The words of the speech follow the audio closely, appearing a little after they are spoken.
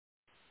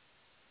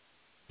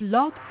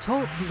Blog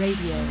Talk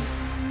Radio.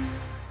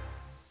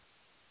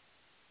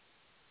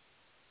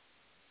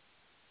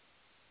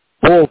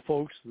 Hello,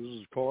 folks. This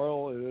is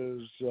Carl. It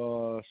is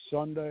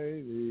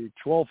Sunday, the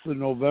 12th of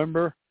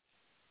November,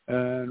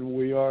 and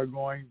we are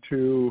going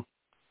to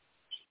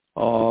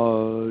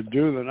do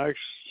the next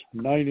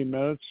 90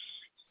 minutes,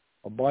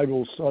 a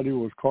Bible study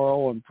with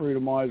Carl on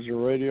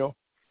Freedomizer Radio.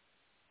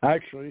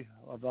 Actually,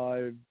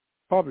 I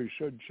probably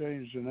should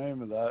change the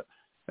name of that.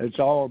 It's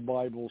our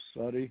Bible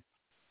study.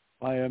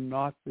 I am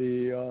not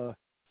the,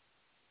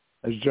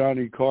 as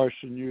Johnny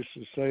Carson used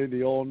to say,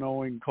 the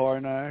all-knowing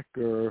Karnak,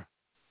 or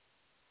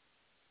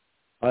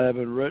I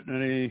haven't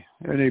written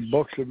any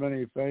books of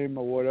any fame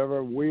or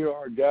whatever. We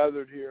are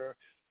gathered here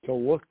to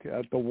look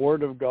at the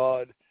Word of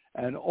God,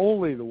 and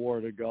only the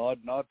Word of God,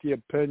 not the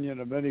opinion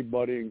of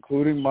anybody,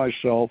 including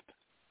myself,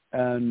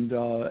 and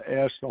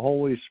ask the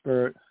Holy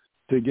Spirit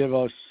to give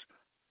us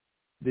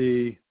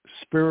the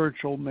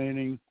spiritual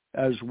meaning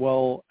as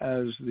well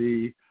as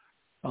the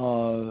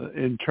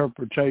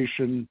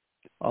interpretation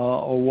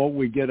or what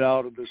we get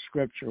out of the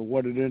Scripture,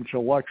 what it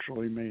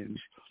intellectually means.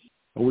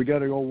 But we got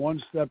to go one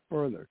step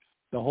further.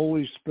 The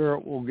Holy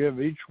Spirit will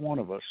give each one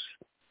of us,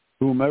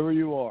 whomever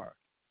you are,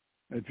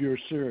 if you're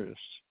serious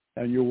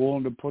and you're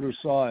willing to put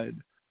aside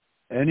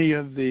any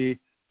of the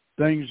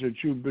things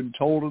that you've been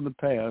told in the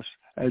past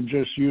and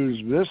just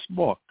use this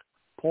book.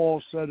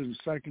 Paul said in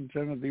 2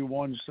 Timothy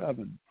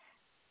 1:7,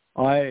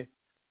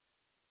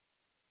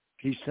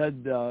 he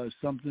said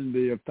something to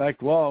the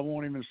effect, well, I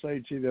won't even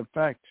say to the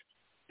effect.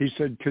 He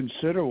said,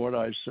 consider what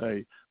I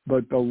say,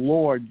 but the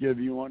Lord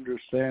give you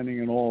understanding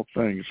in all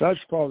things.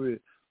 That's probably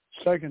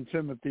 2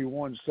 Timothy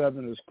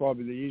 1:7 is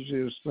probably the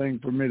easiest thing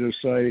for me to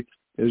say,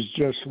 is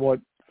just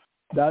what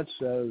that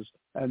says,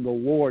 and the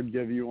Lord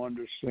give you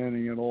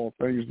understanding in all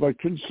things. But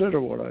consider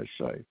what I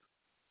say.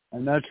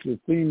 And that's the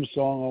theme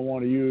song I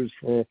want to use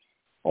for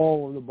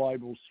all of the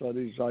Bible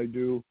studies I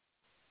do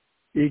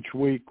each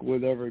week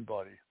with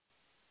everybody.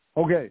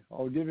 Okay,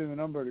 I'll give you the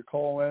number to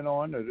call in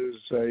on. It is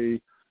a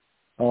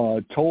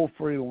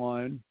toll-free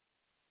line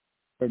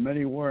from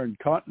anywhere in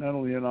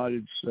continental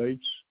United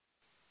States.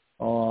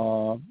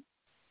 And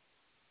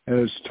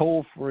it's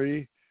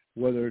toll-free,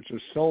 whether it's a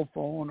cell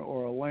phone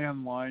or a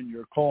landline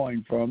you're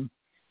calling from.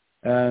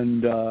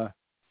 And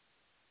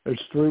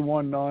it's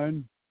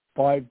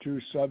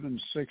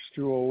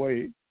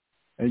 319-527-6208.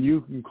 And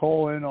you can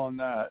call in on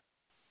that.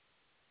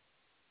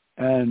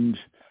 And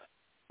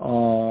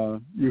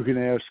you can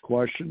ask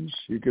questions.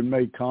 You can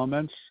make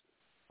comments.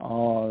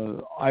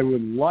 I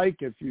would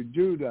like, if you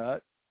do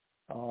that,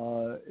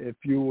 if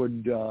you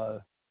would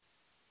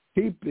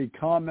keep the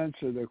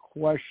comments or the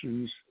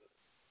questions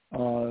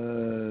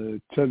to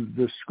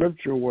the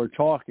scripture we're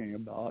talking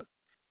about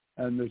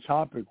and the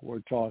topic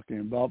we're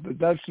talking about. But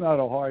that's not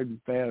a hard and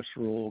fast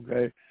rule,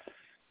 okay?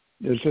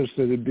 It's just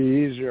that it'd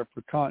be easier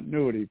for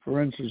continuity.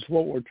 For instance,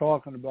 what we're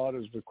talking about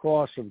is the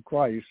cross of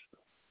Christ,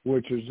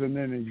 which is an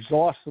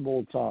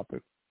inexhaustible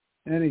topic.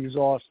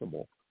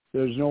 Inexhaustible.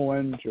 There's no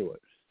end to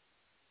it.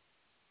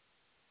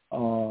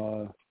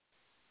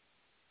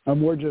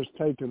 And we're just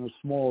taking a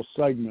small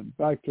segment.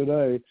 Back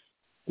today,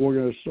 we're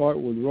going to start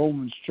with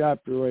Romans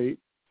chapter 8,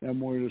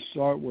 and we're going to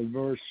start with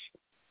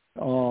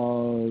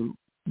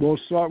we'll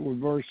start with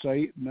verse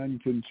 8 and then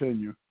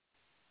continue.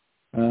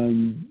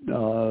 And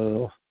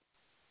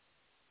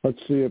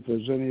let's see if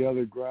there's any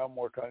other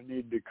groundwork I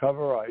need to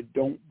cover. I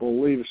don't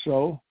believe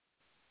so.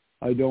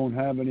 I don't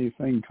have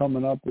anything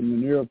coming up in the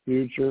near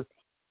future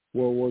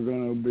where we're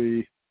going to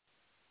be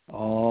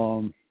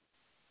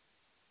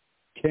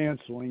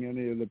canceling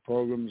any of the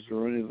programs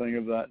or anything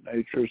of that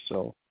nature.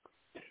 So,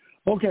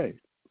 okay,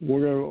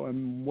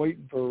 I'm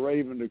waiting for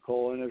Raven to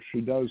call in. If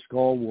she does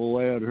call, we'll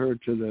add her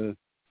to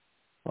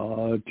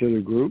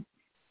the group.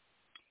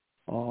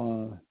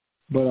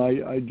 But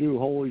I do,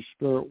 Holy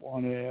Spirit,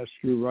 want to ask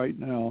you right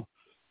now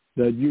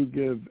that you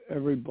give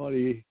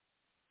everybody,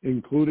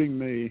 including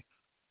me,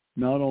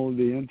 not only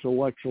the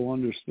intellectual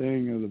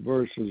understanding of the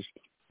verses,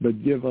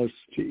 but give us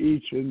to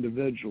each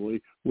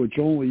individually, which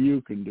only you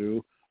can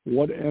do,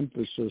 what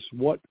emphasis,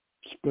 what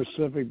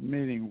specific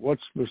meaning, what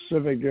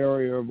specific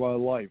area of our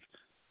life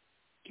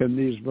can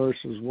these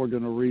verses we're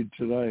going to read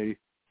today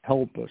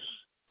help us.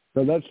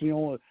 So that's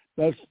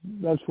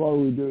why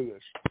we do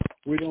this.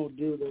 We don't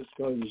do this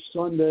because it's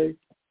Sunday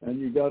and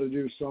you got to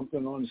do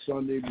something on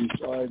Sunday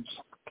besides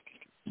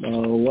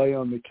lay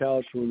on the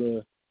couch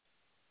with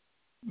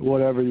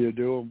whatever you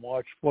do and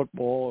watch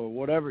football or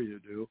whatever you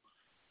do.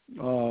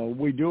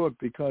 We do it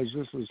because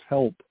this is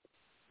help.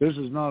 This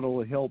is not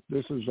only help,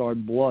 this is our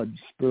blood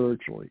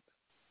spiritually.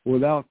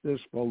 Without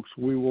this, folks,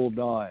 we will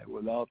die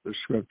without the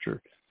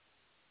scripture.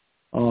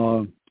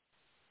 So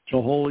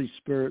Holy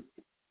Spirit,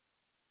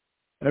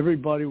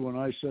 everybody, when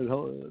I said,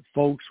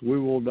 folks, we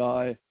will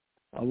die,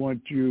 I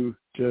want you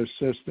to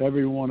assist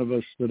every one of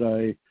us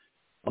today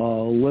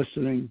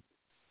listening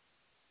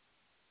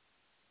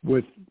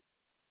with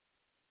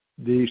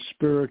the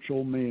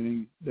spiritual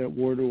meaning that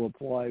we're to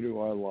apply to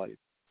our life.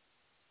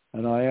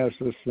 And I ask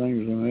this thing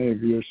in the name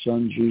of your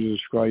Son, Jesus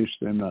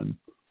Christ. Amen.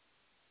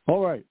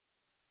 All right.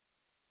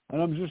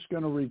 And I'm just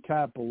going to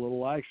recap a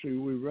little. Actually,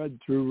 we read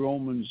through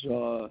Romans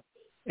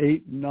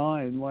 8 and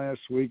 9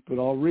 last week, but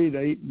I'll read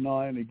 8 and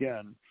 9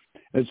 again.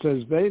 It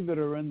says, they that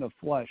are in the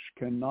flesh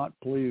cannot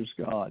please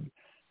God.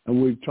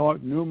 And we've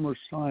talked numerous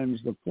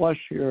times, the flesh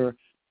here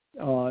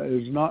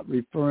is not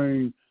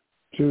referring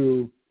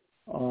to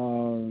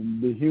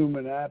the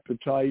human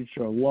appetites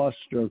or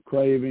lust or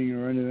craving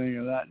or anything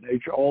of that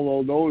nature,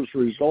 although those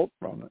result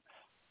from it.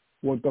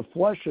 What the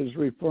flesh is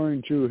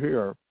referring to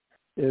here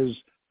is,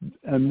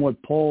 and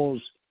what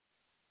Paul's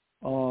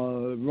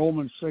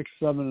Romans 6,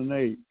 7, and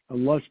 8,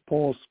 unless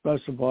Paul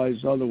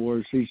specifies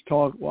otherwise, he's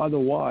talking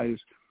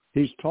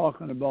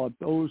about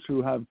those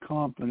who have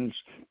confidence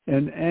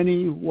in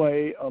any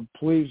way of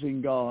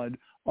pleasing God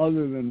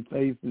other than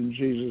faith in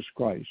Jesus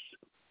Christ,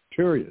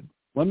 period.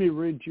 Let me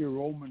read to you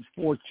Romans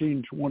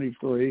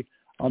 14:23.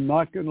 I'm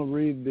not going to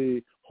read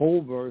the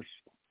whole verse.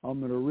 I'm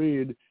going to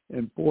read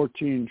in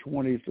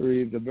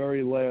 14:23, the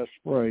very last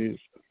phrase.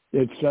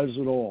 It says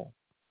it all.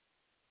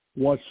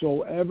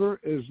 Whatsoever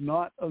is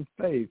not of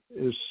faith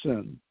is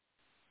sin.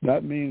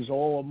 That means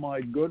all of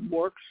my good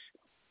works,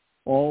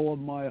 all of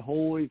my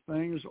holy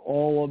things,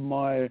 all of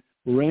my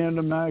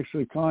random acts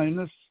of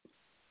kindness.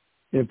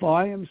 If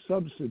I am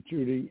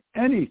substituting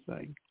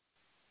anything,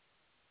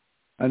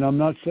 and I'm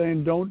not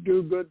saying don't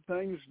do good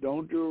things,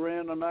 don't do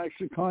random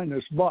acts of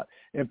kindness, but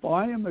if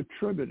I am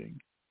attributing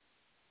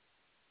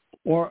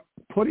or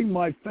putting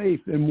my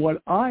faith in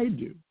what I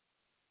do,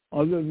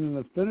 other than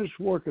the finished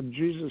work of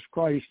Jesus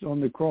Christ on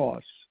the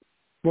cross,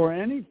 for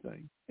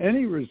anything,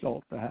 any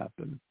result to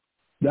happen,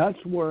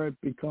 that's where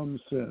it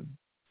becomes sin.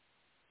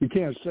 You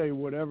can't say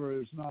whatever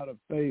is not of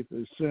faith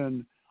is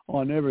sin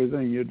on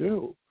everything you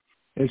do.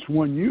 It's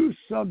when you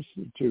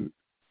substitute,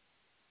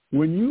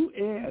 when you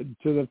add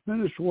to the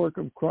finished work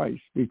of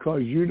Christ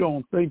because you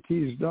don't think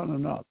he's done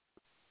enough,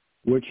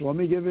 which let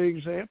me give you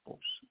examples.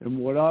 In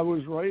what I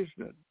was raised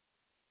in,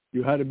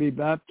 you had to be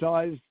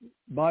baptized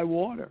by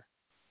water.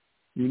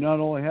 You not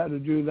only had to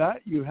do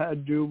that, you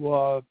had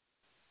to,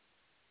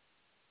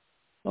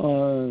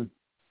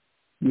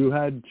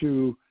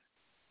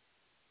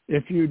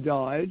 if you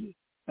died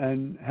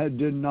and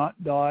did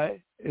not die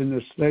in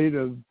the state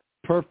of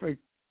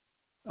perfect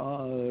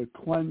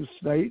cleansed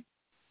state,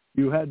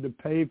 you had to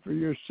pay for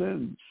your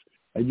sins.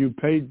 And you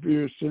paid for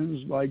your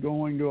sins by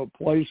going to a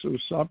place of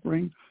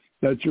suffering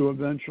that you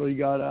eventually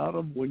got out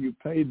of when you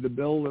paid the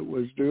bill that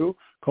was due,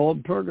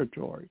 called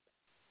purgatory.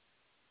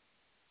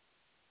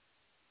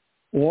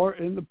 Or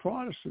in the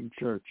Protestant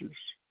churches,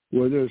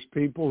 where there's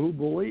people who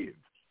believe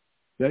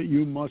that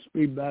you must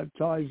be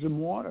baptized in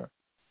water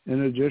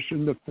in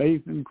addition to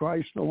faith in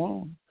Christ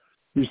alone.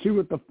 You see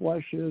what the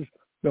flesh is?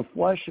 The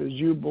flesh is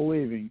you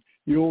believing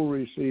you'll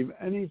receive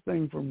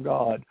anything from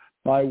God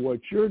by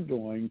what you're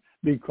doing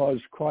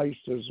because Christ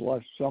has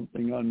left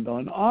something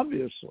undone.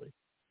 Obviously,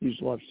 he's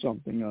left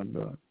something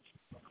undone.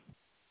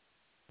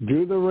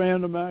 Do the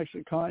random acts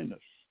of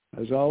kindness.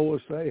 As I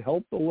always say,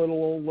 help the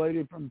little old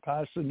lady from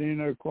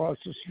Pasadena across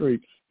the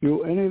street.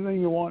 Do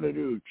anything you want to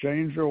do.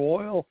 Change her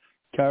oil,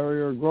 carry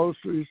her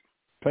groceries,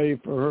 pay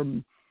for her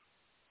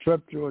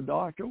trip to a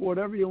doctor,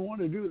 whatever you want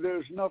to do.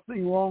 There's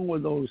nothing wrong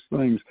with those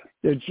things.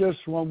 It's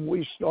just when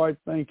we start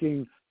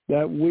thinking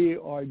that we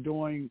are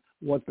doing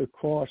what the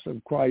cross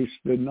of Christ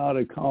did not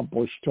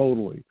accomplish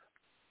totally.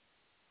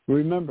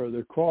 Remember,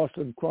 the cross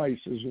of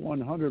Christ is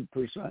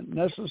 100%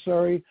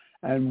 necessary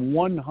and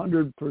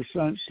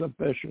 100%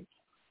 sufficient.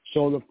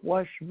 So the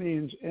flesh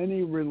means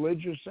any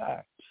religious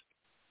act.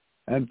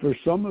 And for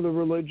some of the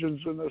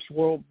religions in this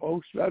world,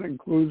 folks, that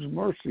includes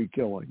mercy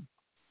killing,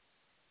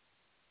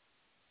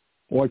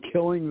 or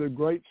killing the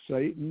great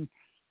Satan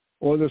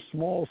or the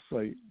small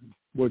Satan,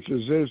 which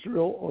is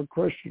Israel or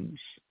Christians.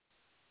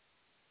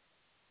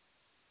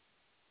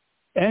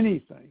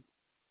 Anything.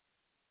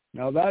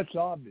 Now that's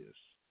obvious.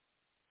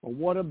 But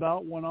what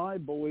about when I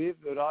believe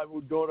that I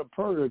would go to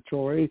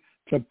purgatory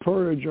to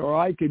purge, or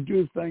I could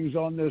do things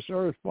on this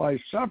earth by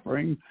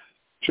suffering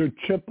to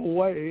chip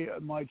away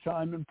at my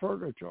time in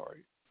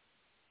purgatory?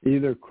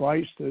 Either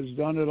Christ has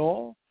done it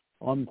all,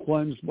 I'm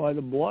cleansed by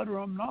the blood, or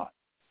I'm not.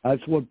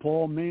 That's what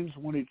Paul means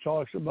when he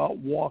talks about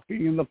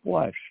walking in the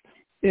flesh,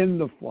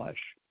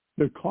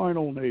 the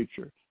carnal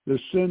nature, the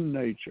sin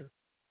nature.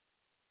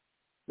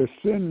 The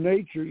sin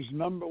nature's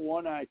number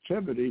one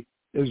activity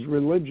is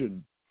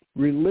religion.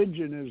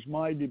 Religion is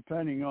my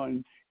depending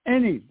on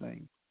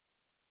anything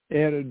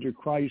added to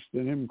Christ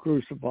and him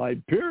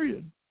crucified,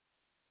 period.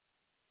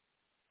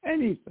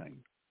 Anything.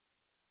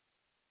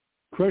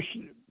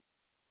 Christian,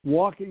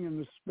 walking in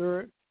the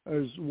Spirit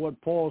is what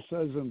Paul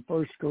says in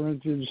 1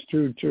 Corinthians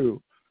 2:2.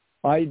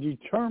 I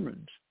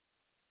determined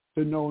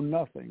to know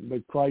nothing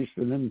but Christ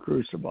and him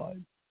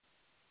crucified.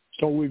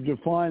 So we've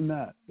defined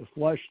that, the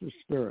flesh, the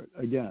spirit,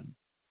 again.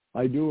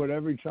 I do it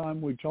every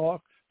time we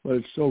talk, but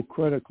it's so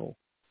critical.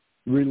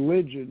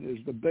 Religion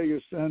is the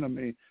biggest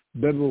enemy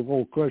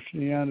biblical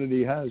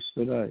Christianity has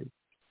today.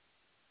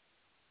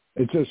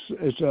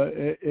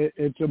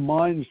 It's a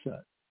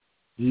mindset.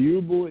 Do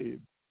you believe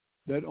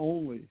that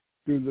only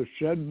through the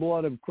shed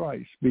blood of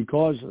Christ,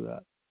 because of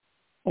that,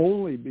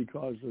 only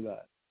because of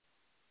that.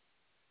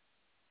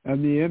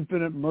 And the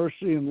infinite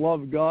mercy and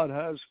love God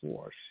has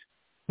for us,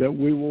 that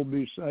we will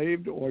be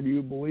saved, or do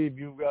you believe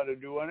you've got to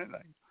do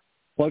anything?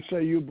 Let's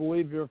say you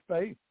believe your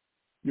faith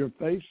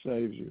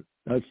saves you.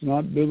 That's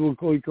not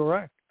biblically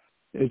correct.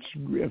 It's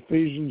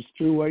Ephesians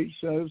 2:8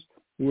 says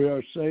we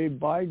are saved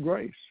by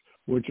grace,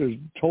 which is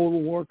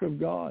total work of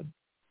God.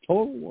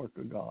 Total work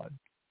of God.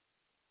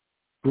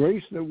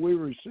 Grace that we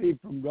receive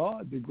from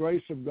God, the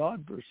grace of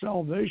God for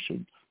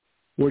salvation,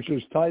 which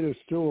is Titus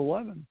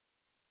 2:11.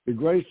 The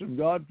grace of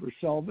God for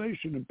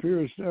salvation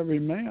appears to every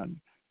man.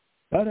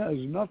 That has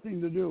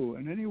nothing to do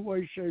in any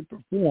way, shape,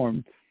 or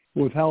form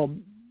with how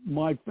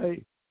my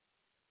faith.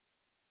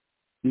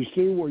 You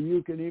see where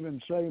you can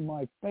even say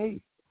my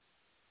faith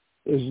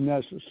is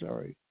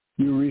necessary.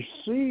 You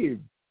receive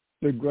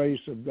the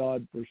grace of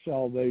God for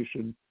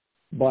salvation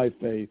by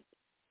faith,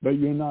 but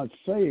you're not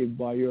saved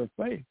by your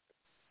faith.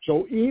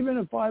 So even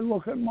if I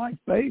look at my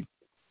faith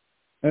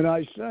and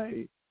I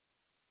say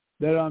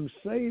that I'm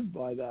saved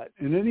by that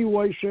in any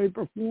way, shape,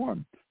 or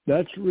form,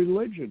 that's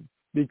religion,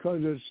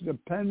 because it's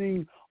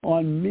depending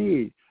on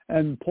me.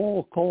 And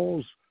Paul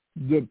calls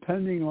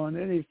depending on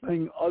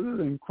anything other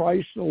than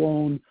Christ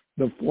alone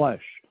the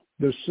flesh,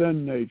 the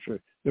sin nature,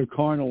 the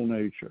carnal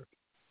nature.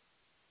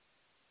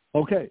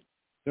 Okay,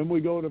 then we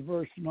go to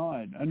verse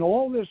 9. And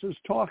all this is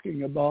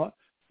talking about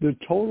the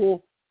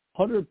total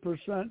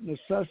 100%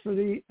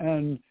 necessity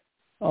and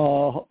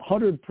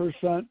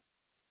 100%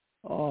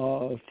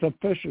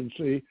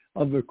 sufficiency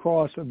of the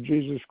cross of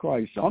Jesus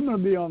Christ. I'm going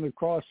to be on the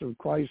cross of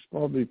Christ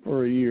probably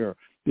for a year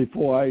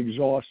before I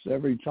exhaust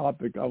every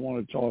topic I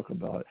want to talk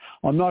about.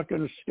 I'm not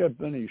going to skip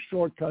any,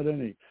 shortcut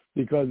any,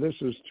 because this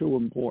is too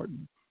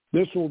important.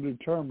 This will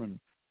determine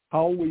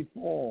how we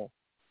fall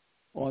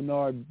on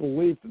our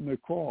belief in the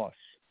cross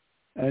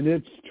and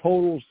its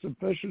total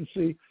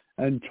sufficiency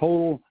and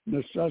total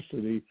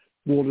necessity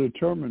will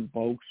determine,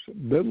 folks,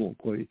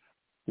 biblically,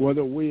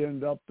 whether we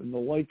end up in the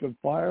lake of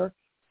fire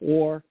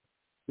or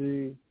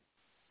the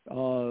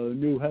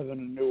new heaven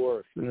and new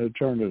earth in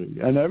eternity.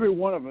 And every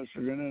one of us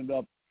are going to end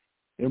up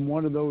in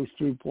one of those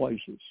two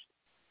places.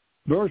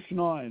 Verse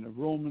 9 of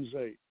Romans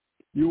 8,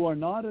 you are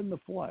not in the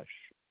flesh,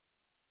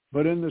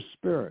 but in the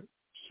Spirit.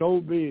 So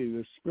be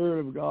the Spirit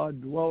of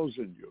God dwells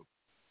in you.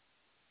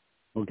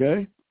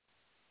 Okay?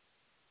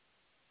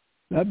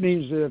 That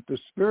means that if the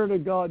Spirit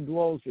of God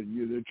dwells in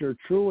you, that you're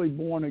truly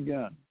born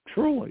again.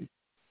 Truly.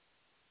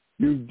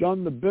 You've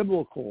done the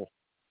biblical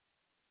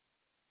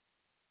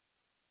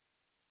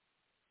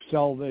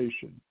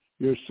salvation.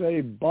 You're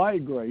saved by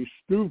grace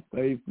through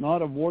faith,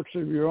 not of works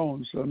of your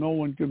own, so no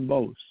one can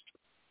boast.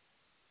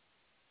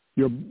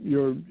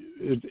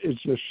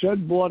 It's the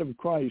shed blood of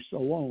Christ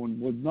alone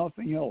with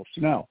nothing else.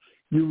 Now,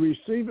 you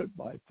receive it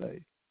by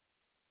faith.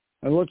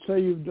 And let's say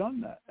you've done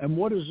that. And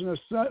what is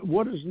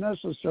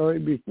necessary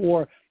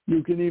before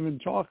you can even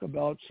talk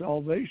about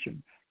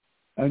salvation?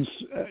 And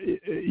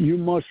you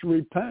must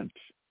repent.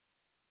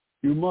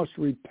 You must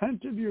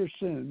repent of your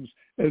sins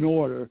in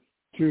order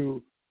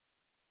to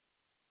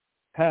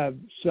have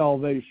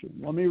salvation.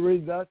 Let me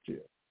read that to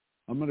you.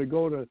 I'm going to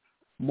go to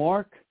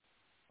Mark.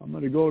 I'm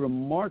going to go to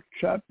Mark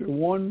chapter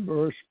 1,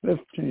 verse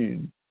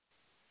 15.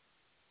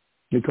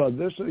 Because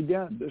this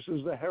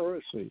is the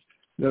heresy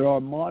that our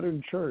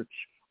modern church,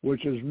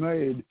 which has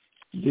made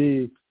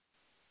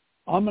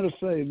I'm going to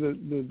say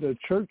the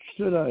church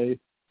today,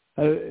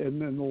 in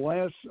the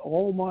last,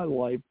 all my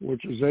life,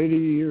 which is 80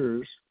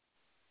 years,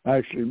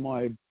 actually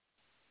my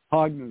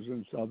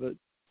cognizance of it,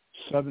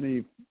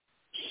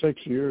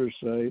 76 years,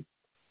 say,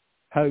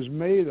 has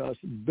made us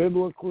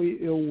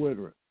biblically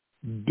illiterate.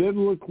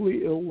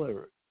 Biblically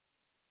illiterate.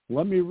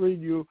 Let me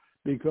read you,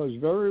 because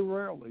very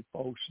rarely,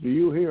 folks, do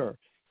you hear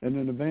in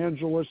an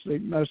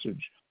evangelistic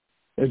message,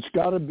 it's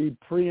got to be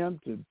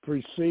preempted,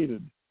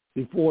 preceded.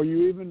 Before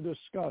you even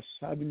discuss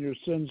having your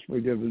sins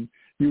forgiven,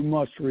 you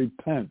must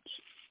repent.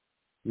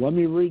 Let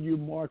me read you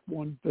Mark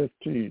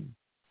 1:15.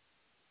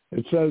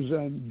 It says,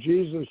 and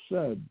Jesus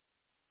said,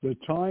 the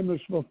time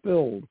is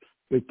fulfilled.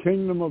 The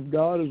kingdom of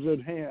God is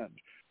at hand.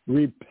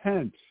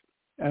 Repent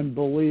and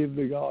believe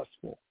the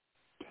gospel.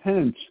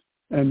 Repent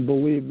and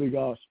believe the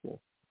gospel.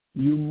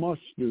 You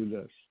must do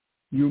this.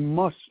 You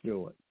must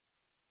do it.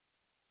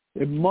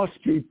 It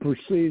must be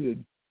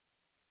preceded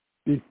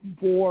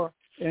before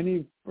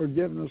any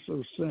forgiveness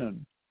of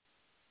sin,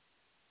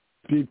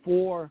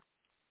 before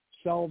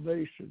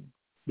salvation,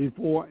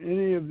 before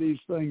any of these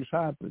things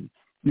happen.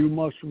 You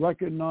must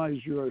recognize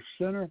you're a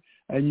sinner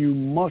and you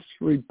must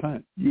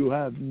repent. You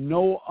have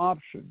no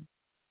option.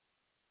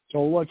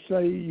 So let's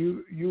say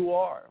you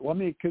are. Let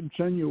me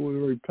continue with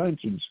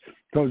repentance,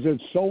 because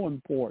it's so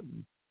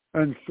important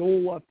and so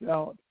left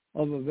out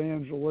of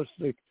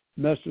evangelistic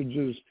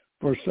messages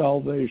for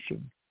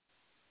salvation.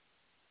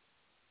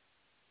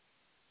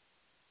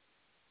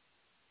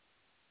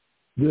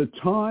 The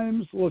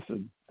times,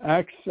 listen,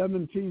 Acts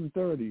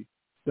 17:30,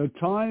 the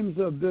times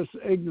of this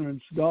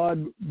ignorance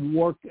God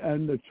worked,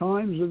 and the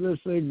times of this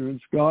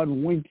ignorance God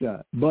winked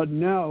at, but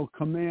now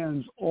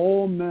commands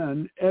all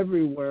men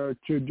everywhere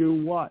to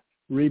do what?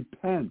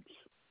 Repent.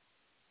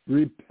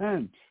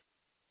 repent.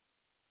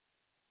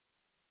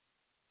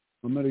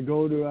 I'm going to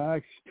go to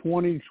Acts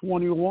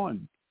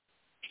 20:21.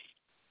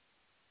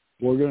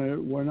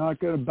 We're not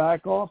going to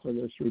back off of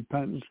this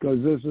repentance,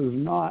 because this is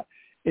not,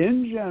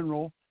 in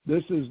general,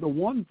 this is the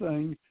one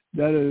thing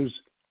that is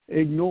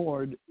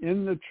ignored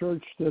in the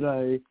church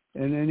today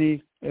in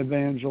any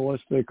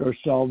evangelistic or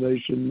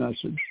salvation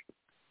message.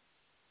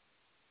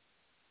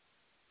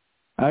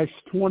 Acts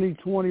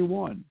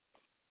 20:21,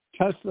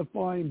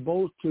 testifying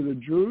both to the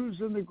Jews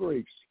and the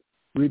Greeks,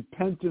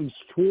 repentance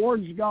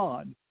towards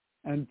God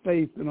and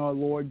faith in our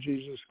Lord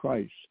Jesus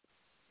Christ.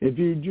 If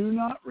you do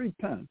not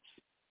repent,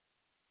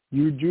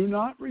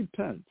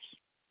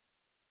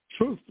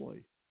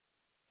 truthfully,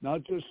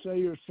 not just say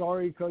you're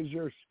sorry because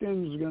your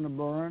skin's going to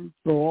burn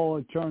for all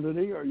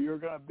eternity or you're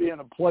going to be in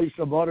a place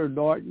of utter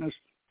darkness,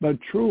 but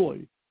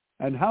truly.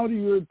 And how do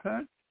you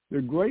repent?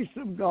 The grace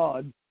of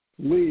God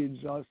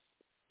leads us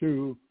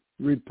to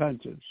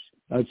repentance.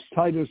 That's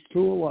Titus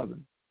 2:11.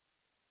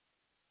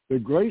 The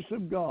grace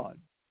of God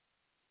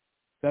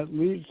that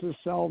leads to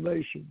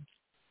salvation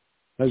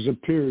has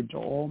appeared to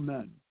all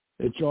men.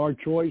 It's our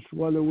choice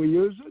whether we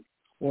use it,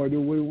 or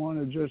do we want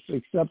to just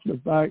accept the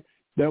fact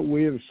that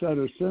we have said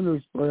a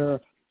sinner's prayer,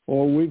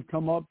 or we've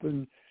come up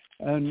and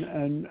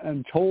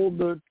told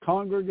the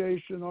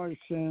congregation our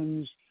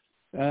sins,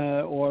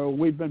 or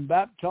we've been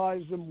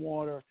baptized in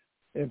water.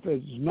 If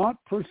it's not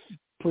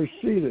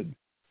preceded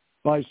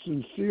by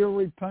sincere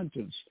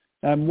repentance,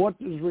 and what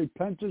does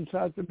repentance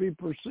have to be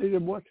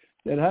preceded with?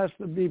 It has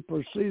to be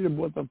preceded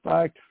with the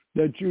fact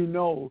that you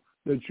know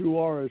that you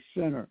are a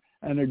sinner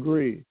and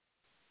agree.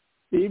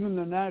 Even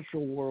the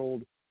natural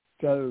world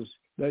says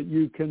that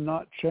you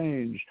cannot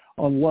change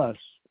unless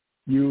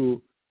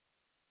you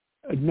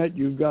admit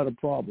you've got a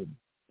problem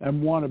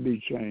and want to be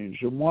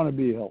changed and want to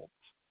be helped.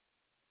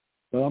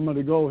 But I'm going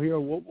to go here.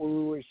 What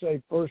will we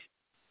say first?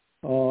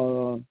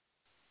 1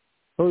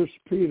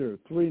 Peter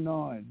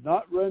 3:9,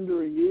 not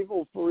rendering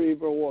evil for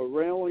evil or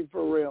railing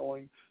for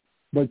railing,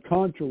 but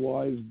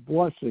contrariwise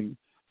blessing,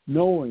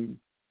 knowing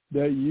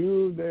that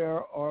you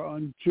there are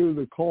unto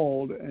the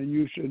called, and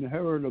you should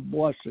inherit a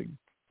blessing.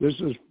 This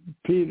is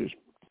Peter's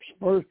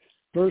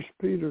first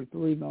Peter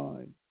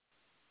 3:9.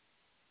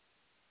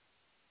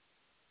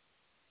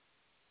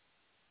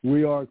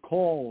 We are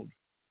called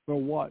for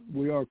what?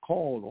 We are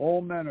called.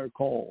 All men are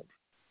called.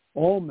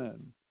 All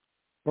men.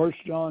 1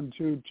 John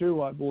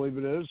 2:2, I believe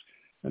it is.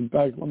 In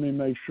fact, let me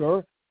make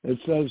sure. It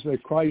says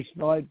that Christ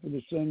died for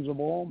the sins of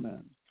all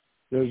men.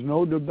 There's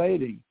no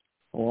debating.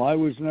 Oh, I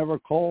was never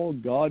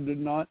called. God did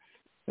not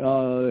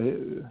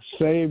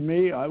save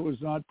me. I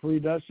was not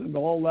predestined.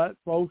 All that,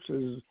 folks,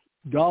 is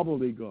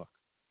gobbledygook.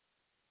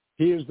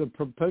 He is the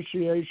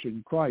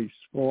propitiation, Christ,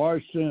 for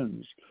our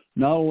sins,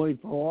 not only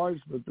for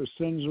ours, but the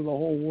sins of the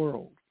whole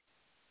world.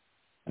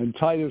 And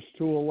Titus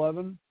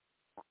 2:11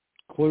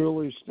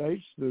 clearly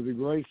states that the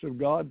grace of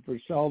God for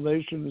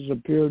salvation has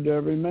appeared to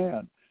every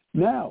man.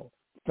 Now,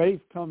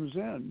 faith comes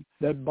in,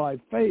 that by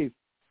faith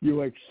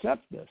you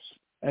accept this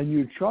and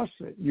you trust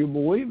it, you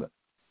believe it.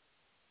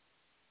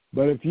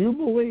 But if you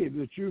believe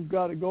that you've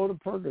got to go to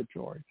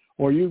purgatory,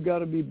 or you've got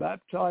to be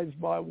baptized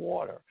by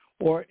water,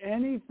 or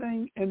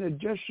anything in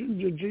addition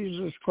to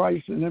Jesus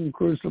Christ and him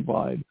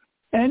crucified,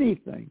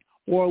 anything,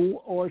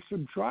 or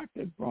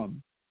subtracted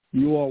from,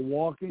 you are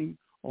walking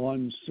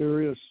on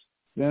serious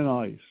thin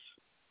ice.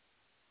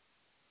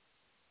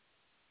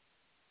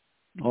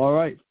 All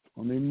right,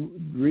 let me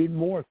read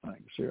more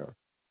things here.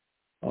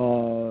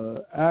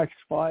 Acts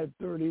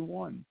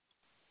 5:31.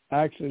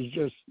 Acts is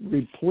just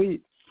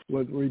replete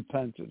with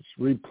repentance.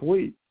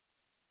 Replete.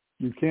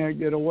 You can't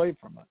get away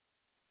from it.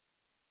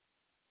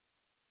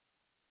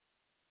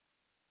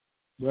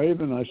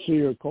 Raven, I see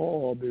your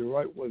call. I'll be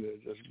right with you.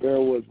 Just bear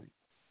with me.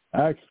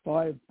 Acts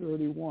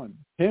 5:31.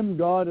 Him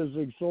God has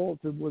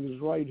exalted with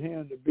his right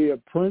hand to be a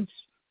prince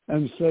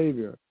and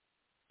savior,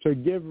 to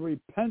give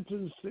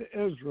repentance to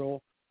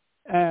Israel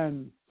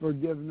and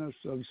forgiveness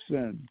of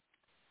sin.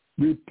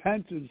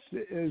 Repentance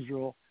to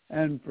Israel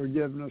and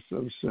forgiveness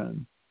of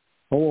sin.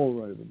 Hello,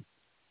 Raven.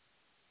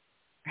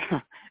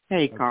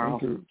 Hey, Carl.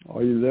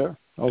 Are you there?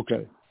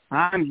 Okay.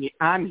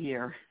 I'm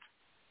here.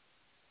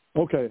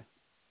 Okay.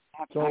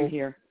 So I'm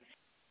here.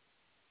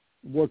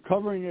 we're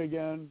covering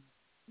again,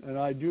 and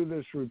I do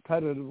this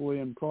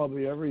repetitively in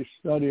probably every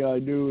study I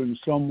do in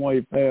some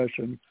way,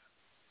 fashion,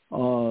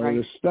 Right.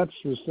 the steps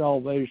to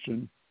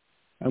salvation.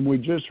 And we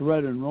just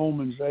read in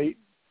Romans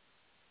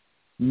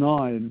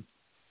 8:9,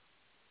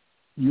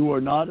 you are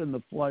not in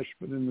the flesh,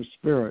 but in the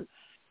Spirit.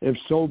 If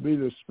so be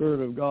the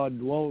Spirit of God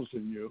dwells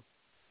in you.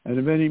 And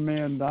if any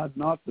man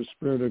not the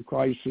Spirit of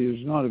Christ, he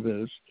is none of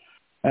his.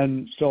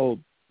 And so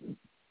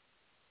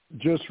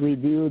just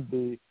reviewed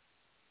the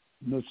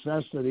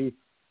necessity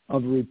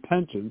of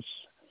repentance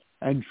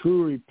and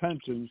true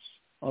repentance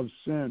of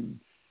sin.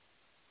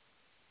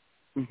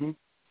 Mm-hmm.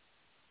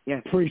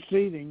 Yes.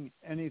 Preceding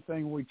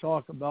anything we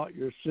talk about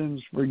your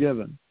sins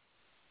forgiven.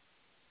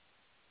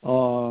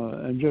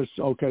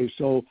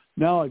 So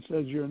now it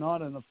says you're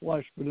not in the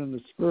flesh, but in the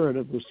Spirit,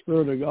 if the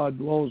Spirit of God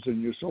dwells in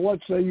you. So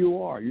let's say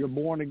you are. You're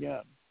born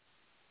again.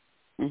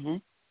 Mm-hmm.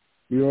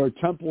 You're a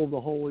temple of the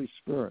Holy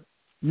Spirit.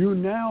 You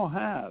now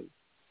have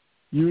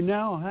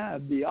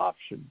the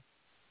option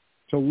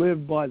to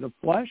live by the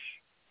flesh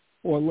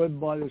or live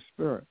by the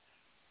Spirit.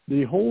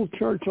 The whole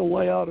church of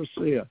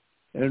Laodicea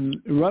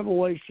in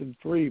Revelation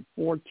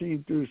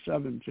 3:14 through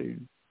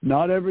 17,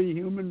 not every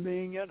human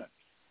being in it.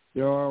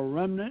 There are a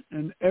remnant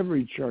in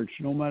every church,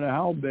 no matter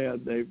how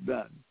bad they've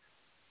been.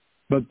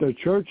 But the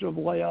church of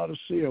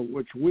Laodicea,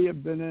 which we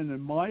have been in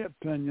my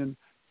opinion,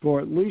 for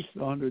at least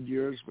 100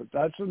 years, but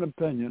that's an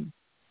opinion.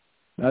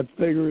 That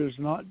figure is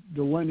not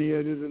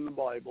delineated in the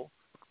Bible.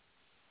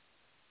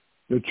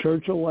 The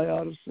church of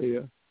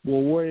Laodicea,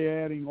 well,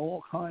 we're adding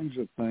all kinds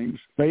of things,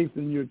 faith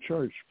in your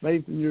church,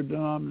 faith in your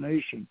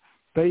denomination,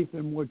 faith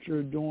in what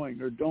you're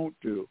doing or don't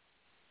do.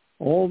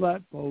 All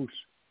that, folks,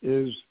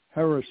 is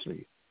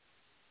heresy.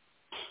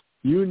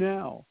 You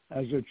now,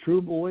 as a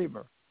true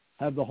believer,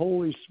 have the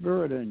Holy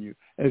Spirit in you.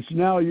 It's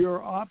now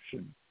your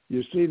option.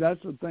 You see,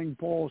 that's the thing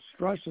Paul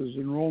stresses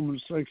in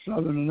Romans 6,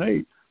 7, and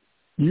 8.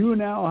 You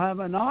now have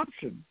an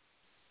option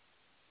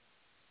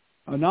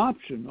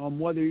on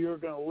whether you're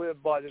going to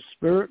live by the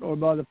Spirit or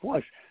by the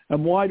flesh.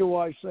 And why do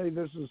I say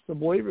this is to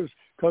believers?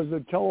 Because to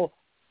tell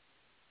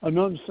an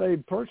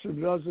unsaved person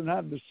who doesn't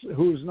have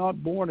who's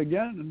not born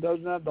again and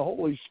doesn't have the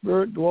Holy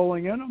Spirit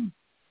dwelling in him,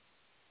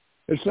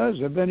 it says,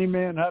 if any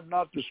man have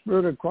not the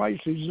Spirit of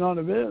Christ, he's none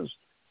of his.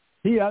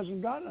 He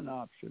hasn't got an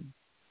option.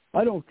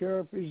 I don't care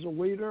if he's a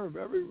leader of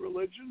every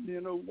religion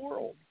in the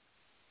world.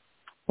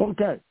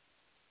 Okay.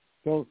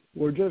 So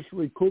we're just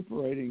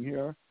recuperating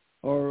here,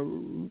 or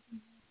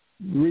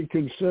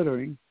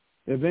reconsidering.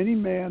 If any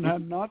man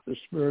have not the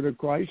Spirit of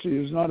Christ, he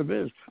is not of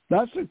his.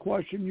 That's a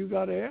question you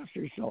got to ask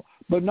yourself,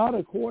 but not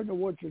according to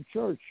what your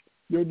church,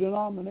 your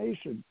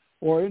denomination,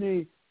 or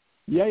any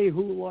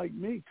yahoo like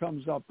me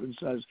comes up and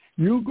says.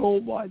 You go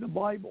by the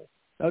Bible.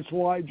 That's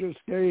why I just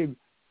gave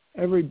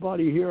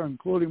everybody here,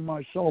 including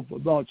myself,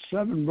 about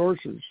 7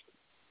 verses,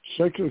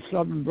 6 or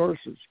 7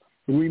 verses.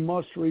 We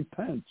must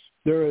repent.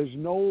 There is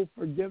no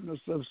forgiveness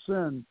of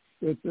sin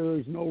if there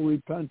is no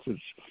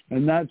repentance.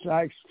 And that's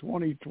Acts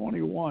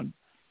 20:21.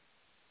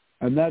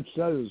 And that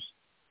says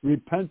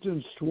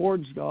repentance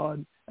towards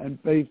God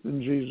and faith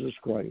in Jesus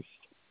Christ.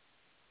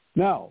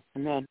 Now,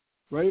 Amen.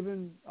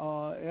 Raven,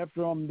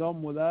 after I'm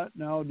done with that,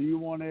 now do you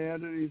want to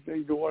add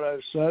anything to what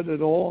I've said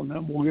at all? And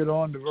then we'll get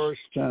on to verse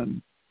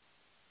 10.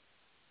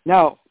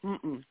 No.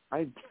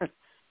 I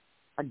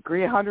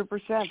agree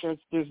 100%.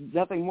 There's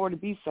nothing more to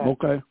be said.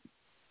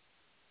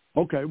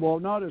 Okay, well,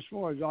 not as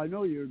far as I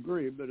know you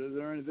agree, but is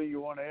there anything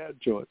you want to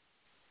add to it?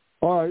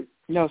 All right,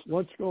 no.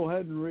 Let's go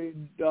ahead and read,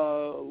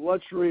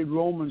 let's read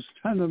Romans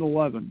 10 and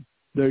 11.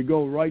 They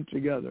go right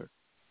together.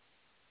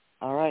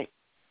 All right.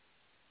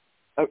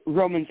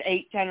 Romans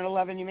 8, 10, and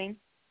 11, you mean?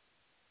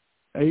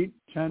 8,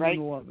 10, right?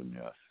 and 11,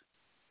 yes.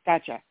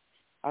 Gotcha.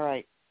 All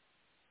right.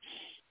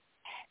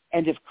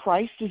 And if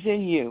Christ is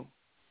in you,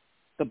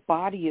 the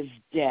body is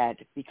dead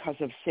because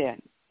of sin,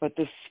 but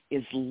this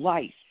is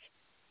life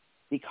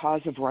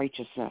because of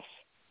righteousness.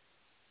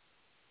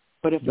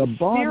 But if the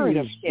body Spirit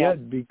is of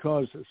dead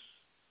because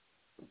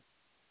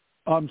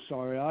I'm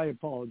sorry, I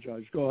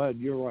apologize. Go ahead.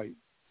 You're right.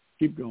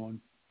 Keep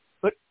going.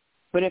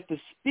 But if the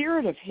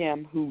Spirit of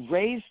him who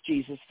raised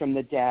Jesus from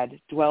the dead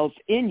dwells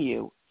in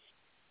you,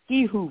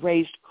 he who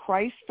raised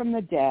Christ from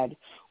the dead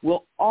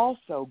will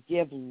also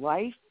give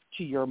life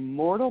to your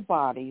mortal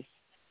bodies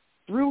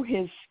through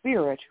his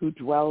Spirit who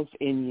dwells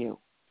in you.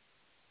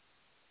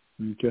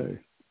 Okay.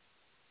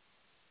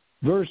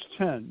 Verse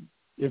 10,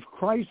 if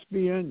Christ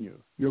be in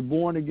you, you're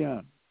born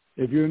again.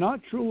 If you're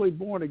not truly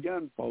born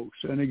again, folks,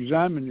 and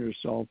examine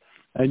yourself,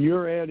 and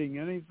you're adding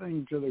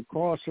anything to the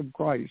cross of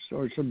Christ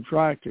or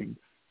subtracting,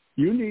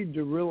 you need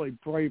to really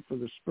pray for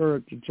the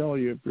Spirit to tell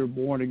you if you're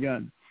born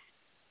again.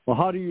 Well,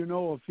 how do you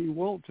know if he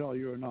will tell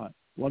you or not?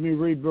 Let me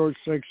read verse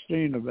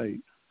 16 of 8.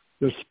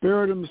 The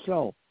Spirit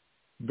himself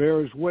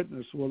bears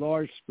witness with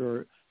our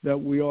spirit that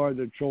we are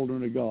the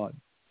children of God.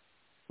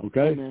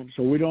 Okay? Amen.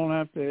 So we don't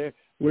have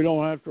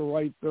to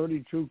write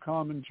 32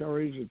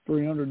 commentaries at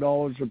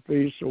 $300 a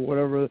piece or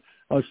whatever,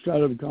 a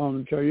set of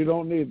commentary. You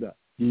don't need that.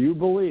 Do you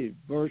believe?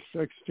 Verse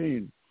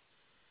 16.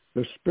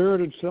 The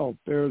Spirit itself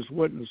bears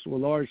witness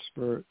with our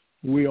spirit.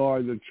 We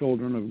are the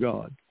children of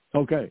God.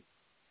 Okay.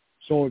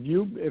 So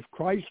if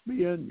Christ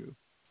be in you,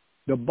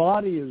 the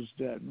body is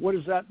dead. What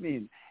does that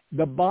mean?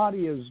 The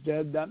body is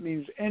dead. That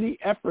means any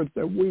effort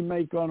that we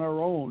make on our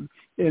own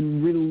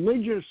in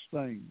religious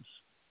things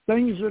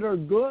that are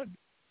good,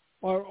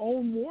 our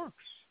own works.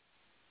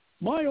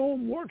 My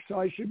own works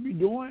I should be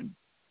doing.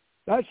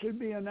 That should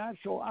be a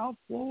natural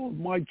outflow of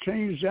my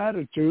changed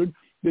attitude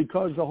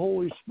because the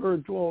Holy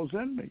Spirit dwells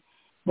in me.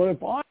 But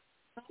if I'm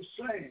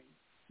saying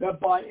that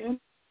by anything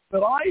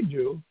that I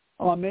do,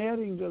 I'm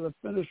adding to the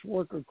finished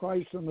work of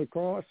Christ on the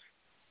cross,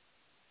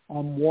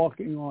 I'm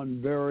walking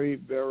on very,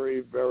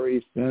 very,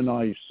 very thin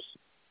ice.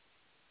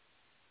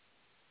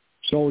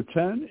 So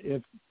 10,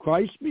 if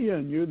Christ be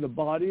in you, the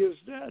body is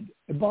dead.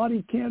 The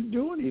body can't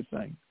do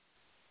anything.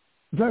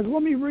 In fact,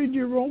 let me read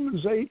you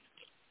Romans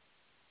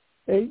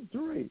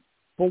 8:3.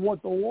 for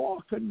what the law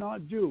could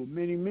not do,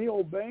 meaning me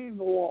obeying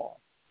the law,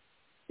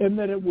 and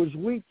that it was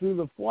weak through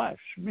the flesh,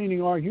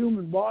 meaning our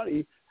human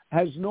body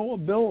has no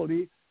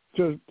ability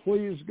to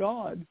please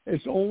God.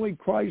 It's only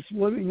Christ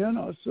living in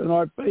us and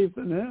our faith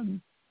in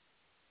him.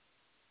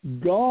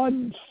 God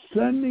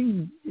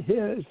sending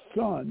his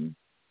Son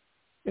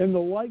in the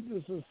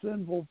likeness of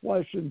sinful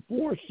flesh and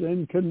for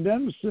sin,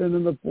 condemns sin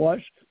in the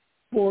flesh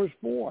for us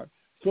for,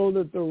 so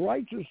that the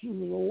righteousness of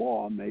the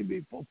law may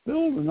be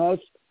fulfilled in us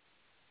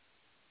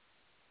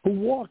who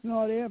walk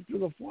not after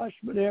the flesh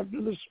but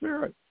after the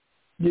Spirit.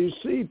 You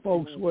see,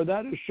 folks, where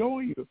that is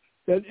showing you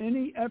that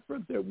any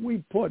effort that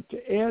we put to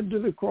add to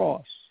the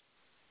cross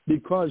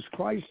because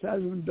Christ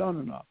hasn't done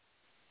enough,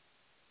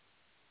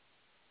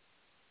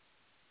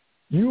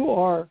 you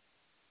are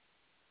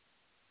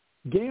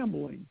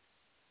gambling.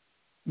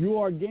 You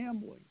are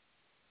gambling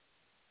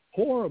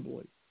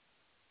horribly.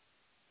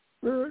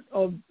 Spirit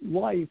of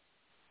life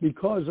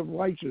because of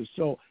righteousness.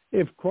 So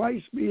if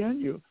Christ be in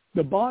you,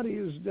 the body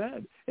is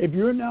dead. If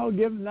you're now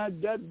giving that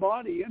dead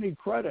body any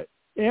credit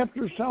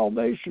after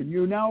salvation,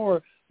 you now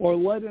are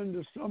led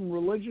into some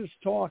religious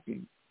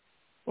talking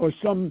or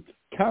some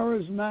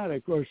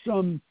charismatic or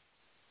some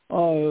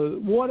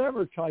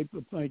whatever type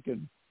of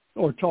thinking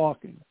or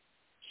talking.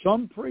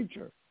 Some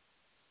preacher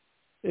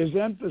is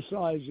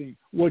emphasizing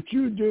what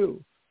you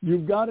do.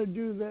 You've got to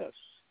do this.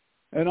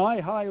 And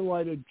I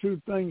highlighted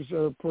two things that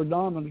are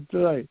predominant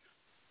today: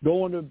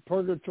 going to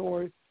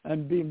purgatory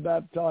and being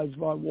baptized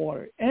by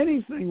water.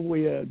 Anything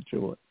we add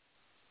to it,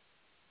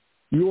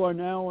 you are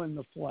now in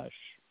the flesh.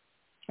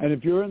 And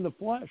if you're in the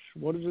flesh,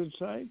 what does it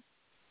say?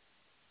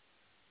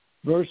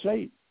 Verse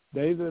 8,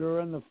 they that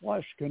are in the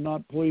flesh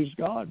cannot please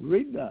God.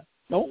 Read that.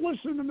 Don't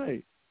listen to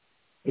me.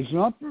 It's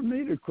not for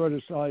me to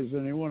criticize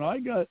anyone. I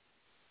got,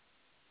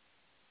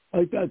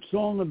 like that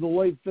song of the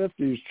late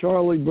 50s,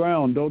 Charlie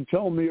Brown, don't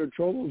tell me your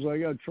troubles, I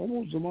got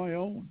troubles of my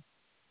own.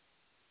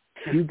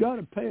 You've got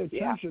to pay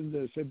attention to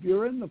this. If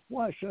you're in the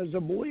flesh as a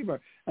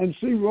believer, and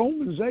see,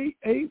 Romans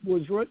 8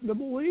 was written to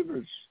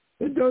believers.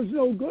 It does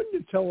no good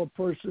to tell a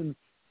person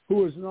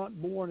who is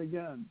not born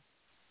again,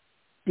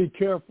 be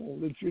careful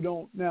that you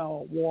don't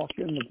now walk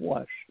in the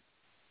flesh,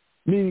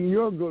 meaning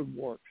your good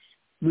works.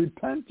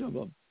 Repent of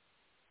them.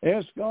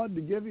 Ask God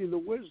to give you the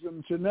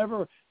wisdom to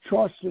never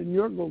trust in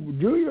your good,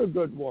 do your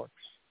good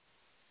works,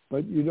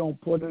 but you don't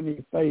put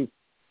any faith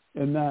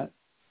in that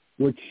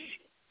which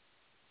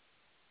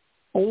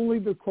only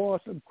the cross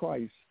of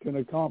Christ can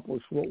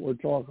accomplish what we're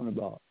talking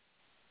about.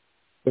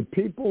 The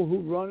people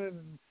who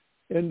run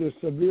into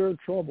severe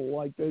trouble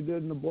like they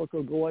did in the book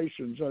of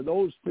Galatians are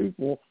those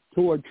people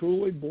who are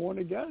truly born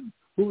again,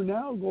 who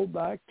now go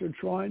back to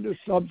trying to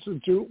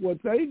substitute what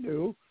they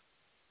do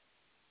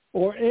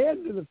or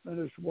add to the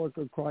finished work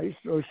of Christ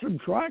or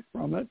subtract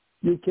from it.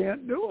 You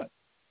can't do it.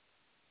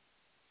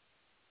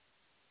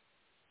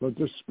 But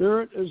the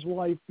Spirit is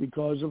life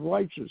because of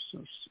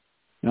righteousness.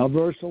 Now,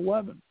 verse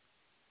 11.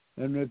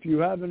 And if you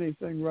have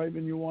anything,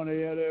 Raven, you want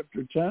to add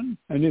after 10?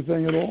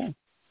 Anything at all?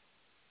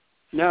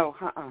 No,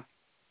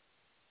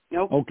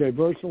 Nope. Okay,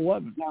 verse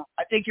 11. No,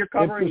 I think you're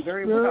covering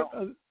very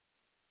well.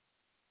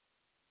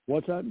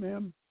 What's that,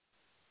 ma'am?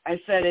 I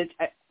said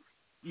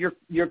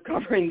you're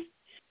covering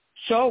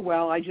so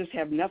well, I just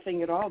have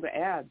nothing at all to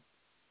add.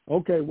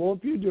 Okay, well,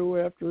 if you do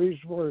after each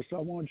verse, I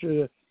want you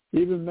to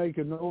even make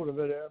a note of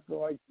it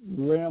after I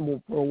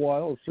ramble for a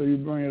while so you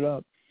bring it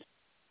up.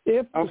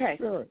 If the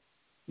Spirit,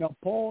 now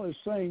Paul is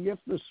saying if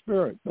the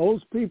Spirit,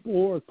 those people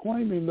who are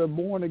claiming they're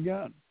born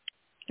again,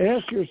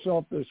 ask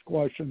yourself this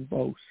question,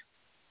 folks.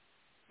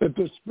 If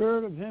the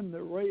Spirit of him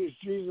that raised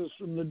Jesus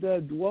from the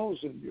dead dwells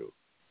in you,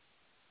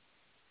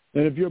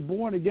 and if you're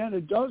born again,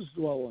 it does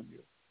dwell in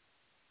you.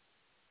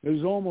 It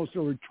is almost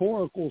a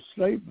rhetorical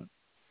statement.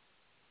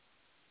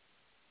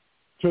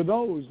 To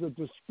those that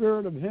the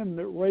Spirit of him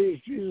that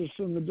raised Jesus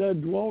from the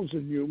dead dwells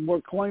in you, and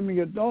we're claiming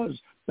it does,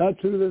 that's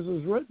who this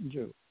is written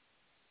to.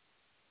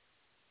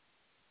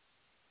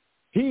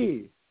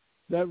 He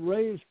that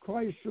raised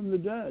Christ from the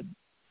dead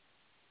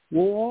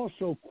will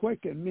also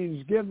quicken,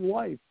 means give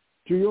life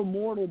to your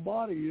mortal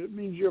body. It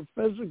means your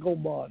physical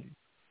body.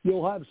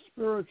 You'll have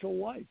spiritual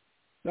life.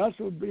 That's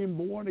what being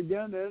born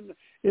again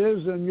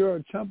is, and you're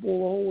a temple of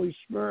the Holy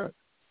Spirit.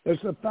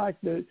 It's the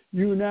fact that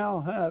you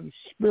now have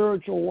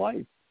spiritual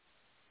life.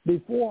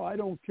 Before, I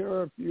don't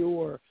care if you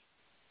were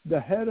the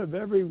head of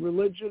every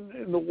religion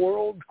in the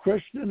world,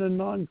 Christian and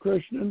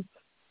non-Christian,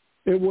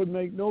 it would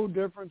make no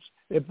difference.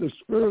 If the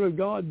Spirit of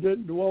God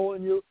didn't dwell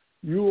in you,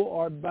 you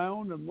are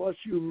bound unless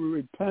you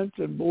repent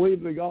and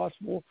believe the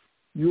gospel.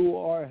 You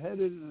are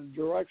headed in the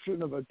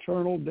direction of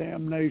eternal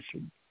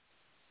damnation.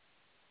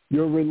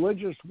 Your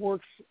religious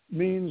works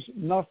means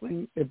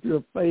nothing if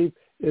your faith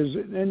is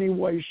in any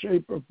way,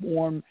 shape, or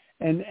form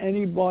in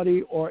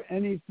anybody or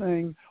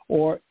anything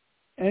or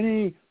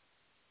anything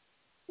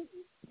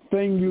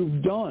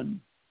you've done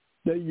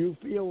that you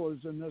feel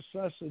is a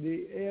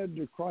necessity, add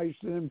to Christ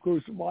and him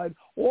crucified,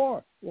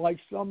 or like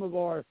some of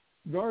our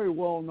very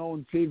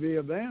well-known TV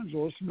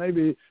evangelists,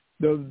 maybe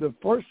the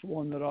first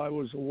one that I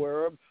was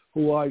aware of,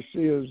 who I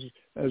see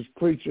as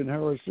preaching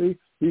heresy,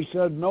 He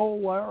said, no,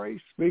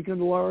 Larry, speaking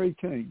to Larry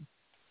King,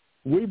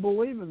 we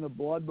believe in the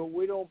blood, but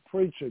we don't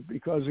preach it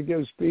because it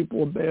gives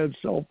people a bad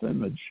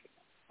self-image.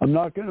 I'm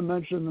not going to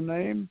mention the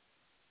name.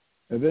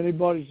 If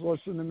anybody's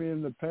listened to me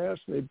in the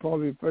past, they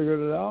probably figured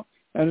it out.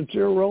 And it's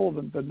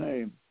irrelevant, the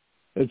name.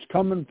 It's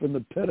coming from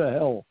the pit of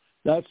hell.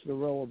 That's the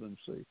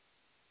relevancy.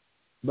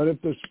 But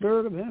if the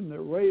spirit of him that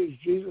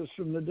raised Jesus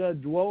from the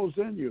dead dwells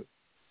in you,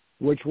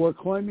 which we're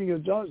claiming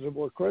it does if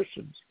we're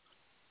Christians,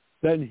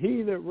 then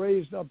he that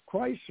raised up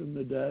Christ from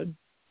the dead,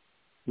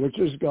 which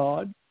is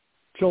God,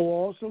 shall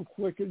also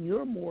quicken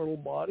your mortal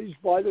bodies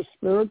by the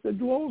spirit that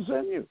dwells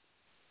in you.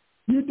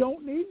 You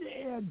don't need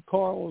to add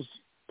Carl's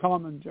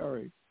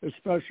commentary,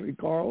 especially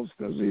Carl's,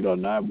 because he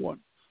doesn't have one.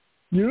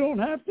 You don't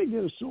have to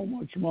give so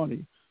much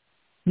money.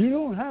 You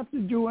don't have to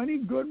do any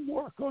good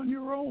work on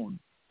your own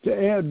to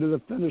add to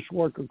the finished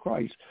work of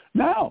Christ.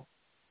 Now,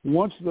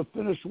 once the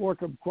finished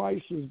work of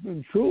Christ has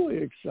been truly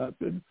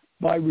accepted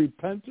by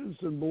repentance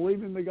and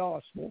believing the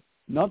gospel,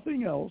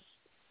 nothing else,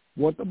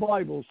 what the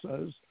Bible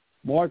says,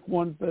 Mark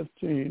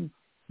 1:15,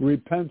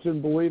 repent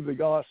and believe the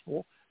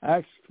gospel,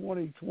 Acts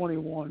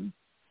 20:21,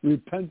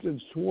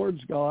 repentance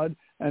towards God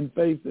and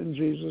faith in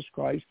Jesus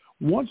Christ.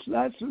 Once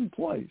that's in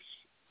place,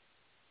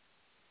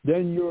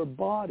 then your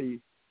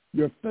body,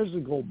 your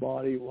physical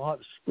body, will have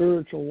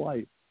spiritual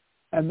life.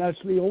 And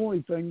that's the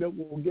only thing that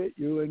will get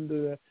you into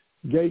the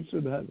gates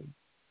of heaven.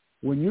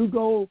 When you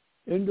go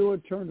into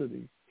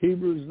eternity,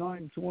 Hebrews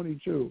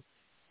 9:22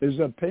 is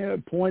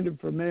appointed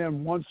for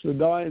man once to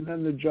die and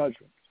then the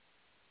judgment.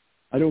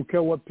 I don't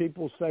care what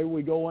people say,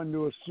 we go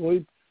into a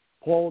sleep.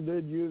 Paul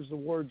did use the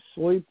word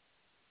sleep,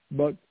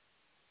 but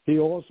he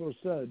also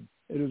said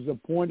it is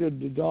appointed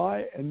to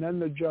die and then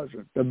the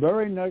judgment. The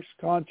very next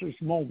conscious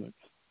moment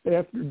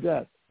after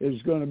death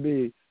is going to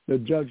be the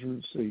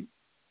judgment seat.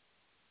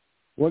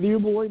 Whether you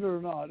believe it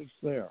or not, it's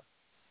there.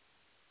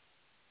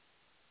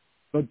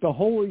 But the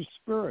Holy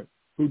Spirit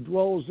who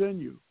dwells in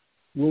you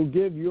will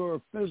give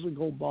your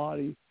physical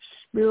body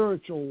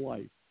spiritual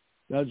life.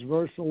 That's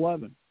verse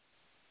 11.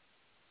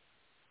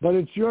 But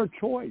it's your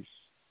choice.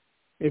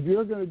 If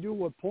you're going to do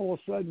what Paul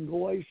said in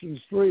Galatians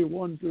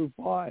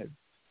 3:1-5,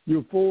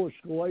 you foolish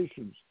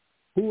Galatians,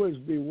 who has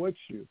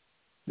bewitched you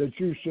that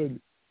you should,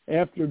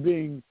 after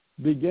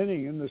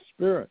beginning in the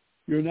Spirit,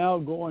 you're now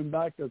going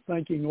back to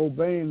thinking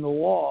obeying the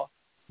law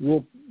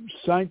will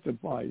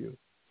sanctify you?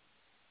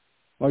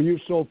 Are you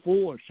so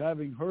foolish?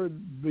 Having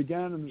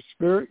began in the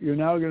Spirit, you're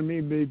now going to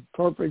be made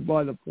perfect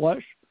by the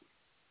flesh?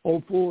 O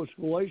foolish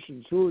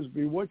Galatians, who has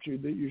bewitched you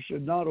that you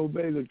should not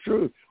obey the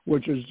truth,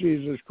 which is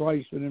Jesus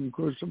Christ and him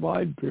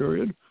crucified,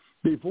 period,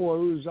 before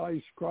whose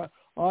eyes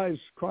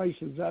Christ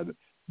has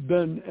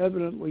been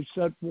evidently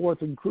set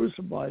forth and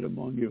crucified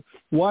among you?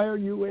 Why are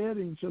you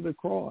adding to the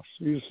cross?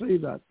 You see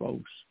that,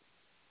 folks.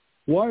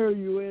 Why are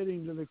you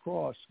adding to the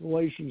cross?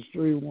 Galatians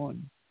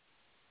 3:1.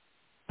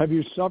 Have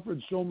you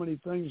suffered so many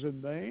things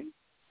in vain?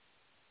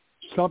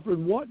 Suffered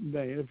what in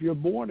vain? If you're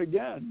born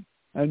again,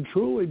 and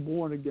truly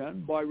born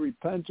again by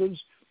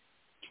repentance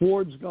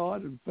towards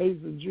God and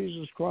faith in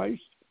Jesus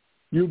Christ,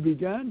 you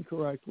began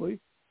correctly.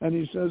 And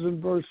he says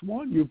in verse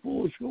 1, you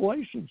foolish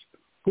Galatians,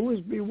 who has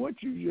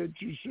bewitched you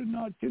that you should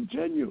not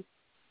continue?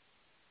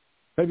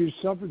 Have you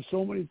suffered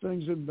so many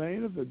things in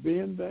vain? If it be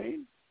in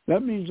vain,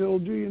 that means it'll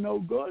do you no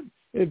good.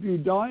 If you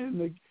die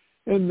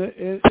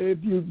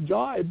if you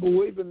die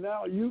believing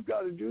now, you've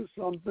got to do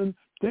something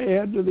to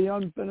add to the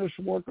unfinished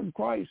work of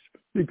Christ,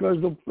 because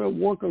the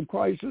work of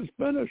Christ is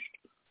finished.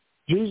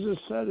 Jesus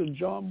said in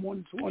John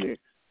 1:20,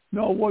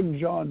 no, it wasn't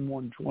John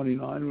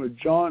 1:29, it was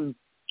John,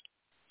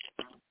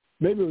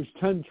 maybe it was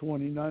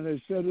 10:29,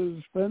 they said it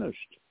is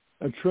finished.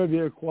 A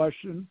trivia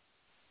question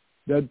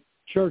that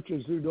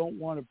churches who don't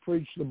want to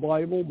preach the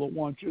Bible but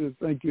want you to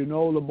think you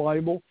know the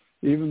Bible,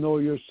 even though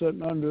you're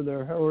sitting under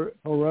their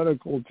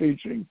heretical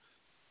teaching.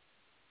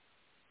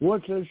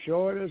 What's the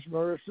shortest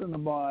verse in the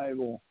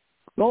Bible?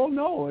 Oh,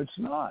 no, it's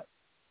not.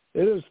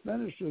 It is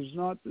finished is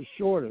not the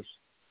shortest.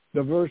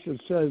 The verse that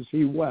says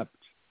he wept.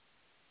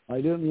 I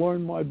didn't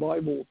learn my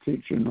Bible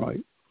teaching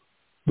right.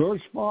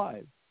 Verse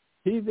 5,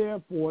 he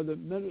therefore that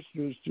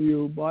ministers to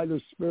you by the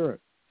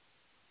Spirit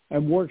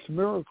and works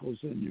miracles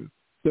in you,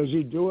 does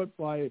he do it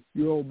by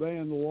you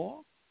obeying the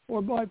law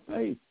or by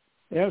faith?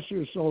 Ask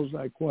yourselves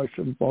that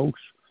question,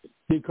 folks,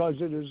 because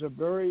it is a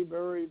very,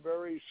 very,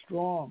 very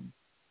strong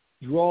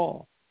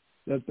draw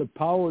that the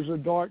powers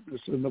of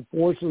darkness and the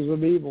forces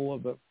of evil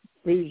of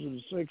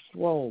Ephesians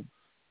 6:12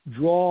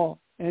 draw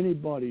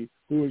anybody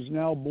who is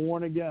now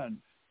born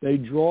again. They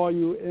draw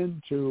you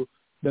into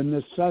the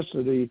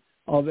necessity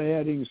of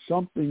adding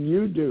something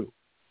you do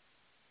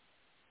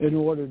in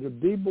order to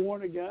be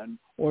born again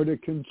or to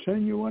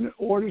continue in it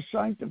or to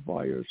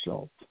sanctify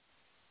yourself.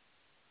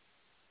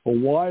 But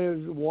why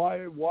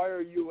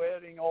are you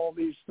adding all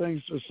these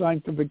things to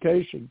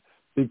sanctification?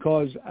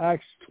 Because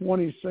Acts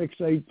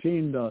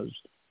 26:18 does.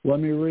 Let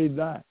me read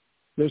that.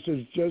 This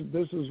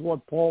is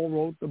what Paul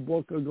wrote the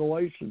book of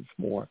Galatians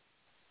for.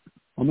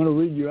 I'm going to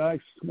read you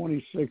Acts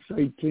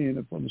 26:18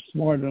 if I'm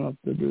smart enough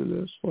to do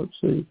this. Let's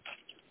see.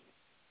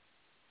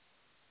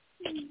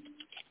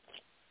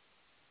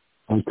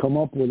 I come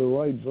up with the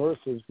right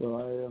verses, but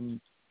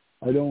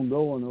I don't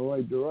go in the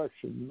right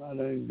direction. That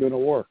ain't going to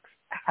work.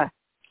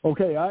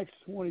 Okay, Acts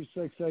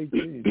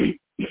 26:18.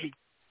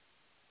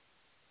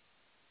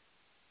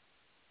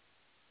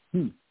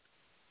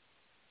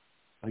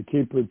 I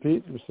keep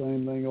repeating the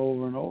same thing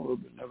over and over,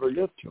 but never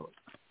get to it.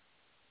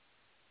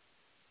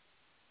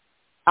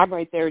 I'm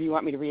right there. Do you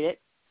want me to read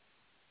it?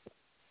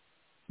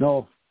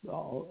 No.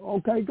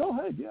 Oh, okay, go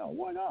ahead. Yeah,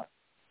 why not?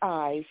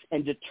 Eyes,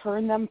 and to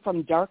turn them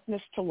from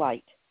darkness to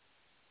light,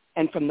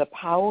 and from the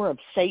power of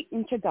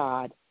Satan to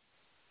God,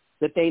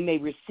 that they may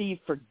receive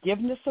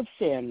forgiveness of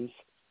sins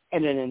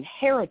and an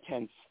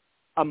inheritance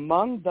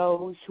among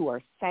those who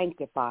are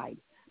sanctified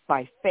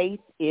by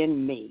faith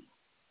in me.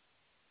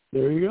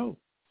 There you go.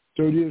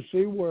 So do you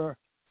see where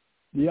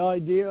the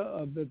idea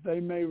of that they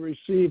may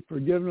receive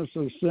forgiveness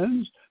of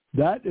sins,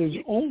 that is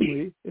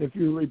only if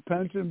you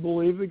repent and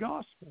believe the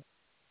gospel.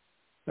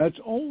 That's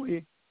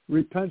only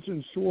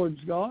repentance towards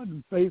God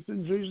and faith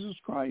in Jesus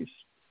Christ.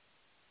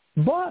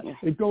 But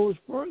it goes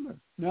further.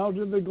 Now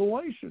to the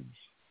Galatians.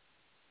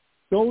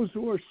 Those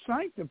who are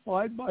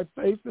sanctified by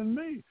faith in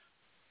me.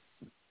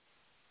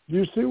 Do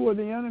you see where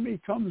the enemy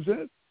comes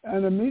in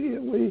and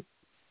immediately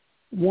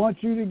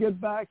wants you to get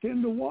back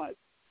into what?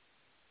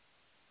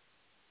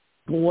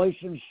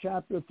 Galatians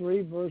chapter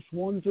 3, verse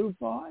 1 through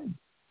 5.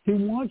 He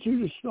wants you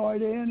to start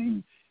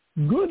adding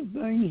good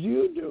things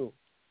you do.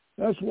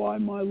 That's why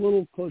my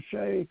little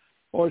cliche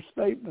or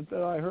statement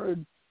that I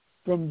heard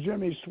from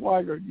Jimmy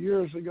Swaggart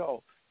years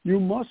ago, you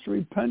must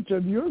repent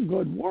of your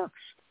good works.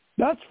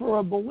 That's for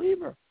a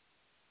believer.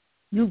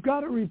 You've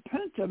got to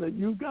repent of it.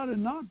 You've got to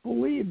not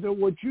believe that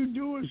what you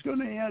do is going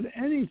to add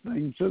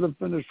anything to the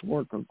finished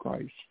work of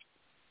Christ.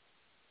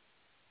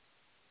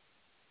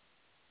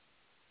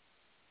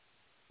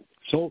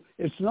 So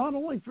it's not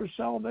only for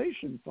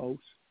salvation,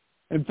 folks.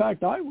 In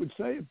fact, I would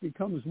say it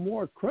becomes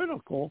more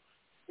critical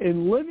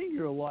in living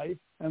your life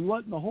and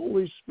letting the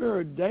Holy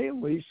Spirit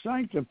daily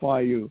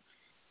sanctify you.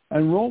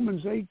 And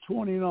Romans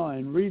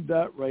 8:29, read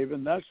that,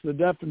 Raven. That's the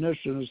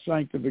definition of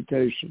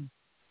sanctification.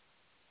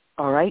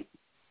 All right.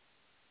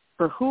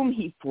 For whom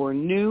he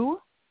foreknew,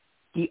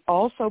 he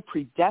also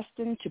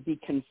predestined to be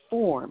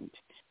conformed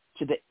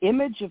to the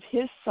image of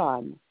his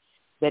Son,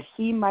 that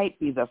he might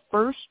be the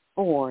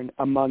firstborn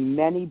among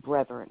many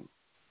brethren.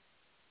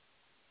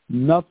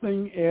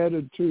 Nothing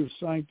added to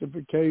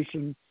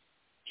sanctification.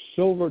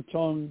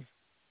 Silver-tongued,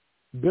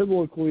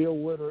 biblically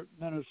illiterate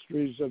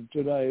ministries of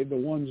today, the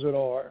ones that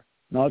are,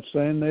 not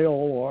saying they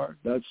all are,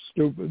 that's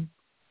stupid,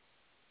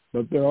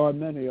 but there are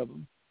many of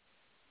them.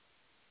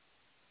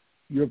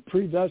 You're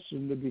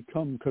predestined to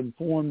become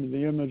conformed to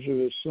the image of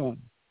his Son.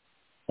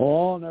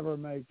 Oh, I'll never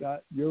make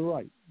that. You're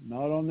right,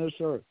 not on this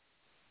earth.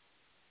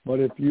 But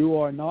if you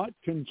are not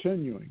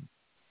continuing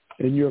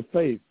in your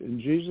faith in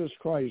Jesus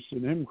Christ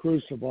and him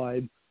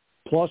crucified,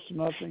 plus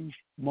nothing,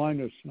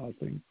 minus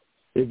nothing,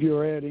 if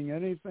you're adding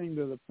anything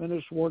to the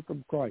finished work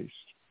of Christ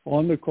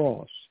on the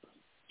cross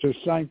to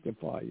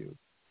sanctify you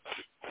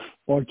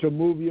or to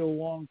move you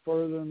along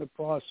further in the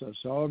process,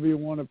 however you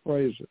want to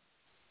phrase it,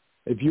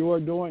 if you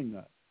are doing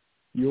that,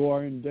 you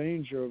are in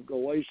danger of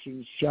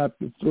Galatians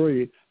chapter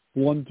 3,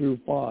 1 through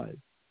 5.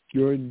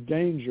 You're in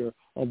danger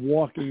of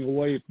walking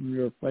away from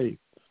your faith.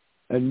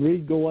 And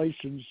read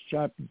Galatians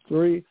chapter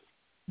 3,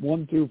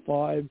 1 through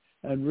 5,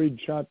 and read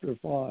chapter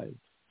 5.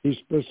 He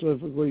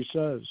specifically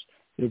says,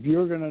 if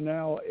you're going to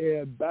now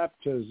add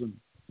baptism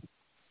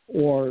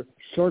or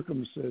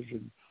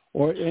circumcision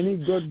or any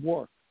good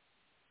work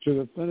to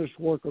the finished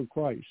work of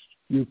Christ,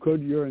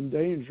 you're in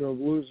danger of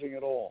losing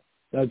it all.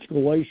 That's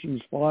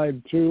Galatians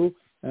 5:2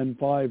 and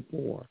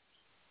 5:4.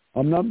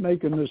 I'm not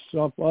making this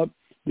stuff up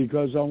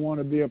because I want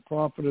to be a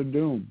prophet of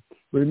doom.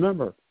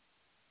 Remember,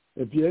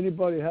 if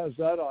anybody has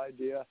that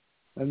idea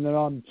and that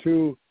I'm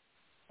too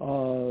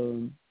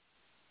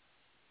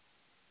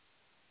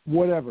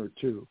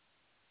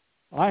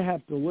I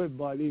have to live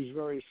by these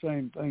very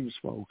same things,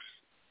 folks.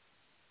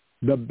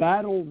 The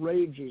battle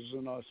rages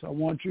in us. I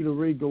want you to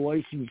read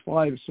Galatians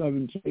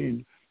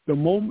 5:17. The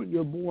moment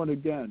you're born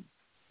again,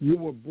 you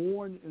were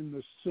born in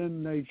the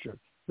sin nature,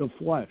 the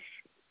flesh.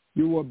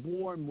 You were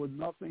born with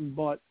nothing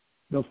but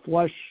the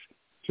flesh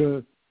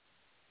to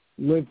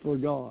live for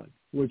God,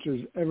 which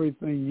is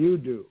everything you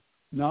do,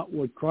 not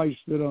what Christ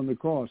did on the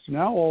cross.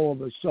 Now all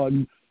of a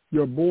sudden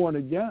you're born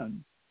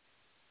again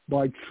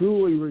by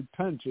truly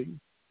repenting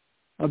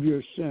of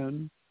your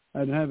sin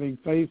and having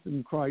faith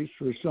in Christ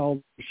for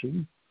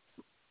salvation.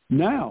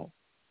 Now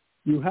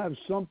you have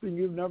something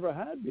you've never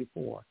had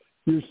before.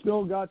 You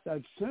still got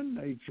that sin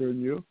nature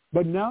in you,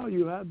 but now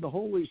you have the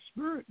Holy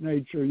Spirit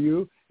nature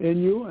in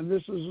you, and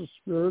this is a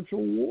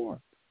spiritual war.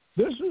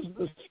 This is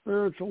the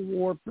spiritual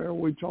warfare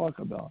we talk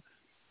about.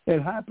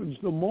 It happens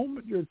the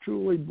moment you're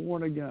truly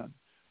born again.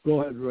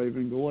 Go ahead,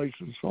 Raven,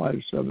 Galatians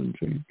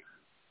 5:17.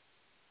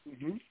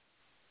 Mm-hmm.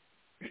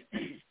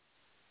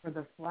 For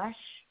the flesh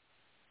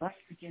lust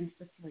against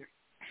the flesh.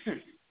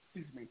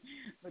 Excuse me.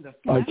 For the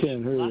flesh, I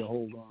can't hear you.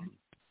 Hold on.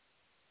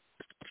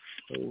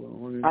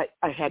 Hold on.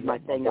 I had my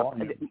thing up.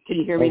 Can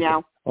you hear me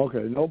now?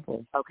 Okay, no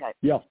problem. Okay.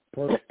 Yeah,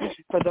 perfect.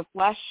 For the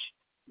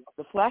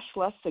flesh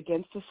lusts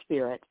against the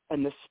spirit,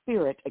 and the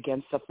spirit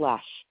against the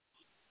flesh.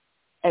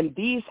 And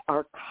these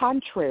are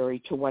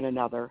contrary to one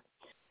another,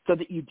 so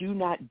that you do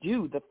not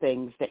do the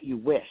things that you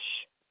wish.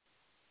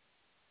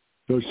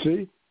 So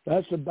see,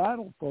 that's a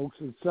battle, folks.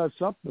 It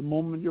sets up the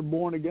moment you're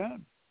born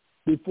again.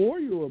 Before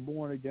you were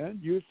born again,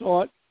 you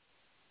thought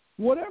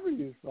whatever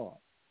you thought.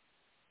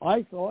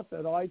 I thought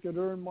that I could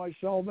earn my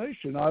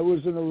salvation. I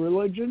was in a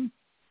religion,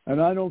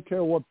 and I don't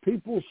care what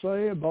people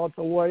say about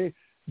the way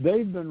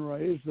they've been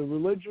raised. The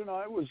religion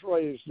I was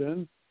raised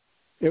in,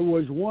 it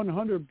was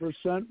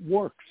 100%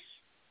 works.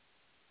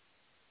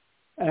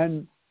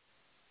 And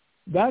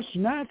that's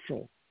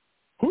natural.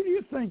 Who do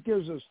you think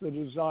gives us the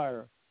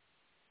desire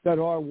that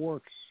our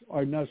works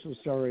are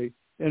necessary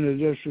in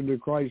addition to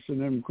Christ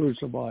and Him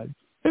crucified?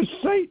 It's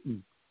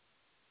Satan.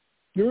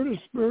 You're in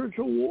a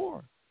spiritual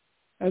war.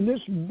 And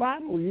this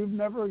battle you've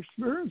never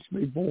experienced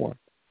before.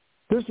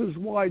 This is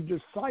why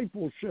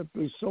discipleship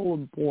is so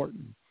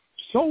important.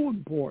 So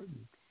important.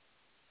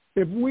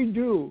 If we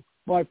do,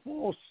 by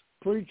false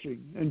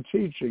preaching and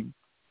teaching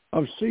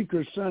of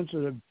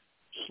seeker-sensitive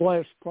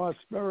 /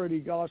 prosperity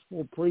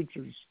gospel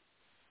preachers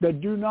that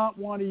do not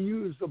want to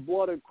use the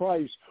blood of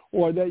Christ,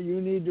 or that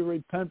you need to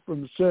repent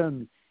from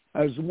sin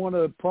as one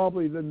of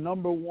probably the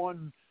number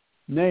one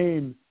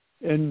name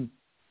in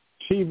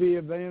TV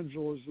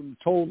evangelism,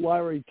 told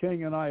Larry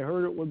King, and I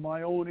heard it with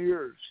my own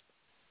ears.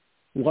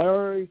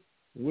 Larry,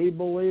 we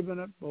believe in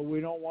it, but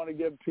we don't want to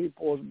give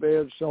people a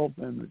bad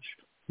self-image.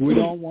 We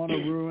don't want to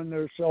ruin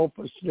their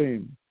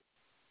self-esteem.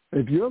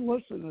 If you're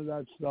listening to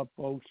that stuff,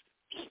 folks,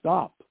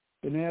 stop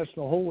and ask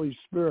the Holy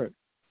Spirit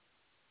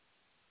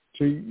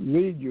to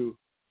lead you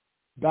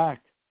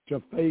back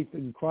to faith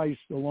in Christ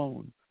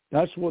alone.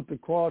 That's what the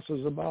cross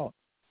is about.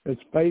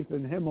 It's faith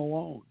in Him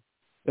alone.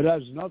 It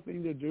has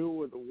nothing to do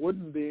with a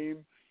wooden beam,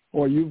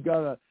 or you've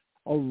got a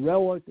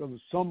relic of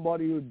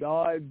somebody who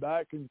died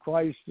back in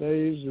Christ's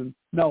days. And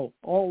no,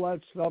 all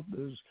that stuff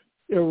is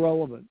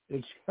irrelevant.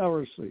 It's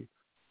heresy.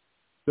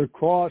 The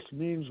cross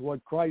means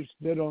what Christ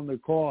did on the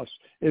cross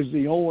is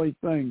the only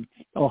thing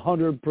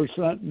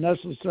 100%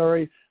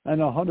 necessary and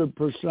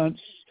 100%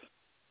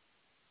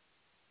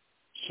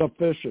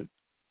 sufficient.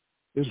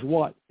 Is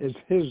what? Is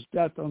His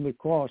death on the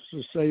cross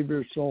to save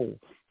your soul.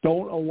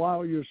 Don't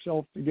allow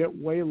yourself to get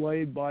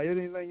waylaid by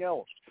anything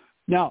else.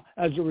 Now,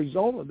 as a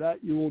result of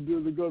that, you will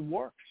do the good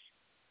works.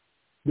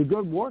 The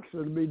good works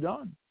are to be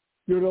done.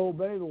 You're to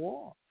obey the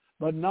law,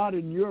 but not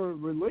in your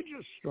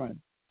religious strength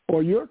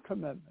or your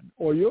commitment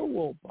or your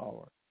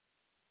willpower.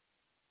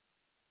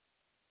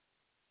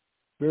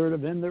 Spirit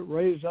of Him that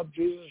raised up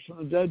Jesus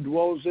from the dead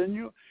dwells in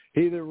you.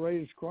 He that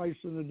raised Christ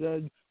from the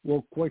dead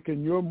will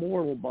quicken your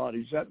mortal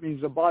bodies. That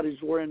means the bodies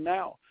we're in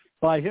now.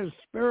 By His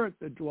Spirit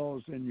that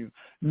dwells in you,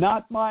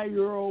 not by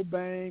your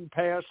obeying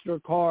Pastor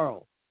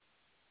Carl.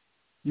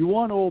 You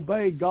want to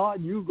obey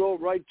God, you go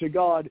right to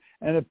God.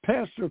 And if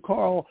Pastor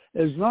Carl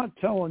is not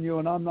telling you,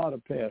 and I'm not a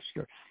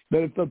pastor,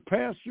 but if the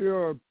pastor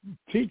or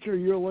teacher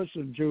you're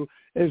listening to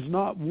is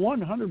not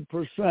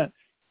 100%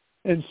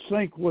 in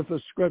sync with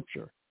the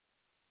Scripture,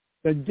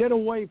 then get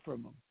away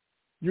from them.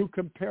 You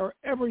compare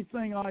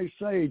everything I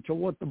say to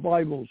what the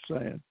Bible's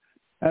saying.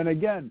 And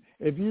again,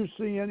 if you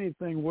see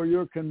anything where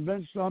you're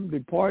convinced I'm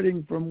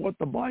departing from what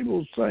the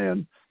Bible's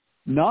saying,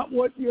 not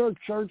what your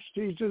church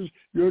teaches,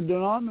 your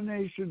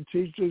denomination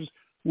teaches,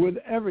 with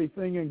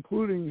everything,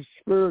 including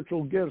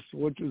spiritual gifts,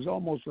 which is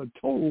almost a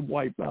total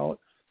wipeout,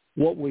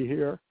 what we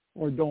hear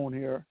or don't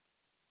hear.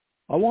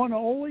 I want to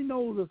only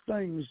know the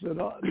things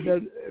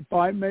that if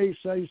I may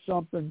say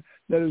something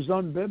that is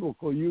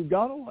unbiblical, you've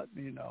got to let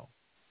me know.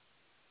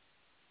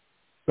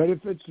 But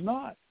if it's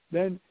not,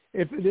 then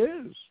if it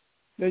is,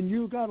 then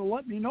you got to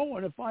let me know.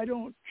 And if I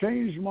don't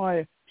change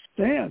my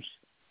stance,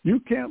 you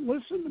can't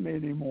listen to me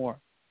anymore.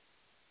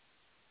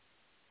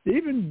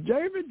 Even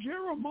David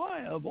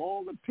Jeremiah, of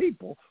all the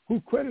people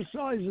who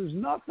criticizes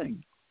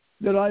nothing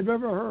that I've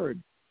ever heard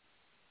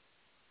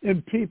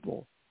in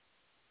people,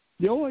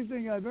 the only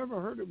thing I've ever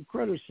heard him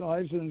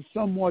criticize, and it's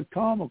somewhat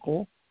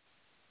comical,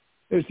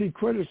 is he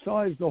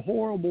criticized the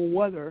horrible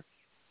weather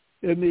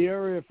in the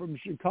area from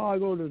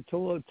Chicago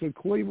to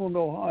Cleveland,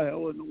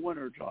 Ohio in the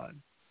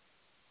wintertime.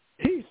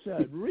 He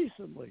said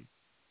recently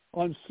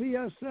on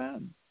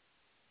CSN,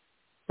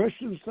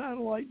 Christian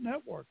Satellite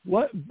Network,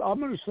 I'm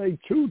going to say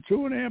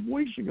 2.5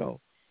 weeks ago,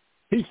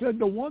 he said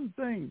the one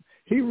thing,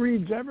 he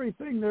reads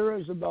everything there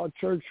is about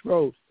church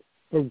growth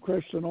from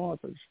Christian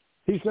authors.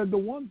 He said the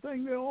one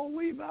thing they all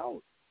leave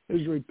out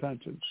is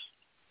repentance.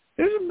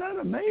 Isn't that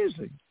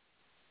amazing?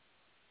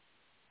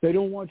 They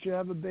don't want you to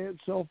have a bad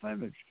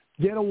self-image.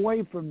 Get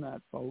away from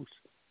that, folks.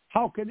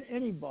 How can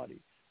anybody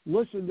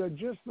listen to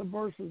just the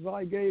verses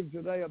I gave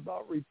today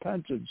about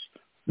repentance,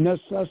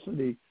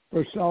 necessity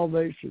for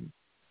salvation?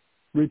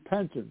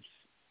 Repentance.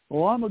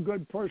 Well, I'm a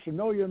good person.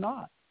 No, you're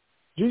not.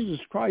 Jesus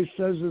Christ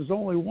says there's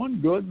only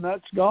one good, and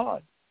that's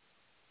God.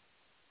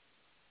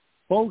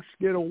 Folks,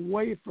 get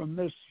away from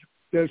this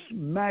this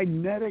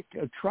magnetic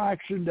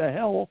attraction to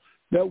hell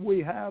that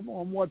we have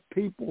on what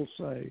people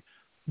say.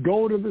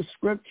 Go to the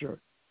Scripture.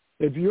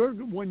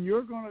 When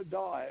you're going to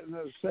die, and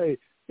they say,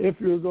 if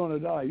you're going to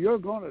die, you're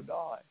going to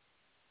die.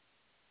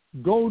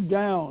 Go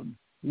down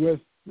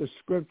with the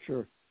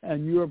Scripture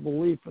and your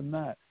belief in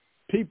that.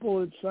 People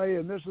that say,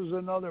 and this is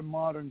another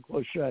modern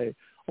cliche,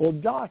 well,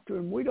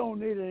 doctrine, we don't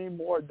need any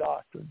more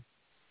doctrine.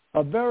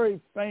 A very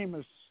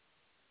famous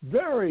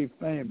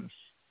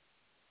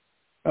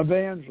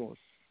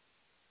evangelist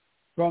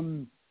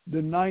from the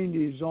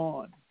 90s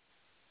on.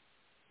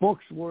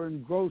 Books were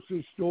in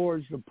grocery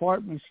stores,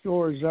 department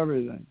stores,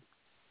 everything.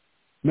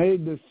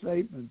 Made this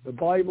statement: the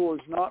Bible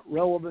is not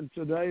relevant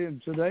today,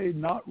 and today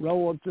not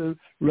relevant to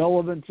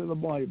the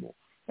Bible.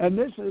 And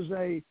this is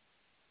a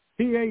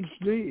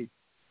PhD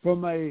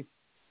from a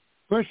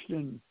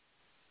Christian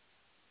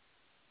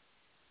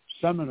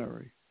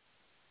seminary.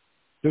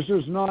 This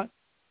is not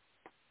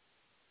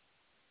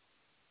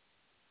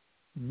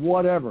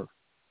whatever.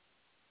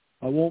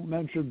 I won't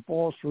mention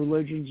false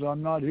religions.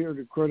 I'm not here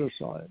to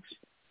criticize.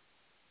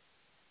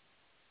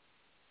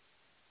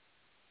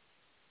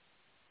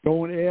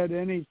 Don't add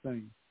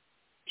anything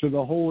to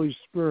the Holy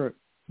Spirit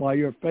by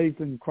your faith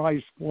in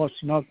Christ plus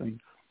nothing,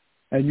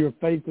 and your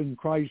faith in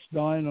Christ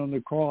dying on the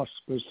cross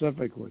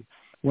specifically.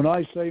 When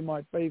I say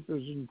my faith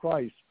is in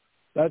Christ,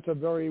 that's a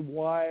very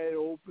wide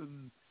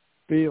open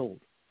field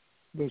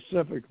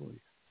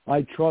specifically.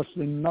 I trust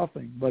in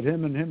nothing but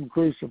him and him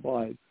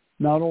crucified,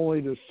 not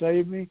only to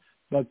save me,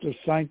 but to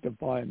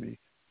sanctify me.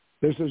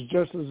 This is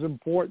just as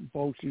important,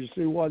 folks. You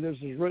see why this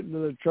is written to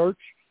the church?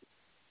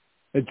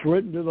 It's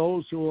written to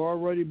those who are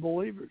already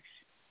believers.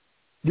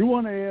 Do you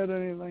want to add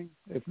anything?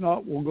 If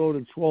not, we'll go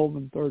to 12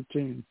 and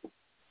 13.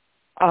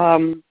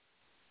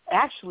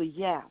 Actually,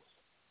 yes.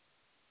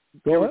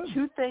 Go There ahead. were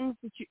two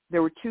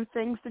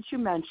things that you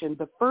mentioned.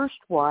 The first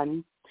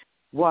one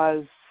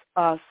was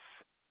us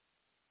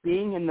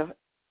being in the,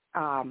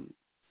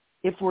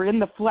 if we're in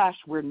the flesh,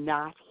 we're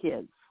not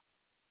his.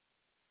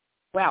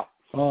 Well,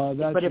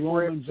 that's but if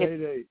Romans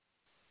 8:8.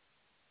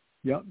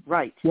 Yep.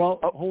 Right. Well,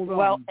 hold on.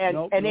 Well, and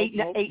nope,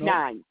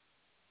 8:9.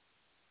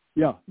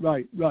 Yeah,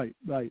 right.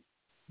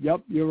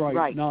 Yep, you're right.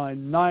 Right.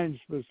 9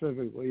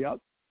 specifically. Yep.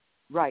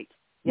 Right.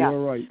 Yeah.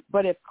 You're right.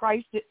 But if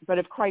Christ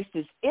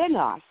is in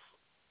us,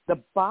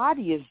 the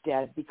body is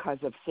dead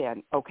because of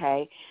sin.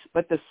 Okay.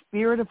 But the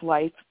spirit is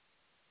life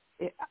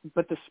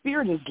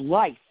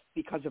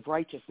because of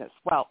righteousness.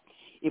 Well,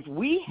 if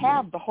we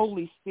have the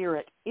Holy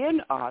Spirit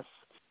in us,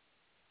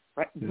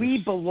 right, yes, we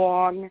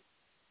belong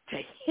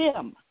to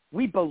him.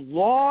 We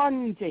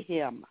belong to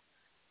him.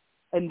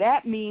 And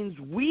that means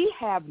we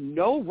have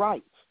no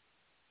right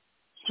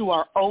to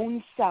our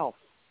own self.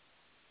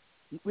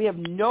 We have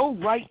no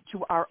right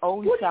to our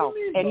own self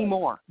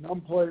anymore. I'm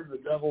playing the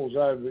devil's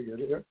advocate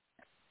here.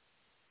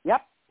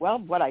 Yep. Well,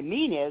 what I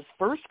mean is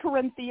 1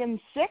 Corinthians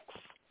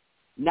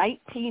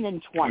 6:19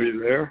 and 20. Are you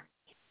there?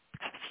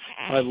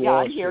 I've Yeah,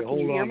 lost I'm here. you. Can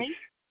you hear me?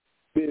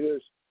 It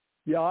is.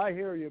 Yeah, I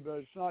hear you, but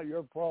it's not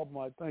your problem.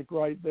 I think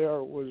right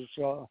there was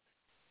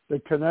the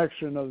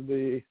connection of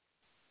the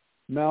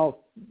mouth,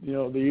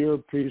 the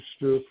earpiece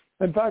to.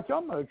 In fact,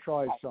 I'm going to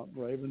try something,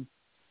 Raven.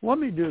 Let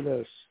me do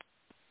this.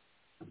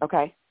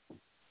 Okay.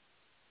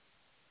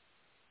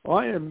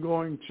 I am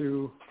going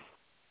to.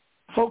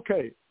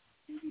 Okay.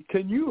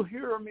 Can you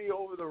hear me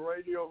over the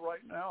radio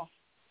right now?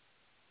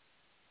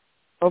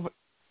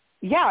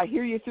 Yeah, I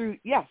hear you through.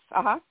 Yes.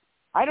 I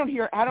don't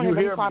have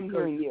any problem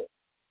hearing you.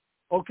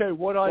 Okay,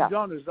 what I've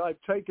done is I've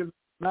taken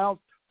out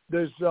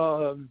this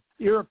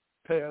ear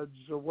pads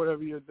or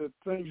whatever the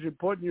things you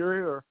put in your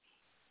ear.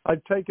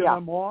 I've taken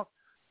them off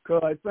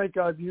because I think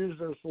I've used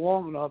this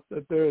long enough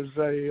that there's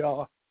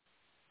a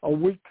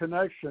weak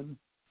connection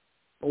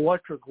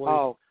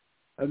electrically,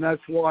 and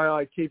that's why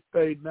I keep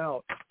fading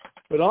out.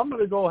 But I'm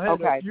going to go ahead.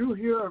 Okay.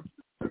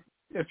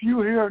 If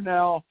you hear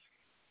now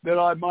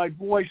that my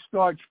voice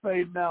starts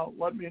fading out,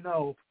 let me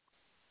know.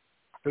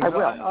 I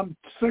will. I'm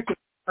sick and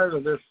tired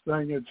of this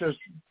thing. It's just,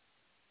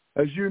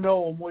 as you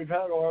know, when we've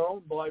had our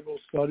own Bible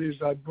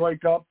studies, I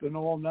break up and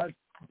all that.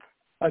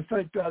 I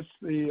think that's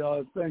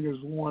the thing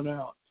is worn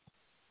out.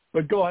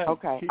 But go ahead.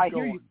 Okay. Keep I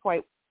going.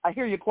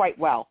 hear you quite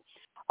well.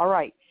 All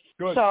right.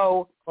 Good.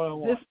 So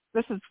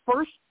this is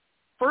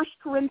First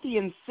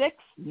Corinthians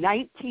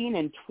 6:19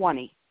 and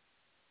 20.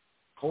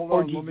 Hold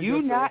or on. do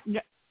you not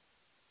know?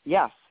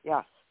 Yes.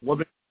 Let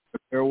me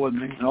bear with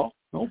me. No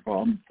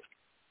problem.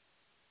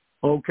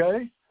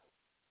 Okay.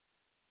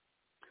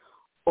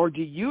 Or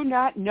do you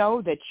not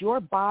know that your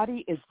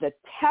body is the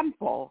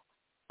temple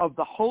of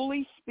the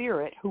Holy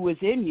Spirit who is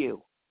in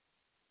you,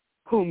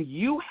 whom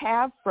you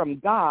have from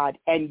God,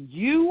 and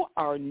you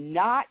are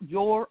not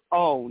your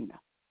own?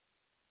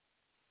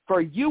 For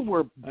you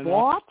were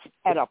bought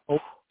at a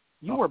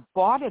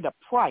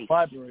price.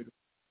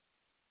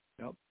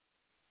 Yep.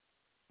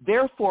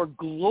 Therefore,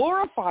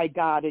 glorify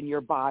God in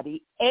your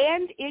body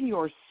and in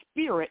your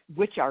spirit,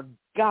 which are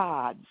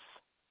God's.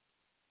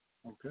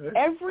 Okay.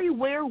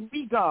 Everywhere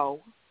we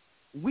go,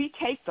 we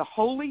take the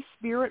Holy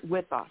Spirit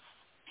with us.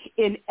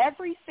 In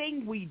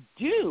everything we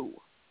do,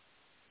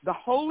 the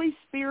Holy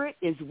Spirit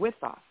is with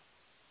us.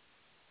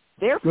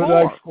 Therefore,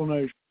 good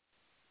explanation.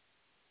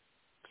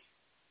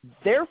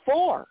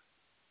 Therefore,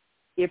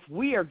 if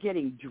we are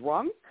getting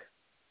drunk,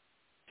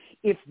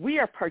 if we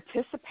are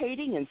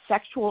participating in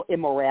sexual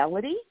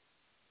immorality,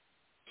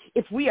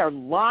 if we are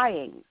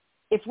lying,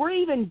 if we're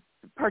even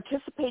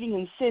participating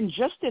in sin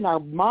just in our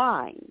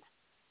mind,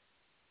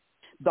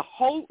 the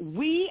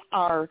Holy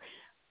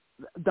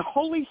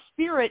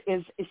Spirit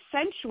is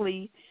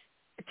essentially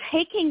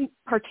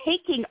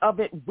partaking of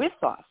it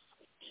with us.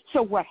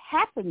 So what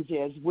happens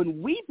is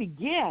when we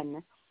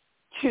begin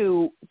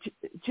to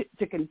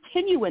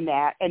continue in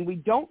that and we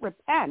don't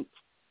repent,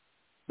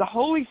 the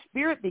Holy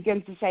Spirit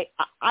begins to say,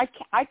 I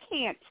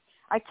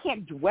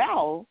can't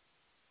dwell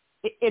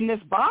in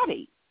this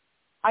body.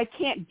 I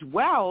can't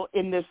dwell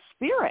in this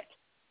spirit.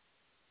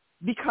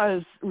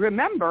 Because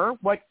remember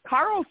what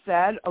Carl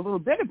said a little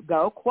bit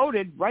ago,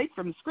 quoted right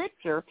from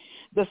Scripture,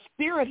 the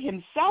Spirit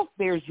himself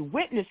bears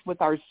witness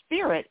with our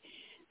spirit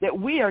that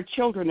we are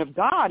children of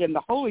God, and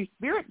the Holy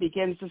Spirit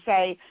begins to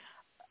say,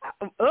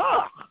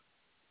 ugh,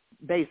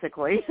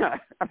 basically. I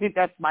mean,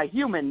 that's my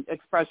human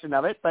expression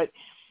of it, but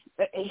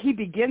he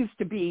begins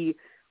to be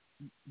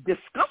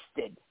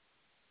disgusted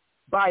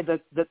by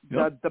the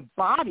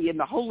body and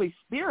the Holy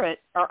Spirit,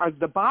 or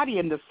the body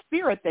and the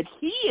spirit that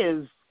he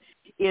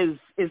is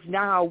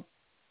now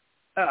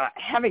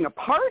having a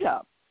part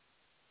of.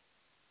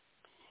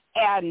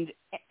 And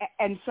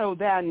so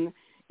then,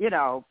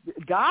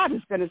 God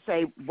is going to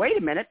say, wait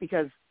a minute,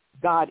 because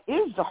God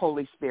is the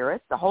Holy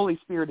Spirit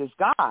is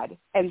God.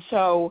 And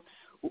so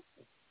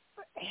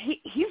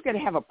he's going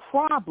to have a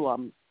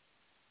problem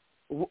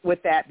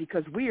with that,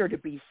 because we are to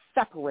be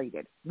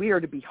separated. We are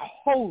to be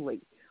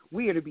holy.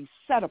 We are to be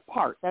set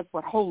apart. That's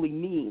what holy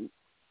means.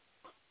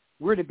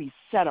 We're to be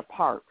set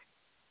apart.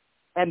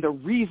 And the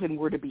reason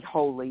we're to be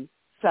holy,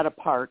 set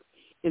apart,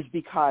 is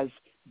because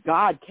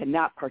God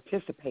cannot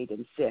participate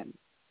in sin.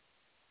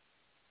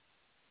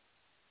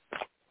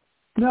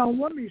 Now,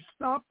 let me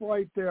stop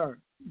right there.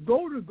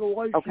 Go to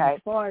Galatians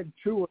 5,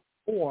 2, and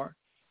 4.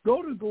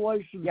 Go to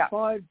Galatians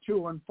 5,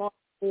 2, and 5,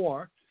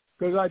 4,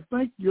 because I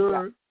think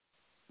you're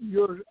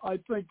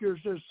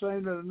just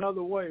saying it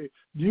another way.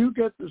 Do you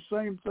get the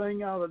same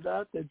thing out of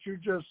that you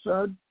just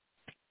said?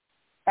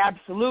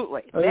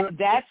 Absolutely.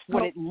 That's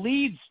what it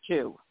leads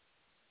to.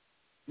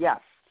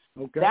 Yes.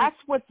 Okay. That's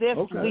what this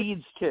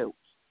leads to.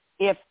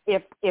 If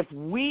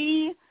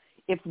we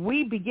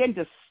begin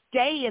to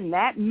stay in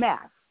that mess.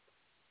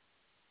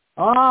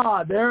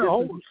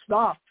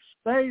 Stop.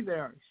 Stay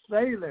there.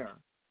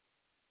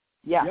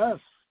 Yes.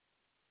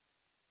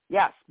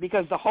 Yes,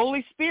 because the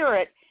Holy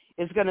Spirit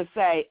is going to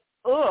say,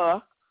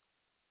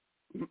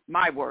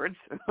 my words,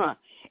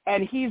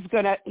 and he's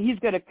going to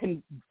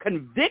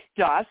convict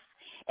us,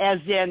 as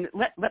in,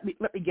 let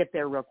me get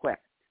there real quick.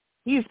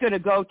 He's going to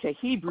go to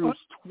Hebrews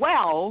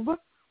 12,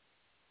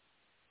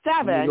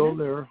 7, go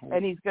there.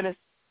 And he's going to...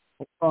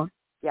 Hold on.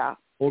 Yeah.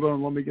 Hold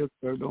on, let me get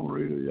there. Don't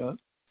read it yet.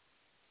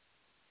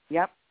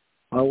 Yep.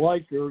 I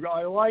like your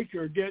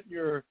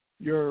getting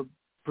your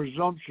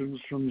presumptions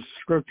from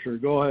Scripture.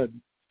 Go ahead.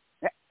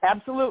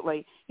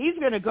 Absolutely. He's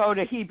going to go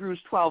to Hebrews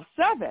 12,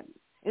 7.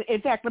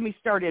 In fact, let me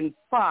start in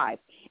 5.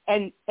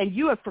 And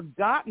you have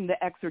forgotten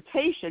the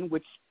exhortation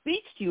which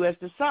speaks to you as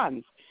to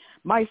sons.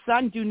 My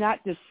son, do not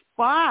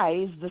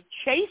despise the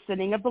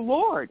chastening of the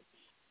Lord,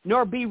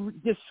 nor be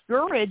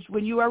discouraged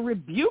when you are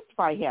rebuked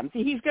by him.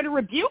 See, he's going to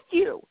rebuke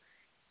you.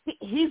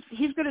 He's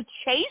going to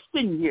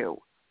chasten you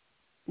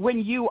when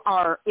you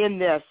are in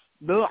this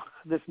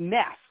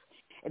mess,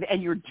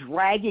 and you're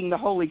dragging the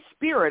Holy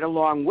Spirit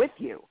along with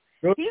you.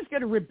 Good. He's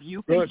going to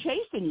rebuke and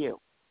chasten you.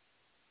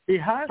 He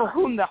has. For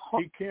whom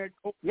he can't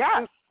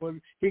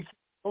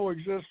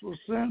coexist with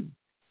sin.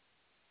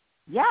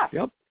 Yes.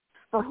 Yep.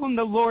 For whom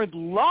the Lord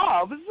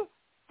loves.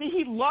 See,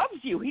 he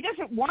loves you. He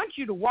doesn't want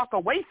you to walk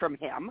away from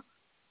him.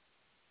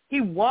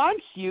 He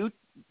wants you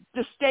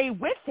to stay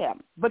with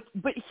him. But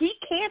he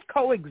can't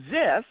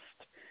coexist,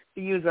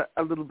 to use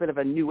a little bit of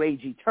a new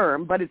agey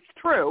term, but it's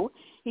true.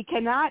 He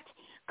cannot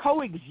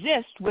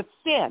coexist with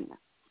sin.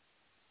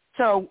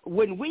 So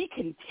when we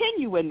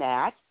continue in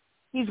that,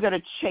 he's going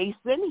to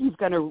chasten, he's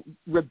going to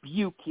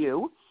rebuke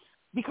you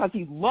because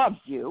he loves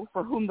you.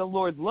 For whom the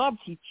Lord loves,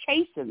 he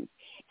chastens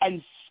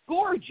and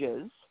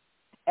scourges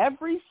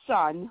every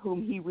son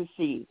whom he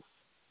receives.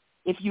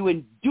 If you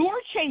endure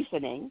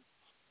chastening,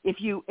 if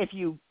you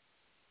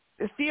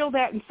feel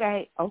that and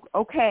say,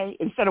 okay,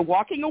 instead of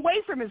walking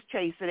away from his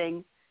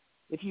chastening,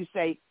 if you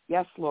say,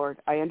 yes, Lord,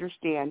 I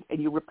understand,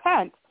 and you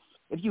repent,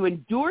 if you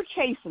endure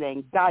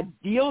chastening, God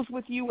deals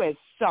with you as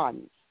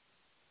sons.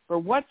 For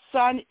what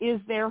son is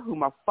there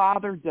whom a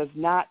father does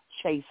not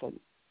chasten?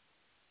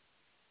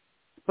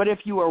 But if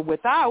you are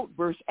without,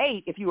 verse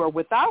 8, if you are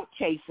without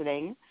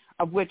chastening,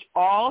 of which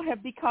all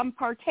have become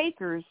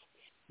partakers,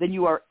 then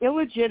you are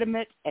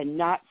illegitimate and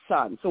not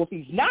sons. So if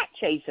he's not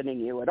chastening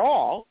you at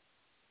all,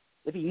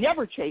 if he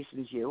never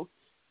chastens you,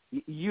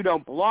 you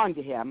don't belong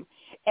to him.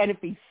 And if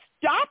he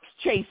stops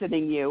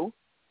chastening you,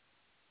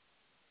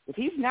 if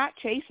he's not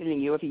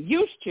chastening you, if he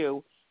used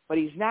to, but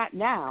he's not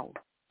now,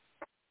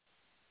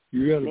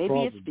 You got a maybe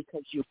problem. it's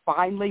because you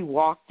finally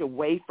walked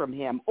away from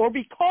him, or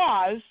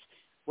because,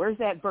 where's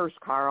that verse,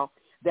 Carl,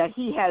 that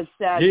he has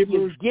said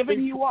he's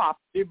given you up.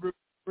 Hebrews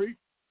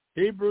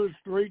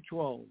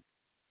 3:12.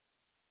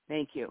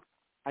 Thank you.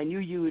 I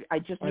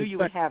just knew you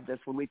would have this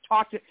when we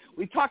talked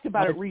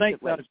about it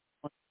recently.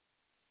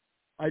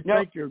 I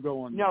think you're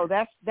going. No,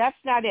 that's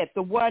not it.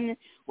 The one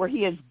where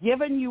he has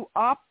given you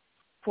up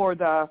for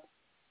the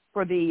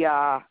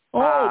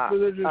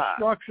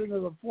destruction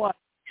of the flesh.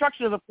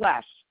 Destruction of the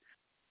flesh.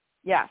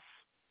 Yes.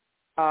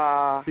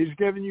 He's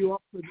given you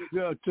up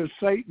to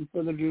Satan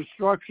for the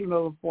destruction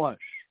of the flesh.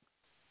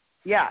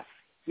 Yes.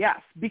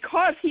 Yes.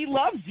 Because he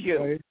loves you.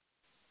 Okay.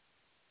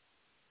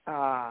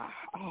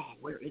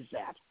 Where is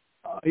that?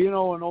 In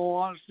all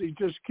honesty,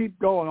 just keep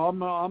going. I'm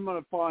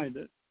going to find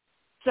it.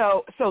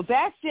 So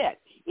that's it.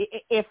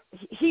 If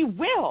he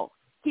will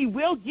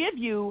give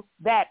you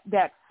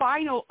that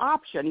final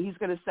option. He's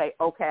going to say,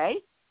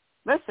 okay,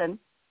 listen,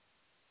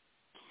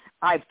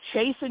 I've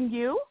chastened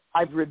you,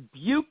 I've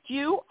rebuked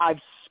you, I've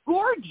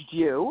scourged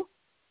you.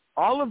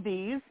 All of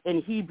these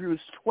in Hebrews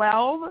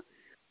 12,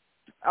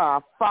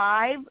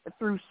 5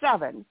 through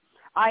 7.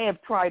 I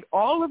have tried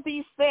all of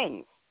these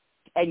things,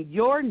 and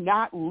you're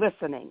not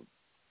listening.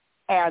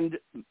 And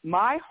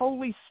my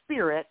Holy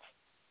Spirit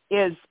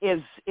is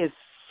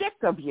sick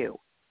of you.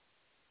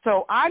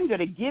 So I'm going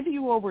to give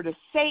you over to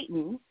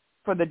Satan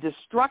for the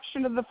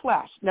destruction of the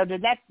flesh. Now,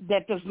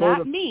 that does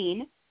not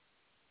mean.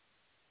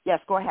 Yes,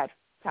 go ahead.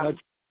 That's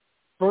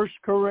 1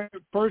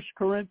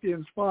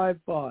 Corinthians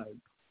 5:5.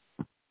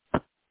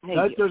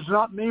 That does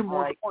not mean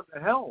we're going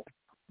to hell.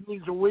 It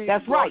means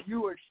that's right.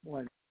 You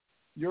explain.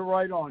 You're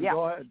right on. Yep.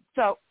 Go ahead.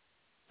 So,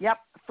 1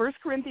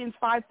 Corinthians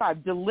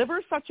 5:5.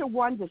 Deliver such a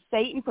one to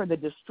Satan for the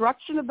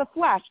destruction of the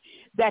flesh,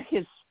 that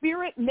his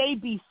spirit may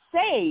be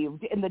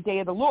saved in the day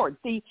of the Lord.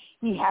 See,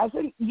 he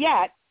hasn't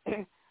yet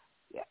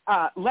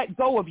let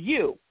go of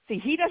you. See,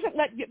 he doesn't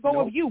let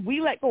go of you.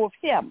 We let go of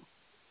him.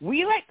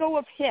 We let go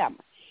of him.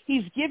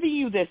 He's giving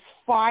you this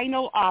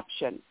final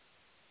option.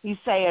 He's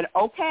saying,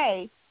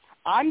 okay,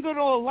 I'm going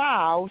to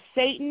allow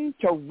Satan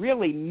to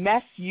really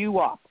mess you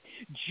up,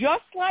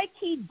 just like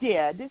he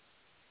did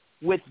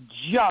with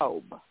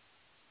Job.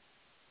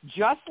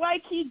 Just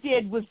like he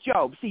did with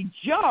Job. See,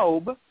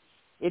 Job,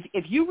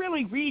 if you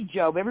really read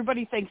Job,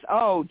 everybody thinks,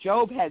 oh,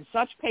 Job had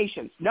such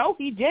patience. No,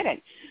 he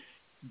didn't.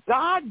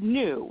 God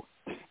knew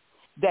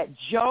that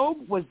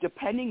Job was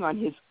depending on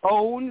his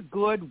own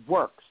good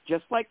works,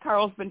 just like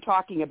Carl's been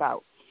talking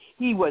about.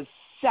 He was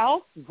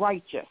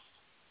self-righteous.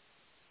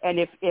 And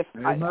if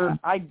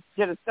I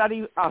did a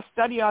study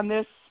on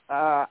this,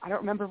 I don't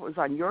remember if it was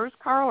on yours,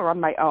 Carl, or on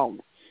my own,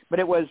 but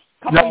it was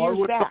a couple of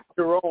years back.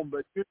 No, your own,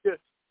 but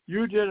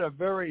you did a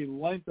very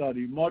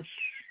lengthy,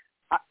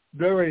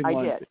 very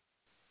lengthy.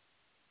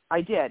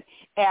 I did.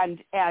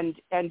 And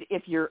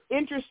if you're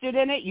interested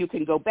in it, you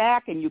can go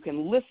back and you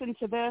can listen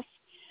to this.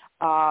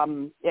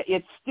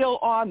 It's still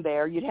on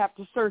there. You'd have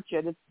to search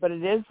it, but it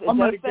does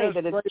say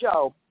that it's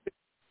Job.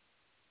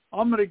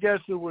 I'm going to guess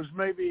it was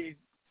maybe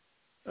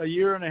a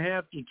year and a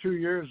half to 2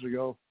 years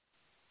ago.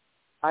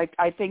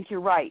 I think you're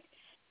right.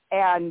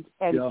 And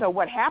so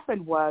what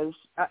happened was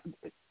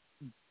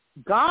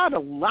God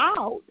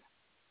allowed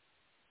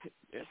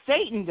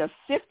Satan to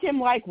sift him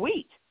like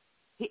wheat.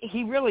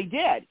 He really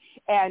did.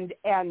 And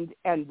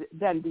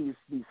then these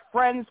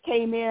friends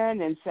came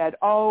in and said,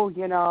 oh,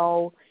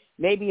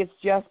 maybe it's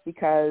just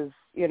because,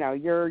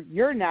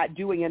 you're not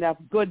doing enough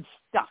good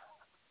stuff.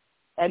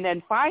 And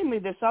then finally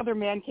this other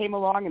man came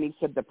along and he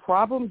said, the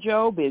problem,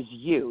 Job, is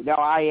you. Now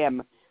I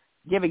am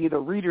giving you the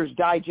Reader's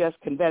Digest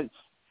condensed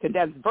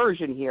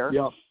version here.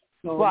 Yeah.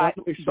 No,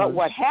 but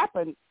what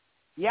happened,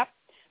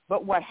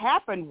 but what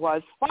happened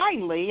was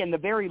finally in the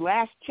very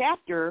last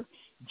chapter,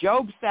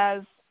 Job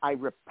says, I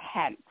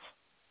repent.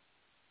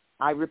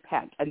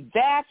 And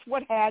that's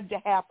what had to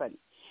happen.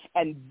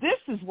 And this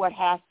is what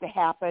has to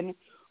happen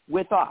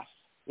with us.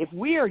 If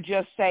we are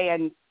just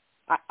saying,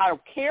 I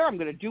don't care, I'm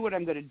going to do what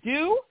I'm going to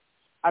do,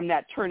 I'm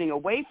not turning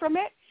away from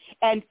it,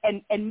 and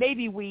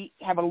maybe we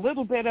have a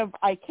little bit of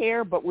I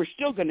care, but we're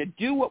still going to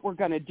do what we're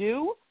going to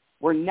do.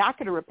 We're not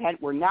going to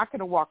repent. We're not going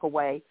to walk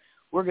away.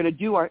 We're going to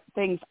do our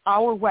things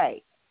our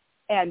way.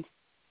 And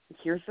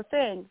here's the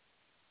thing.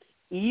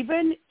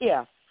 Even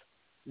if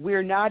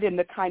we're not in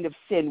the kind of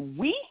sin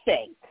we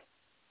think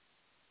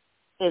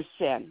is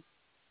sin,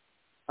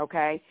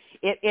 okay,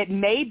 it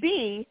may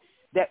be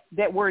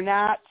that we're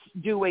not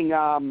doing,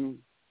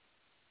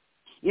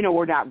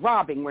 we're not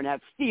robbing, we're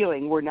not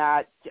stealing, we're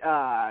not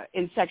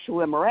in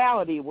sexual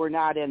immorality, we're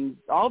not in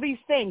all these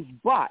things,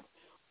 but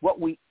what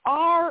we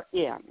are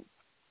in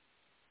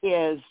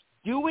is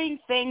doing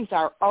things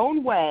our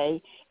own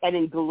way. And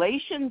in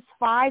Galatians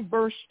 5,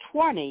 verse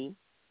 20,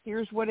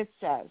 here's what it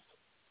says.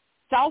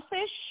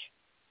 Selfish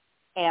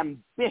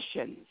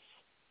ambitions.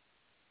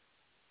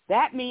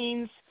 That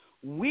means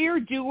we're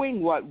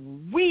doing what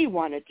we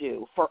want to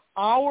do for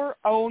our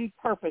own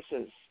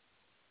purposes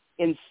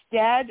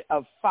instead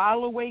of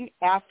following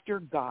after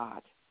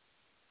God.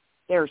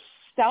 They're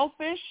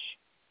selfish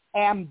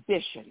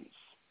ambitions.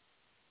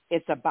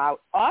 It's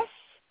about us,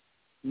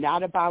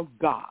 not about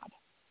God.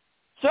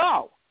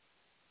 So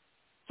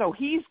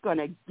he's going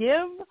to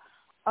give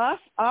us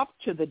up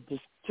to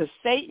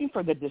Satan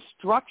for the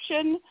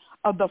destruction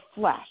of the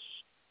flesh.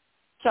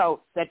 So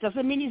that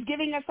doesn't mean he's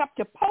giving us up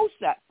to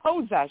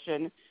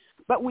possession,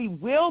 but we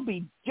will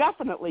be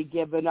definitely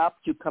given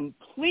up to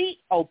complete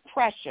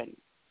oppression.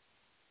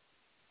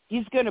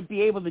 He's going to be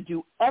able to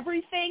do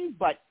everything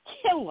but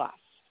kill us,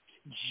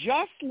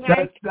 just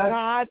like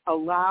God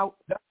allowed.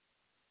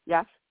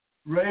 Yes?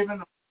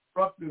 Raven,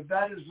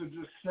 that is a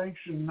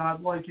distinction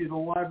I'd like you to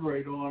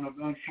elaborate on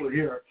eventually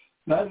here.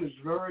 That is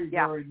very,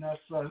 very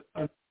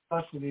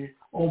necessity.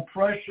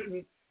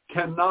 Oppression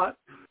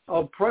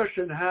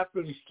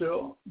happens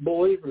to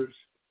believers.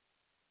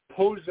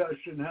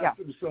 Possession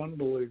happens to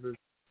unbelievers.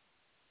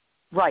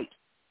 Right.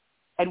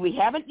 And we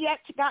haven't yet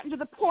gotten to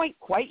the point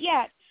quite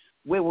yet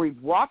where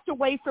we've walked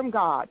away from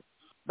God.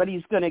 But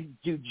he's going to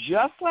do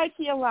just like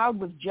he allowed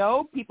with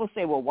Job. People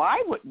say, well,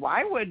 why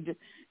would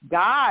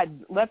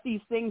God let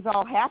these things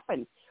all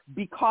happen?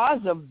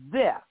 Because of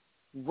this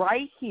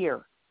right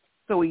here.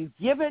 So he's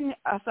given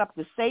us up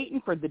to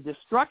Satan for the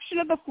destruction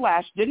of the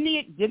flesh. Didn't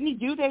he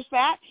do this,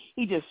 that?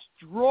 He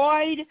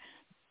destroyed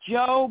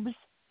Job's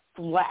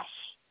flesh.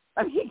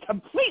 I mean,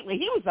 completely.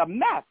 He was a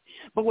mess.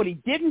 But what he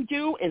didn't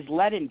do is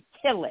let him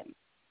kill him.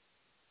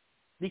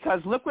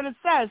 Because look what it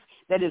says,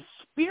 that his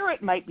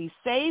spirit might be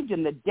saved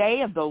in the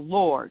day of the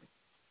Lord.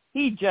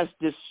 He just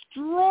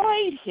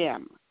destroyed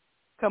him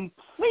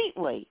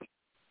completely.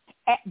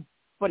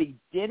 But he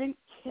didn't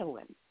kill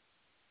him.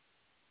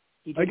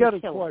 I got a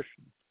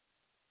question.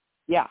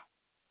 Yeah.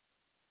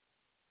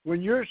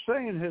 When you're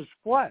saying his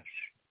flesh,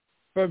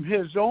 from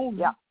his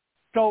own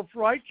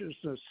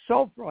self-righteousness.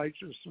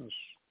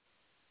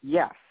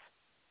 Yes.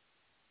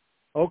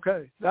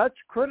 Okay, that's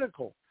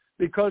critical.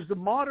 Because the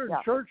modern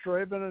church,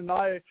 Raven, and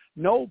I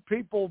know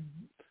people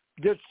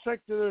get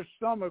sick to their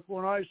stomach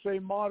when I say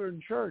modern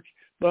church,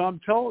 but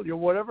I'm telling you,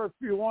 whatever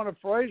you want to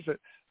phrase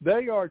it,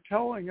 they are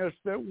telling us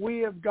that we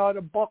have got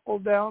to buckle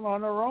down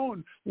on our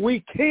own. We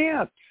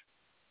can't.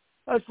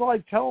 That's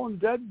like telling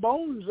dead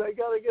bones they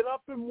got to get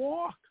up and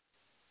walk.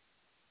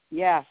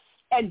 Yes,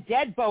 and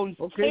dead bones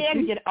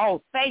can get.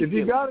 Oh, thank you. If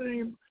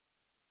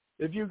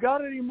you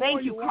got any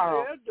more you want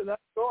Carl. to add to that,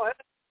 go ahead.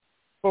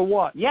 For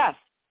what? Yes.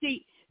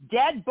 See,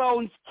 dead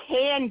bones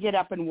can get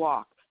up and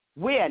walk.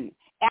 When?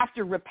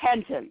 After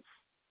repentance.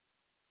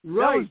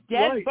 Right. Those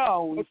dead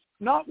bones.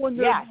 Not when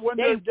they're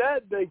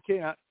dead, they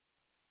can't.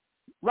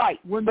 Right.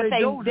 When but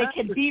they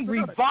can be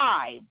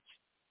revived.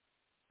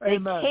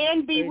 Amen. They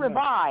can be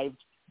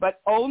revived,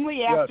 but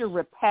only after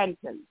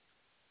repentance.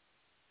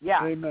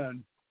 Yeah.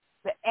 Amen.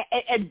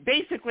 And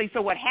basically,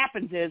 so what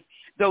happens is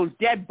those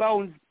dead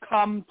bones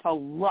come to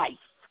life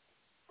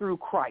through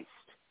Christ.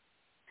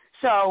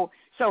 So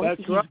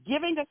he's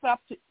giving us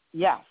up to,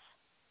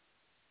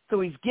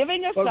 So he's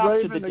giving us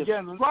up to the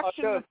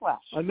destruction of the flesh.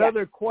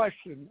 Another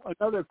question.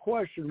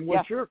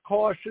 When you're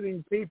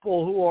cautioning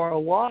people who are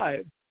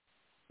alive,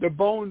 the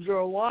bones are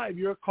alive,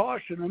 you're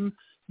cautioning them,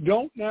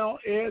 don't now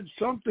add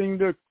something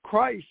to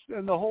Christ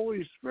and the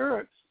Holy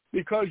Spirit,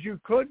 because you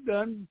could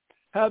then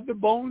have the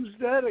bones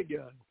dead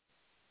again.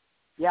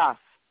 Yes,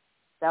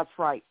 that's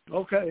right.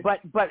 Okay.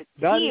 But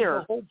that here,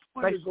 is the whole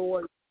point of the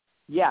way.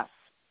 Yes.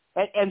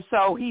 And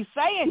so he's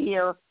saying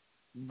here,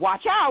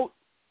 watch out,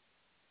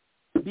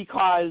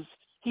 because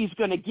he's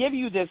going to give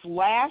you this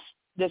last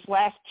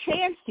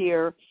chance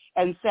here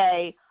and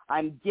say,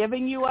 I'm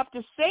giving you up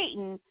to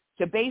Satan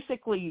to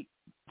basically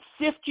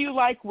sift you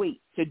like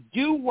wheat, to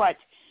do what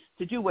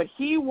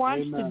he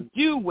wants to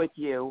do with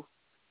you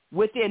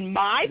within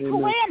my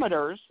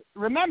parameters.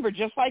 Remember,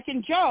 just like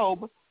in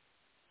Job,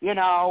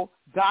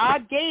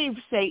 God gave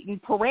Satan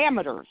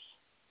parameters.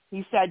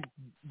 He said,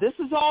 this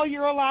is all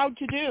you're allowed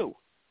to do.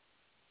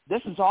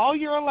 This is all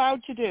you're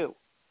allowed to do.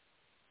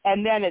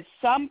 And then at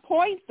some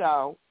point,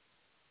 though,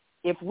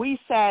 if we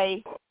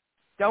say,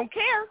 don't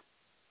care,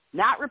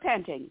 not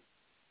repenting,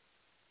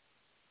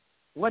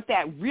 what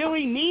that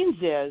really means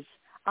is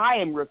I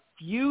am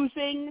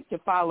refusing to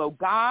follow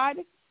God,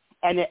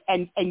 and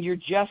you're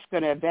just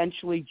going to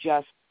eventually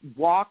just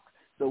walk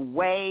the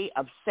way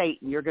of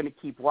Satan. You're going to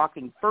keep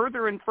walking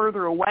further and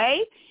further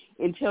away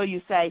until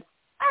you say,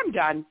 I'm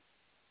done.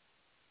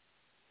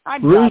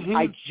 I'm done.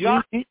 I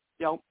just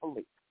don't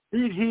believe.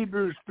 Read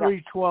Hebrews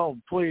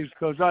 3:12, please,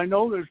 because I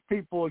know there's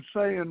people that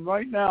saying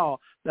right now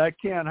that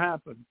can't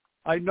happen.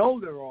 I know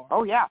there are.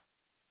 Oh, yeah.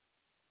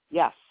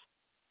 Yes.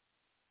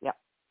 Yeah.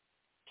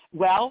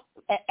 Well,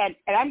 and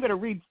I'm going to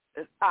read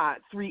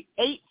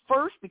 3:8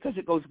 first because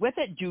it goes with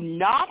it. Do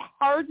not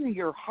harden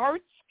your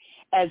hearts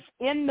as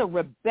in the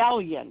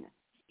rebellion,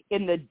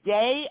 in the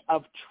day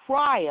of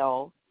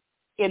trial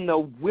in the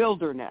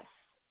wilderness.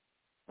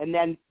 And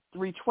then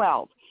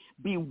 3:12.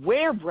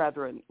 Beware,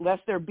 brethren,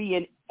 lest there be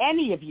in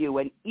any of you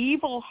an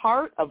evil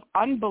heart of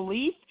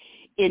unbelief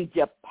in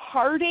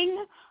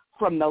departing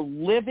from the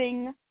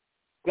living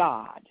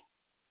God.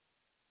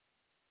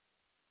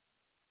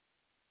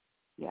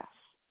 Yes.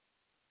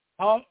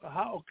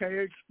 Okay,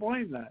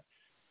 explain that.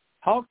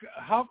 How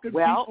could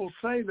people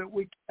say that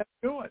we can't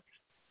do it?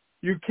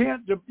 You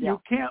can't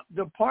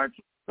depart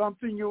from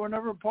something you were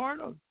never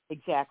part of.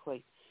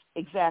 Exactly.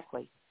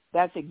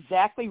 That's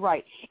exactly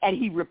right. And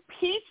he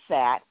repeats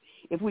that.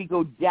 If we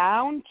go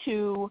down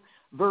to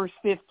verse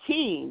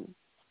 15,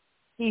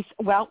 let's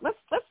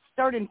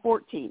start in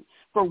 14.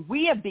 For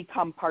we have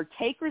become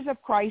partakers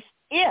of Christ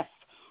if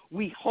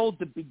we hold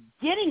the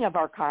beginning of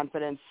our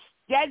confidence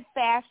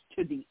steadfast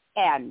to the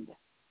end.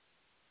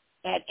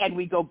 And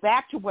we go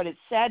back to what it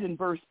said in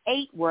verse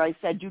 8 where I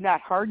said, do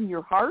not harden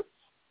your hearts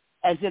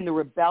as in the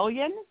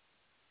rebellion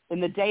in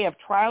the day of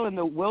trial in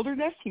the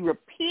wilderness. He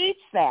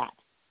repeats that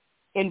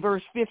in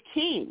verse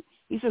 15.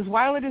 He says,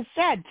 while it is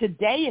said,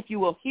 today if you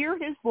will hear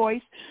his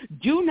voice,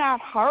 do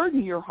not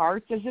harden your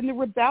hearts as in the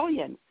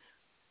rebellion.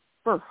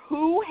 For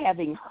who,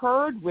 having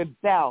heard,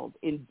 rebelled?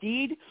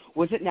 Indeed,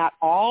 was it not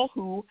all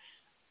who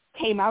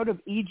came out of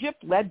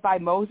Egypt led by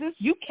Moses?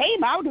 You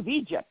came out of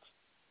Egypt.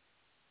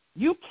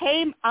 You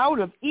came out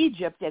of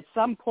Egypt at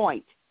some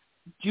point.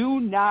 Do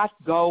not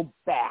go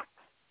back.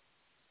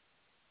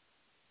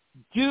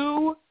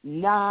 Do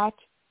not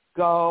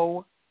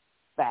go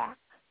back.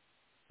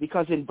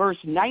 Because in verse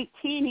 19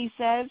 he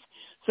says,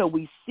 so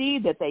we see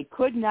that they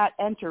could not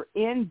enter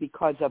in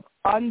because of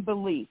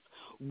unbelief.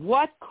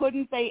 What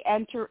couldn't they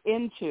enter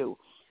into?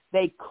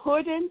 They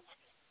couldn't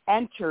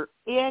enter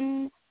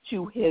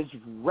into his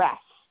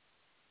rest.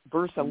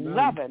 Verse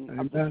 11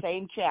 of the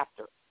same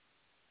chapter.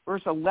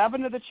 Verse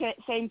 11 of the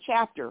same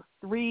chapter,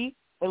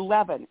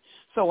 3:11.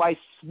 So I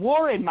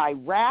swore in my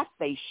wrath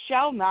they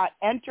shall not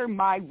enter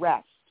my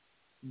rest.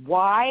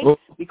 Why?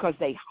 Because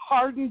they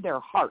hardened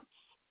their hearts.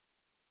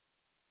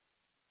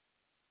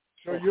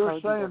 So you're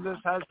saying this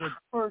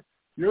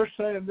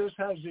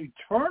has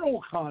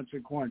eternal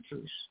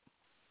consequences.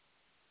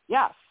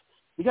 Yes,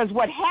 because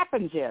what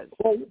happens is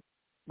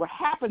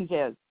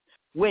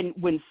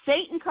when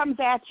Satan comes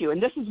at you,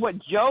 and this is what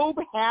Job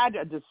had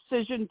a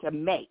decision to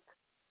make.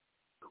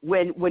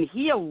 When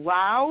he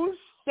allows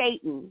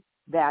Satan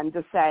then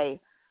to say,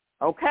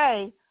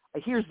 okay,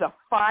 here's your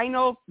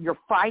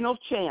final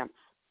chance.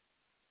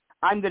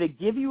 I'm going to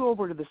give you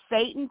over to the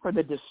Satan for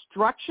the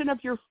destruction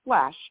of your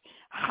flesh.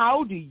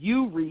 How do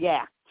you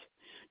react?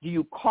 Do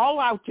you call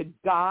out to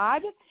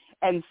God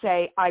and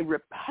say, I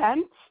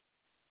repent?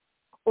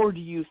 Or do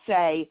you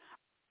shake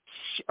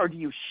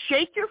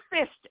your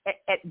fist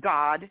at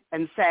God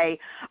and say,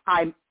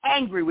 I'm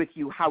angry with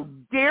you. How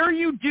dare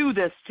you do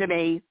this to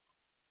me?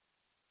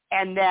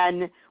 And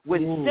then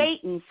when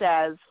Satan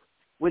says,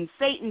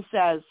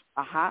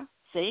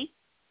 see,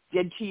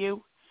 did to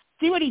you?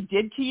 See what he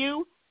did to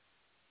you?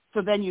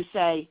 So then you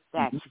say,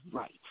 that's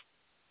right.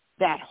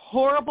 That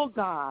horrible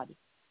God,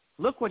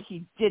 look what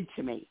he did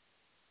to me.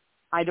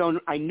 I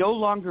no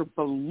longer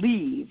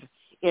believe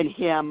in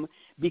him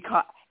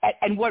because,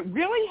 and what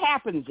really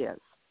happens is,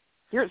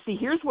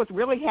 here's what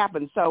really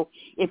happens. So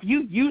if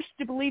you used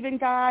to believe in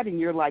God and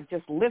you're like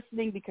just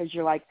listening because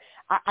you're like,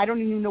 I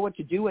don't even know what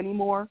to do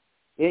anymore.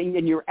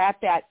 And you're at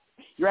that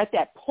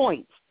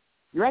point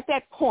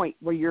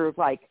where you're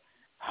like,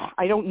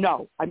 I don't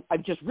know. I'm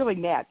just really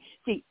mad.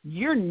 See,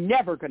 you're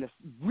never going to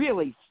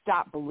really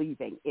stop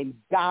believing in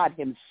God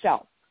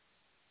himself.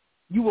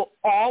 You will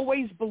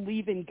always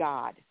believe in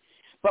God.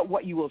 But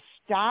what you will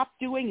stop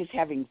doing is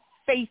having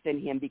faith in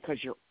him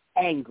because you're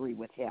angry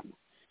with him.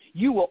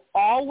 You will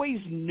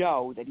always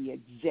know that he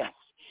exists.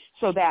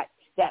 So that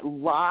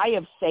lie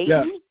of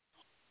Satan,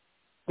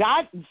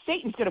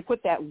 Satan's going to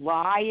put that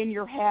lie in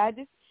your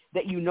head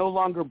that you no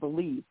longer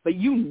believe. But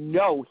you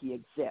know he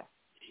exists.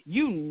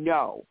 You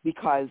know,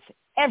 because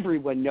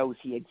everyone knows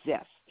he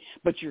exists.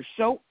 But you're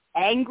so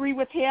angry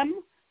with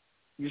him,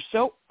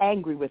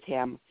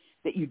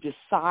 that you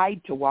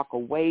decide to walk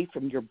away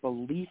from your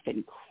belief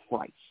in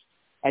Christ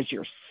as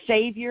your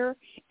Savior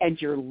and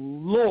your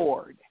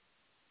Lord.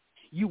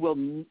 You're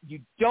going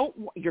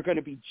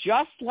to be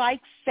just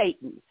like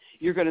Satan.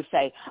 You're going to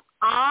say,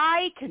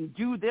 I can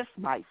do this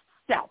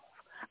myself.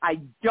 I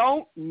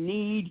don't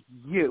need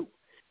you.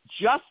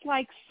 Just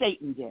like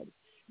Satan did.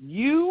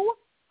 You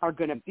are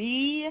going to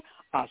be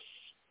a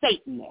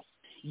Satanist.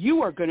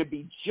 You are going to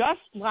be just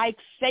like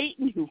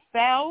Satan who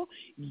fell.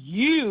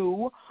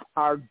 You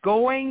are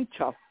going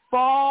to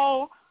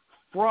fall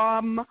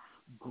from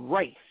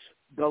grace.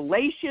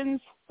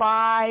 Galatians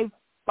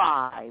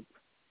 5:5.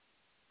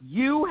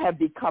 You have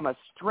become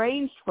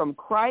estranged from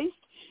Christ,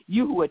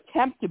 you who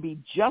attempt to be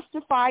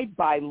justified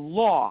by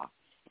law.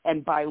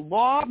 And by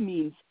law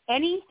means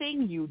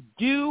anything you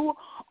do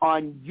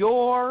on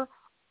your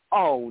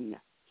own.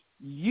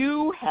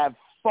 You have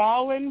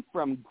fallen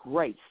from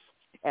grace,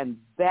 and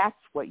that's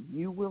what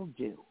you will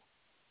do.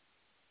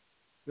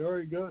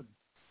 Very good.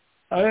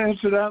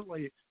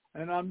 Incidentally,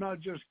 and I'm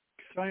not just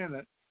saying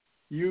it,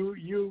 you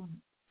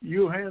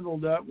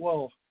handled that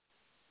well.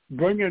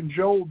 Bringing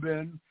Job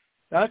in,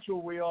 that's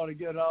what we ought to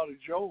get out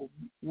of Job.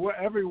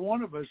 Every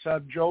one of us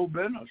have Job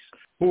in us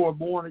who are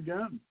born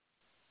again.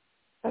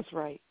 That's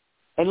right.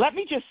 And let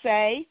me just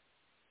say,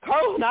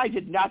 Carl and I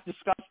did not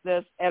discuss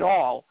this at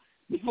all.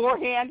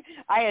 beforehand.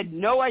 I had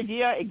no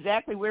idea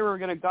exactly where we were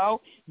going to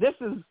go. This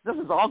is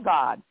all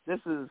God. This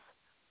is,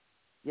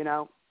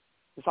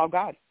 it's all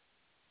God.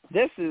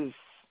 This is,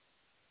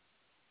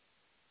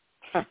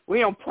 we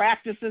don't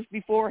practice this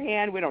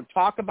beforehand. We don't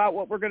talk about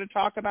what we're going to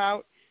talk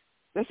about.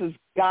 This is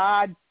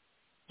God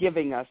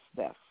giving us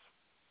this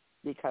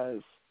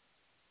because.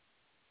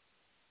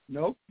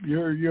 Nope,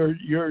 you're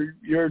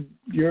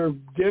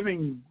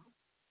giving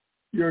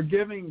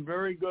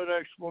very good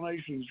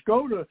explanations.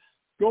 Go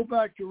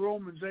back to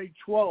Romans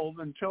 8:12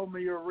 and tell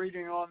me you're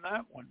reading on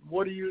that one.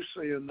 What do you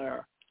see in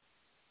there?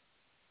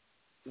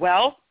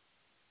 Well,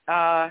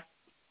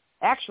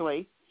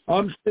 actually,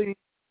 I'm seeing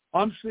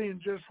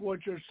just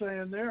what you're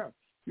saying there.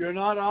 You're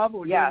not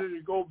obligated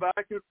to go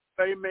back and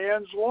obey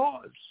man's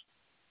laws.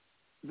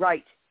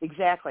 Right,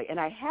 exactly. And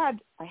I had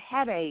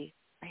a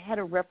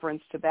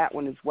reference to that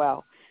one as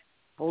well.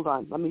 Hold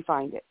on, let me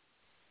find it.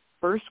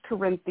 1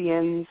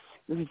 Corinthians.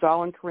 This is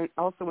all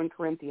also in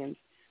Corinthians.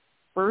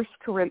 I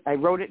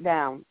wrote it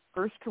down.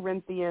 1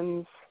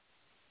 Corinthians.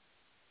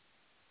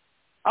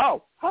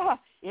 Oh, wait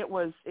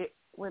a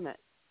minute.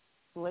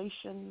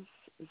 Galatians.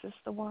 Is this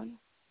the one?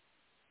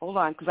 Hold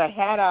on, because I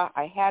had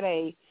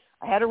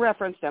a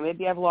reference. Now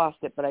maybe I've lost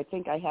it, but I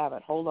think I have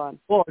it. Hold on.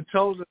 Well, it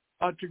tells us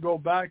not to go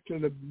back to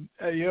the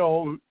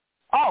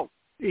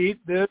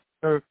eat this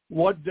or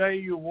what day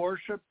you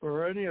worship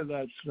or any of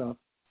that stuff.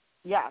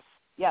 Yes.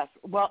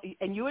 Well,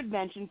 and you had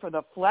mentioned for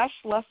the flesh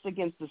lusts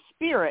against the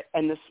spirit,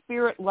 and the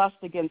spirit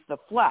lusts against the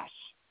flesh.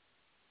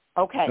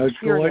 Okay, that's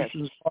here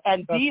Galatians. it is.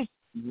 And these,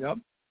 yep,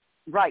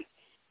 right,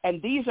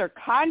 and these are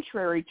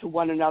contrary to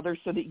one another,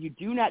 so that you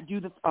do not do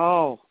the.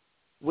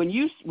 When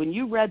you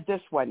read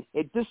this one,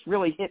 this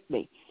really hit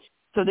me.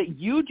 So that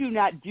you do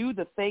not do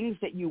the things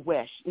that you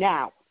wish.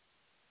 Now,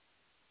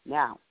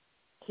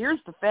 here's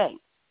the thing.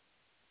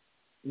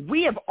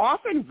 We have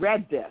often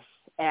read this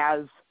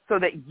as so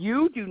that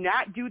you do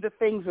not do the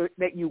things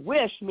that you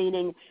wish,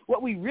 meaning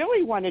what we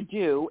really want to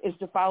do is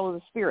to follow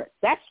the Spirit.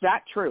 That's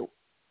not true.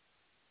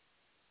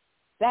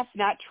 That's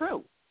not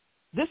true.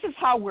 This is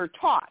how we're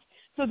taught,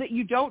 so that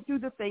you don't do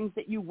the things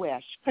that you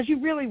wish, because you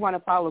really want to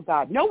follow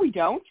God. No, we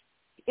don't.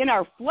 In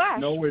our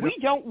flesh, we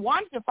don't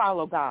want to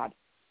follow God.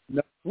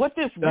 No. What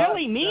this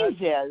really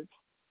means is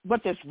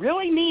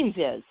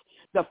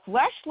the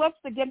flesh lusts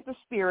against the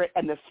spirit,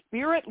 and the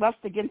spirit lusts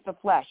against the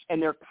flesh,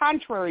 and they're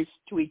contrary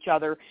to each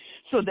other,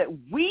 so that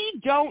we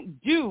don't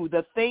do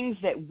the things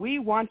that we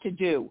want to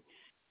do.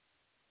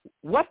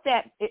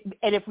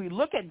 And if we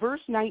look at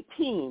verse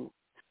 19,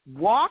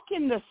 walk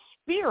in the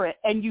spirit,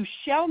 and you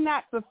shall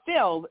not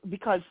fulfill,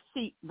 because,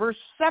 see, verse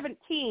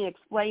 17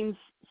 explains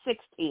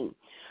 16.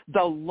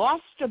 The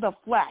lust of the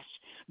flesh.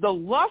 The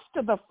lust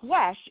of the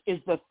flesh is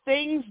the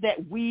things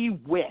that we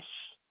wish.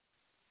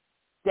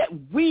 If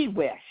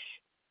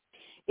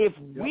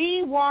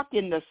we walk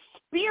in the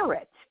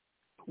Spirit,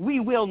 we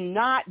will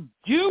not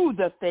do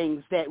the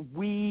things that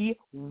we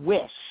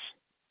wish.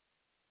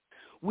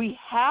 We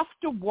have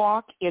to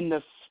walk in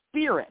the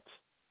Spirit.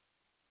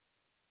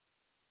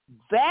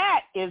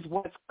 That is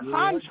what's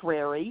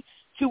contrary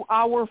to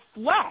our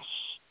flesh.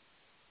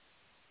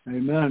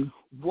 Amen.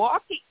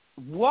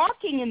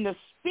 Walking in the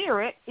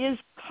Spirit is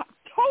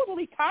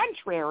totally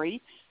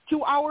contrary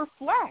to our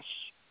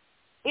flesh.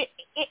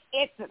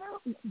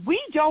 We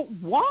don't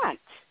want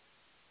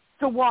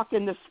to walk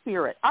in the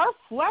Spirit. Our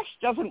flesh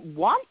doesn't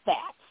want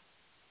that.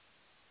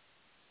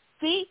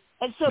 See?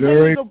 And so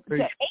then we go to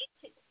 18.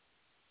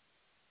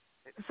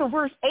 So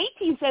verse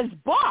 18 says,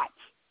 but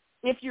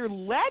if you're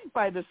led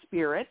by the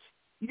Spirit,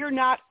 you're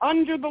not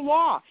under the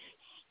law.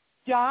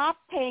 Stop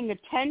paying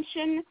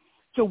attention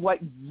to what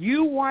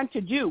you want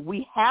to do.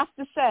 We have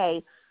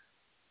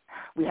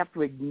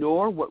to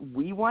ignore what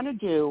we want to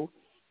do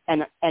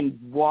and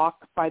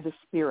walk by the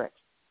Spirit,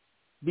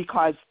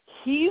 because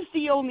he's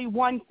the only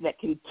one that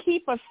can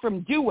keep us from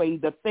doing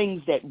the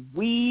things that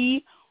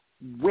we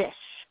wish.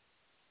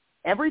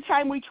 Every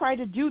time we try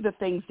to do the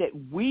things that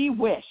we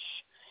wish,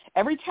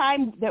 every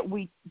time that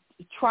we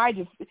try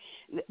to,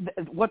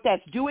 what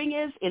that's doing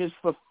is, it is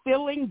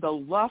fulfilling the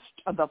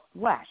lust of the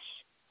flesh.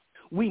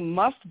 We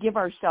must give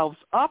ourselves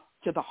up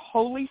to the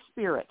Holy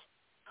Spirit.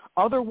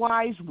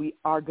 Otherwise, we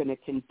are going to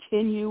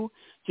continue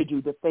to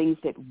do the things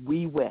that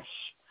we wish,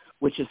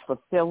 which is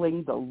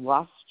fulfilling the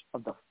lust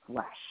of the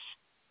flesh.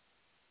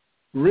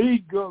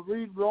 Read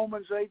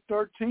Romans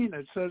 8:13.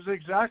 It says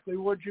exactly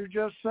what you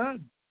just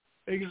said.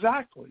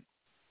 Exactly.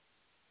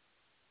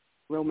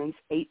 Romans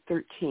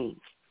 8:13.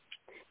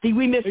 See,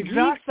 we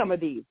misread some of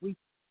these. We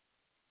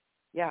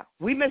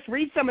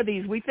misread some of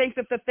these. We think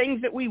that the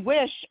things that we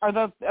wish are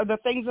the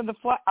things of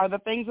the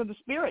things of the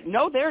Spirit.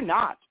 No, they're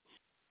not.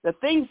 The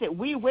things that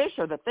we wish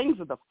are the things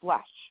of the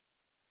flesh.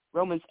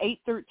 Romans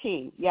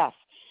 8:13. Yes.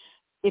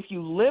 If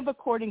you live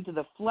according to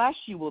the flesh,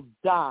 you will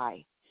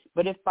die.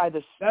 But if by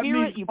the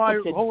Spirit you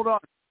put to... Hold on.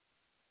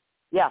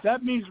 Yes.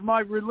 That means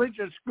my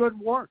religious good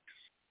works.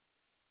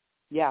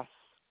 Yes.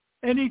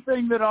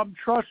 anything that I'm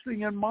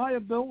trusting in my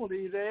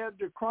ability to add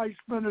to Christ's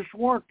finished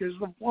work is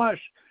the flesh.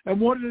 And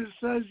what it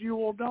says, you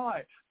will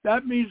die.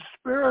 That means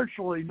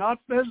spiritually, not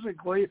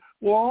physically.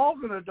 We're all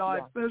going to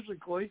die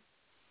physically.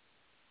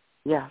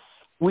 Yes.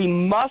 We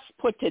must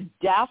put to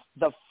death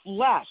the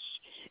flesh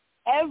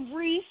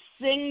every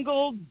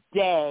single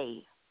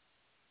day.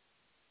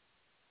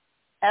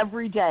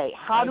 Every day.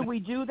 How do we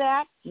do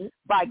that?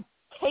 By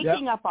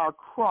taking up our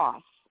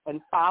cross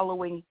and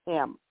following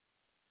him.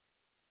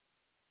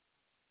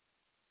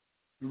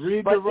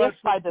 Read the rest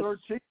of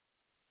 13.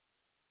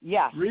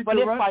 Yes, but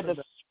if by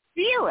the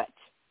Spirit,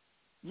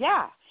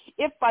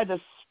 if by the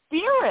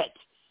Spirit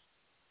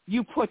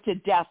you put to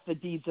death the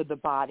deeds of the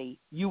body,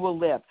 you will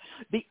live.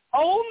 The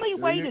only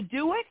way to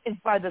do it is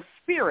by the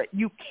Spirit.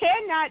 You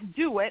cannot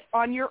do it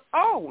on your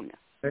own.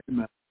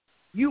 Amen.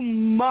 You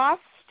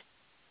must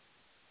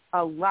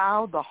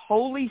allow the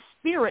Holy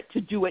Spirit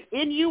to do it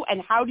in you.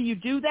 And how do you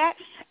do that?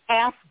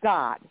 Ask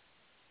God.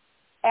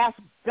 Ask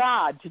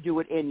God to do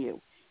it in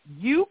you.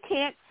 You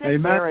can't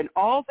sit there and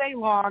all day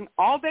long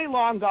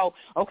go,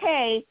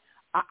 okay,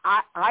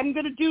 I'm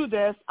going to do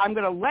this. I'm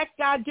going to let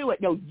God do it.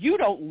 No, you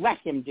don't let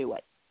him do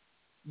it.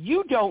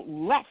 You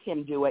don't let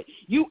him do it.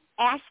 You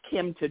ask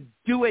him to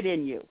do it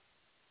in you.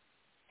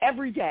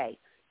 Every day,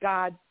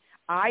 God,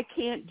 I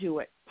can't do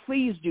it.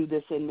 Please do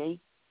this in me.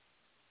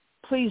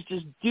 Please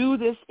just do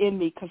this in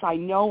me because I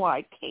know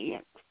I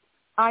can't.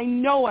 I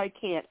know I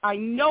can't. I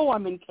know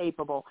I'm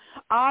incapable.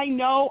 I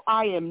know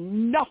I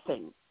am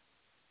nothing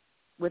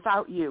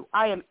without you.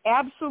 I am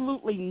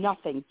absolutely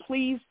nothing.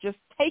 Please just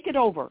take it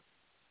over.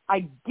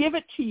 I give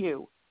it to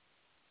you.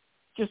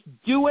 Just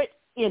do it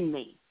in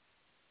me.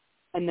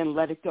 And then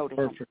let it go to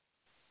him.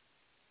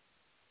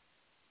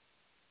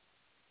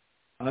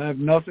 I have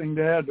nothing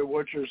to add to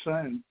what you're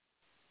saying.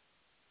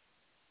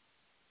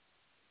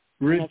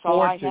 Read that's 14.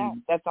 All I have.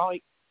 That's all.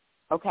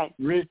 Okay.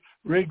 Read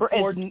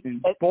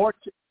 14.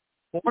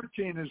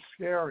 14 is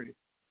scary.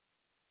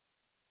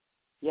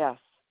 Yes.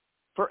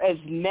 For as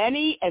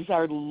many as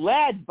are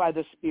led by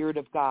the Spirit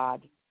of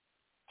God,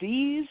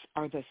 these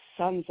are the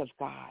sons of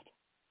God.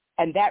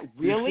 And that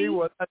really...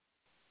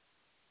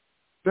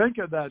 Think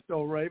of that,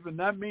 though, Raven.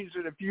 That means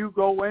that if you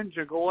go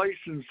into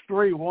Galatians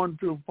 3, 1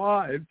 through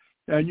 5,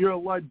 and you're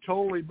led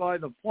totally by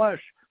the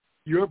flesh,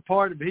 you're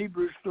part of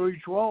Hebrews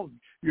 3:12.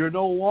 You're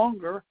no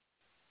longer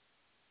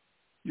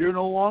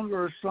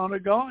a son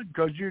of God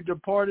because you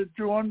departed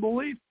through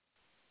unbelief.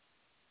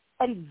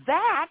 And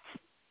that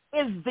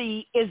is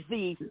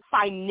the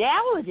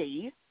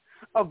finality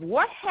of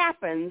what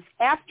happens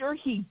after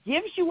he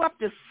gives you up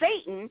to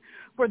Satan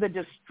for the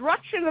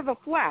destruction of the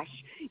flesh.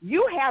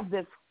 You have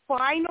this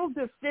final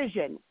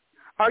decision.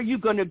 Are you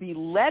going to be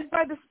led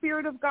by the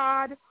Spirit of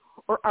God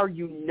or are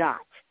you not?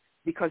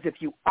 Because if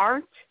you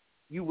aren't,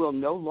 you will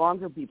no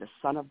longer be the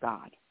Son of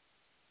God.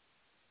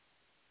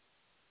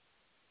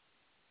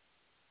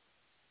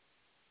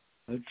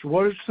 That's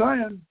what it's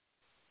saying.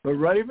 But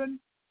Raven,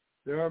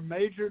 there are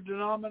major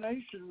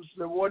denominations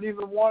that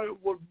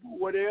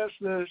would ask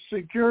the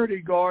security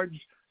guards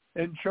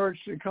in church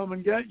to come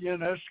and get you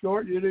and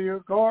escort you to your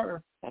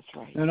car. That's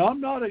right. And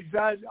I'm not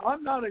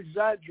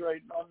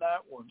exaggerating on that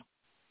one.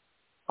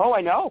 Oh,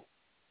 I know.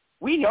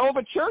 We know of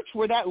a church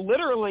where that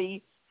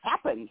literally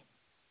happened.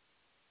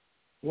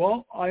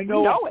 Well, I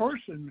know a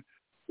person.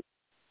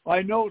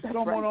 I know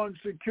someone on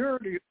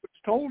security who was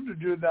told to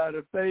do that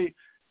if they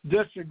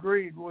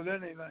disagreed with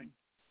anything.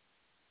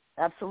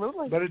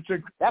 Absolutely. But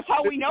that's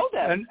how we know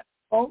this.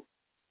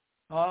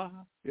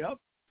 Yep.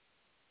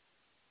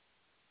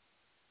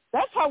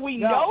 That's how we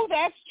know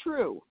that's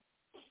true.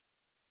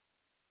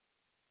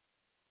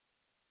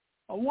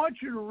 I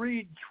want you to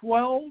read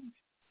 12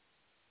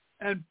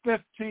 and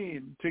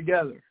 15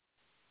 together.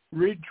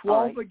 Read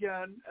 12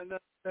 again and then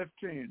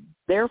 15.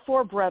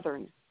 Therefore,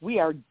 brethren, we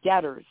are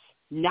debtors,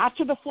 not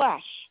to the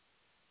flesh,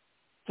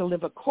 to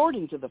live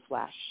according to the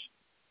flesh.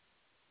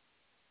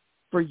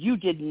 For you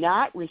did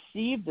not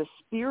receive the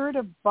spirit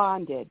of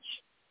bondage,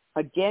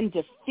 again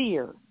to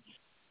fear,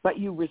 but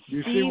you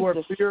received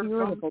the spirit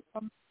of...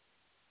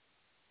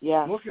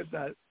 Yes. Look at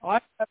that.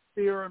 I have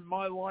fear in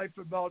my life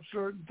about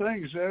certain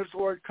things. That's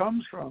where it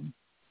comes from.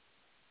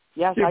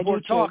 Yes, if I do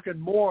we're talking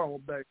moral,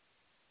 baby.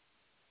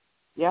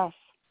 Yes.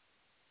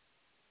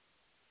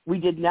 We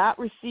did not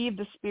receive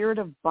the spirit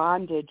of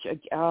bondage.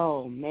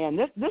 Oh, man,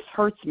 this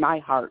hurts my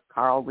heart,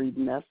 Carl,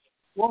 reading this.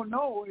 Well,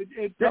 no,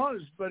 it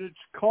does, but it's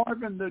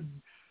carving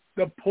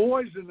the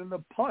poison and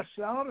the pus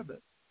out of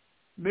it.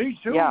 Me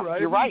too,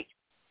 right? You're right.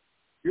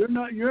 You're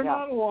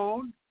not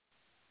alone.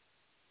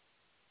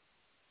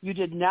 You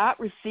did not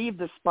receive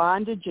this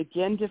bondage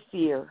again to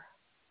fear,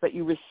 but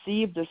you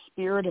received the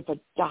spirit of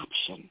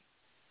adoption,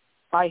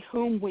 by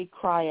whom we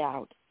cry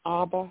out,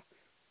 Abba,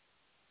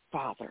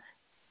 Father.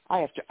 I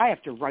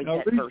have to write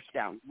that verse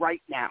down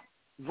right now,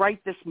 right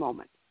this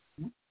moment.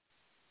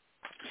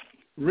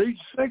 Read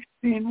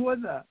 16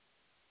 with that.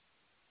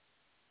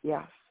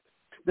 Yes.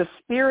 The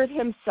Spirit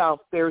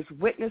himself bears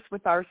witness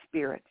with our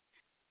spirit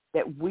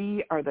that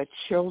we are the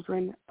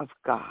children of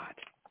God.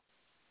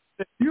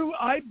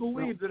 I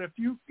believe that if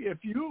you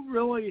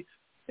really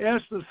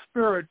ask the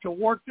Spirit to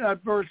work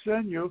that verse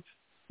in you,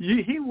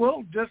 He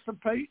will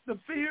dissipate the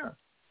fear.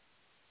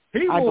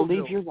 He will. I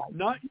believe you're right.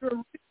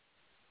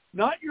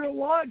 Not your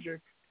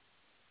logic.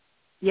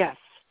 Yes.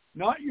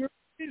 Not your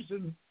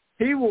reason.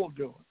 He will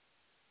do it.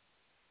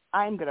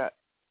 I'm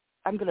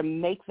gonna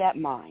make that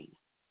mine.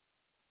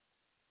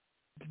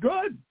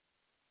 Good.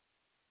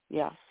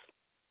 Yes.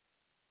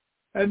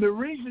 And the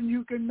reason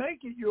you can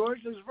make it yours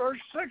is verse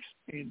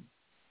 16.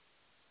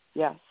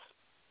 Yes.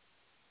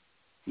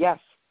 Yes.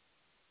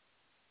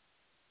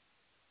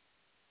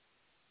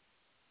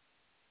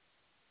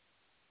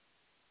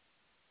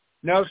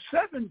 Now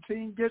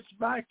 17 gets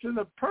back to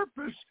the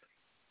purpose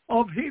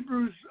of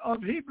Hebrews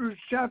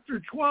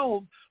chapter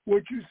 12,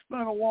 which you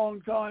spent a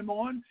long time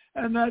on,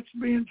 and that's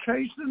being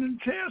chastened and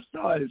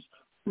chastised.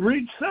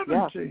 Read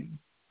 17.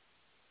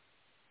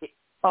 Yes.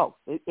 Oh,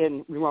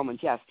 in Romans,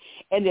 yes.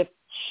 And if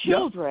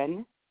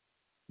children,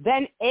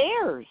 then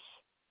heirs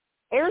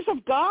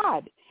of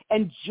God,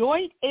 and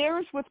joint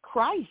heirs with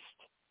Christ.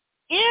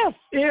 If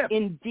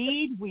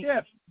indeed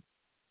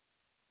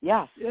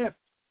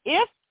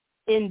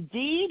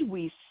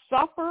we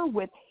suffer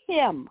with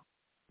him,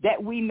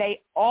 that we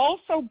may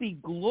also be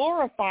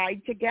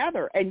glorified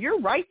together. And you're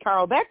right,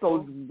 Carl, that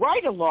goes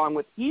right along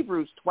with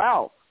Hebrews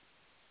 12.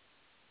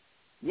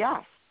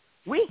 Yes.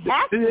 We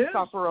have to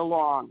suffer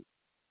along.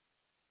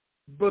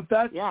 But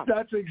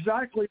that's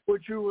exactly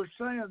what you were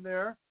saying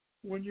there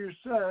when you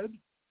said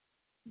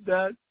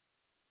that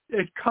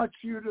it cuts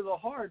you to the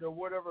heart, or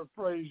whatever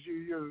phrase you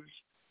use.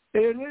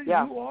 It is,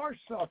 you are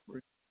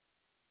suffering.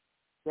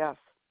 Yes.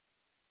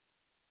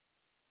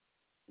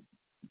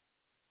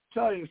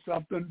 Tell you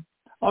something.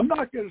 I'm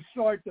not going to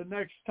start the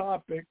next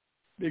topic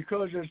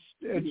because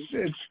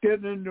it's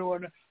getting into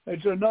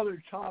it's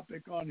another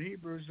topic on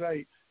Hebrews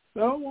 8.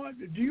 But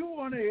do you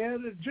want to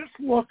add it? Just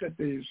look at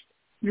these.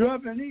 Do you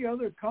have any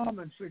other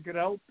comments that could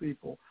help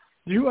people?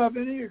 Do you have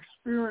any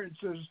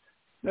experiences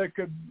that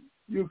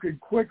you could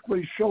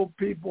quickly show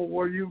people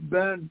where you've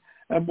been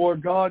and where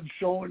God's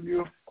showing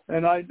you?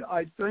 And I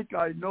think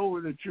I know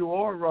that you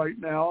are right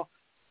now.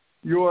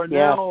 You are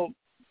now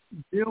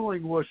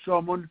dealing with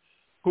someone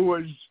who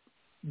is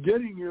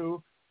getting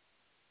you,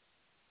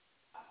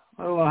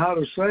 I don't know how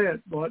to say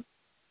it, but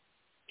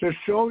to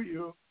show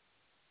you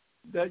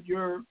that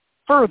you're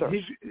further.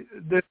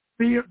 The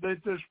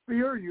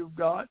fear you've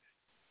got,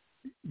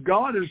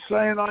 God is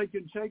saying, I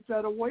can take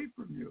that away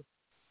from you.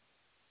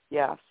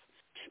 Yes.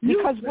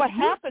 Because what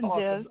happens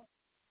is,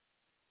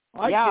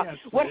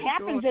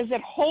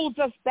 it holds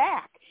us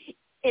back.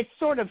 It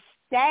sort of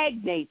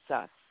stagnates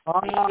us,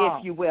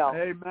 if you will.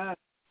 Amen.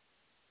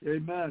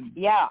 Amen.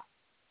 Yeah.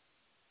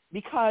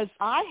 Because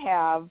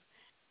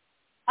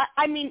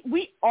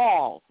we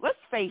all, let's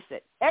face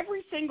it,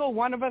 every single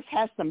one of us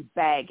has some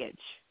baggage,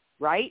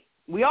 right?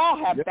 We all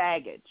have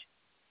baggage.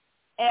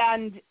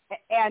 And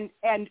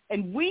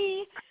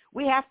we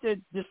have to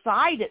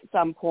decide at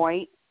some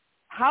point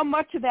how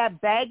much of that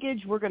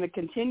baggage we're going to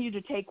continue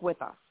to take with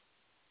us.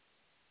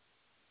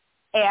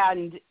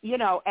 And,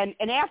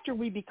 and after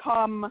we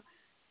become,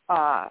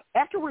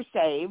 after we're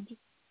saved,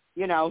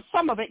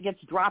 some of it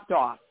gets dropped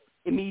off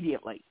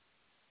immediately.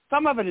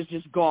 Some of it is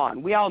just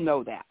gone. We all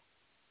know that.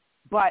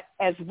 But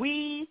as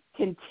we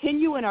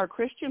continue in our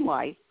Christian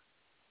life,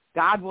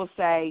 God will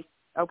say,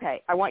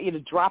 okay, I want you to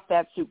drop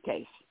that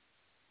suitcase.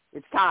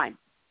 It's time.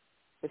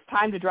 It's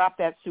time to drop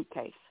that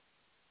suitcase.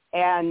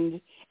 And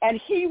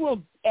he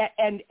will,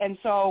 and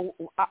so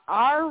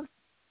our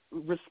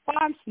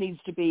response needs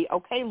to be,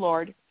 okay,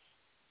 Lord,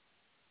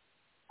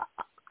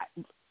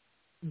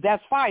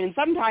 that's fine. And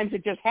sometimes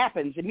it just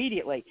happens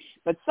immediately.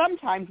 But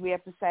sometimes we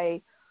have to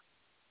say,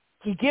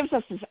 he gives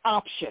us this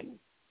option,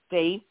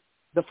 see,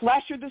 the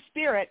flesh or the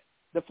spirit,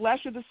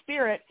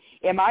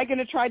 am I going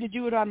to try to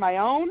do it on my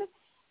own,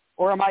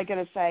 or am I going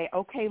to say,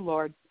 okay,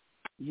 Lord,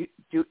 you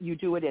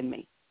do it in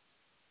me.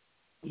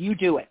 You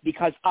do it,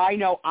 because I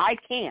know I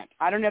can't.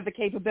 I don't have the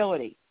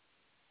capability.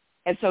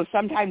 And so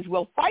sometimes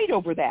we'll fight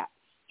over that,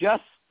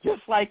 just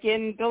like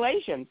in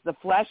Galatians. The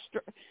flesh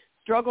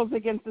struggles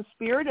against the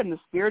spirit and the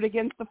spirit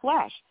against the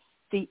flesh.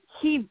 See,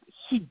 he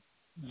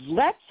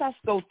lets us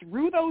go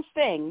through those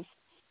things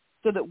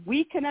so that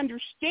we can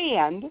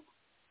understand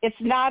it's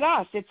not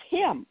us, it's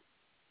him.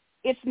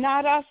 It's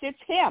not us, it's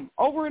him.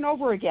 Over and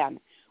over again,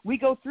 we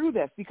go through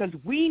this because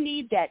we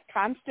need that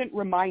constant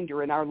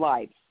reminder in our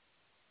lives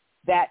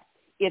that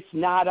it's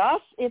not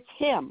us, it's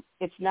him.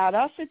 It's not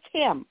us, it's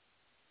him.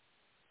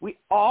 We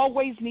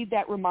always need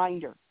that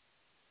reminder.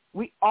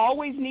 We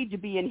always need to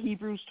be in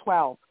Hebrews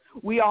 12.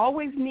 We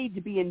always need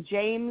to be in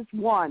James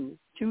 1,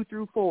 2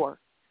 through 4,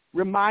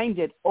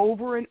 reminded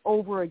over and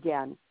over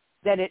again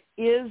that it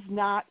is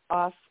not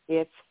us,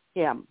 it's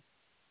him.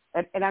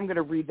 And I'm going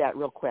to read that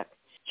real quick.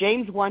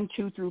 James 1,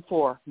 2 through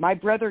 4. My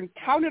brethren,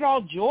 count it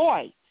all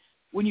joy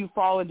when you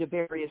fall into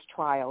various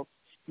trials,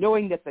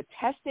 knowing that the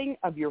testing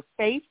of your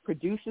faith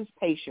produces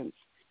patience.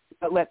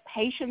 But let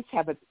patience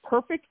have its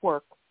perfect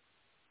work,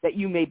 that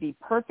you may be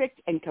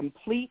perfect and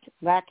complete,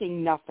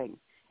 lacking nothing.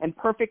 and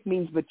perfect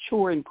means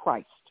mature in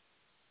Christ.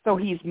 So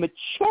he's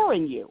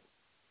maturing you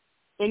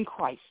in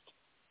Christ.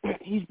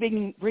 He's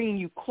bringing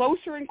you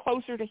closer and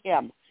closer to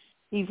him.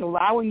 He's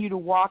allowing you to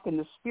walk in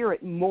the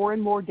Spirit more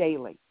and more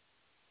daily.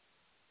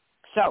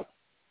 So,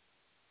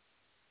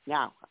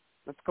 now,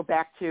 let's go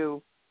back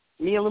to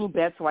me a little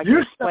bit so I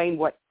can explain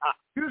what's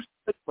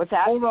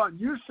that? Hold on.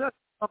 You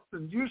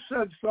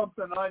said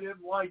something I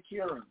didn't like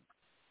hearing.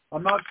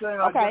 I'm not saying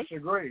I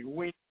disagree.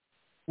 We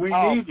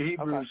need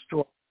Hebrews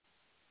 12.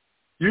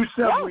 You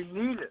said we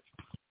need it.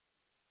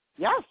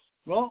 Yes.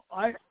 Well,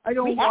 I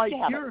don't like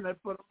hearing it,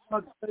 but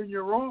I'm not saying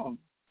you're wrong.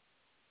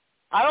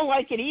 I don't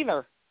like it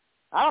either.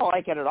 I don't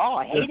like it at all.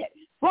 I hate it.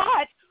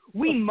 But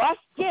we must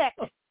get,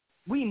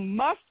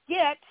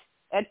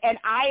 and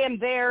I am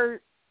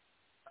there.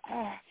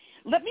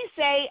 Let me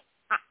say,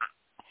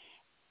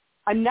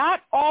 I'm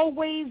not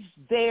always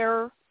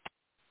there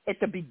at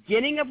the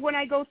beginning of when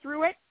I go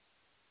through it,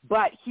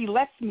 but he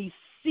lets me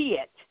see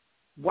it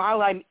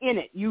while I'm in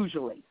it,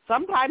 usually.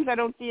 Sometimes I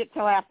don't see it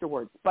till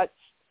afterwards, but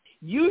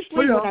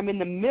usually when I'm in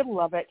the middle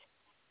of it,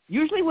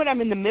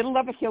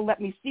 he'll let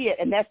me see it,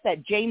 and that's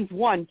that James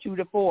 1,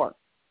 2-4.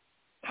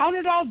 Count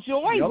it all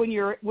joy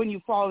when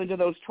you fall into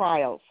those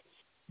trials,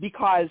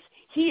 because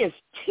he is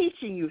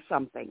teaching you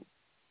something.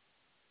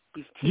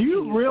 Do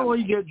you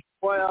really get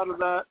joy out of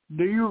that?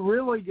 Do you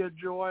really get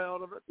joy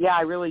out of it? Yeah,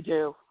 I really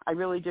do.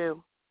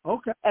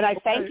 Okay. And I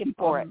thank him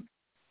for it.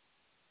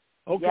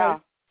 Okay. Yeah.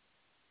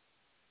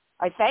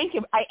 I thank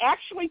him. I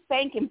actually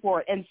thank him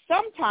for it. And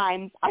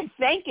sometimes I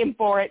thank him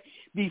for it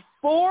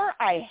before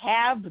I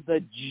have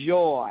the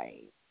joy.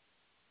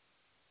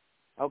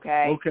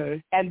 Okay?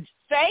 Okay. And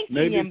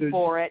thanking him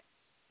for it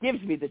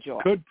gives me the joy.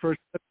 Could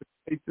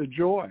precipitate the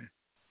joy.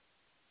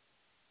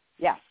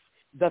 Yes.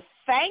 The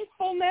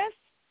thankfulness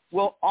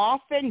will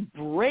often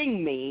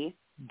bring me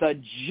the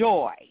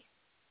joy.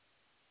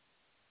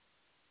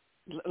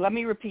 Let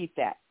me repeat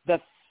that.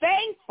 The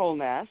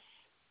thankfulness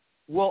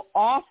will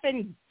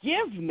often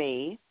give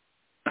me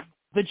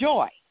the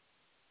joy.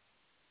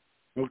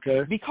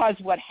 Okay. Because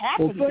what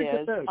happens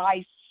is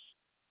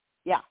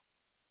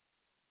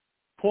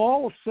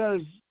Paul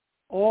says,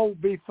 "Oh,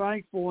 be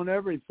thankful in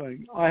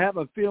everything." I have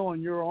a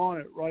feeling you're on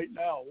it right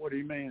now, what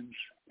he means.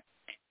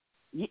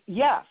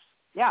 Yes.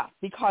 Yeah,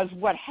 because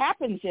what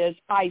happens is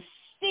I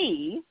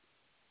see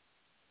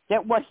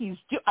that what he's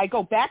doing. I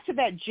go back to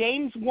that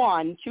James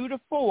 1,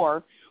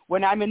 2-4,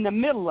 when I'm in the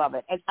middle of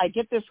it, and I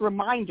get this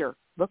reminder,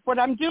 look what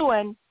I'm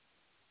doing,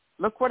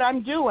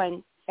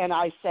 and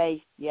I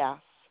say, yes,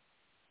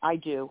 I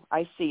do,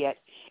 I see it,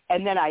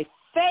 and then I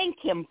thank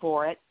him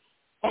for it,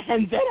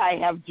 and then I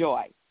have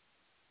joy,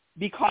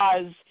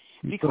 because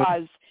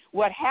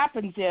what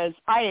happens is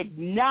I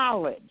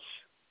acknowledge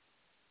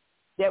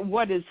that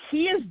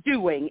he is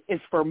doing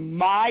is for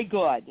my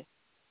good.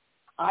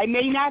 I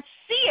may not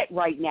see it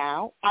right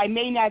now. I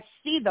may not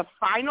see the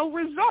final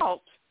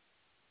result.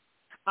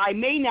 I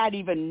may not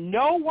even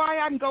know why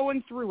I'm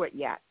going through it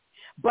yet.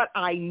 But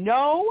I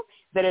know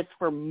that it's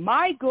for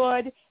my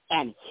good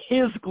and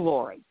his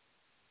glory.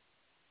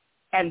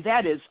 And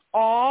that is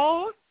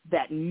all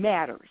that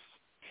matters.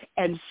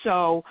 And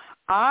so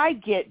I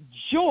get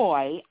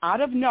joy out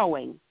of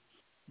knowing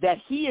that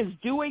he is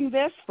doing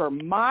this for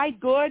my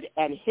good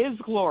and his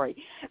glory.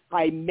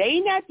 I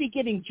may not be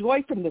getting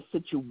joy from the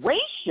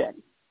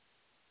situation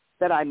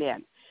that I'm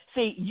in.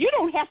 See, you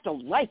don't have to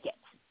like it.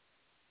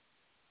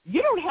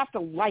 You don't have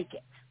to like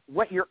it,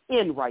 what you're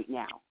in right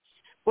now.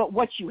 But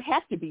what you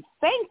have to be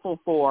thankful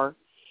for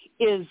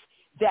is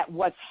that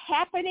what's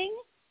happening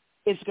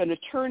is going to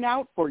turn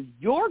out for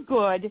your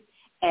good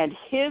and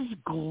his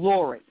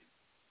glory.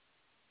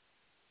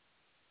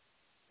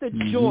 The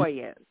joy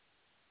is.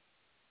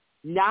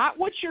 Not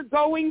what you're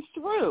going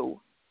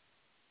through.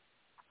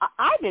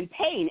 I'm in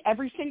pain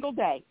every single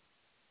day.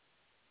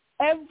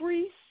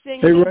 Every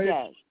single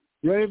day.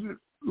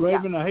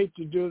 Raven, I hate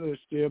to do this,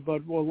 dear,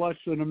 but we're less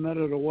than a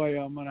minute away.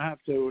 I'm going to have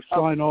to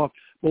sign off.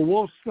 But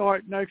we'll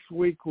start next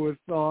week with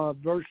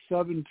verse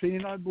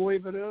 17, I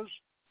believe it is.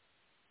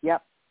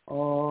 Yep.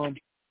 Well,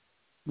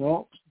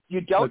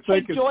 you don't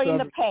take joy in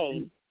the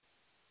pain.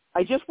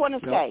 I just want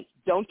to say,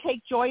 don't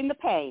take joy in the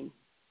pain.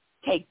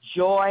 Take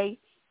joy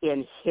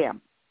in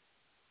him.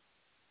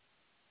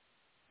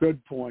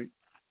 Good point.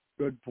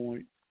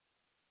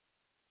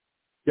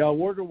 Yeah,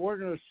 we're going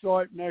to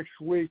start next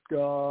week. I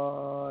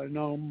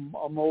know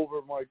I'm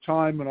over my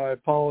time, and I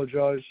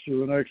apologize to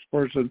the next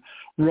person.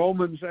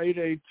 Romans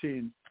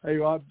 8:18.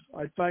 Hey, I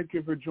thank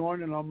you for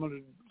joining. I'm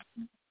going to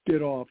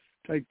get off.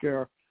 Take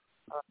care.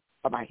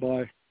 Bye-bye.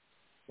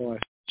 Bye.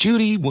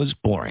 Judy was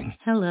boring.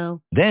 Hello.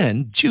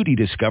 Then Judy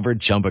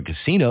discovered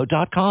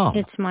ChumbaCasino.com.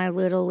 It's my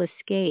little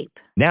escape.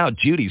 Now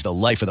Judy's the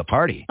life of the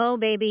party. Oh,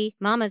 baby,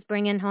 mama's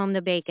bringing home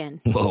the bacon.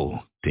 Whoa,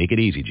 take it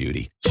easy,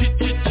 Judy.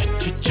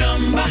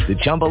 The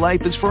Chumba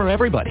life is for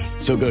everybody.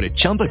 So go to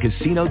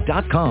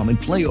ChumbaCasino.com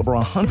and play over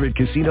 100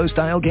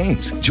 casino-style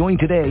games. Join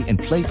today and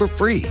play for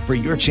free for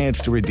your chance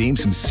to redeem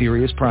some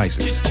serious prizes.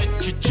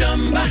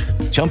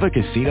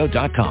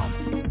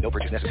 ChumbaCasino.com. No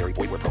purchase necessary.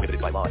 Void where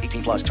prohibited by law.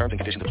 18+ terms and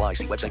conditions apply.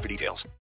 See website for details.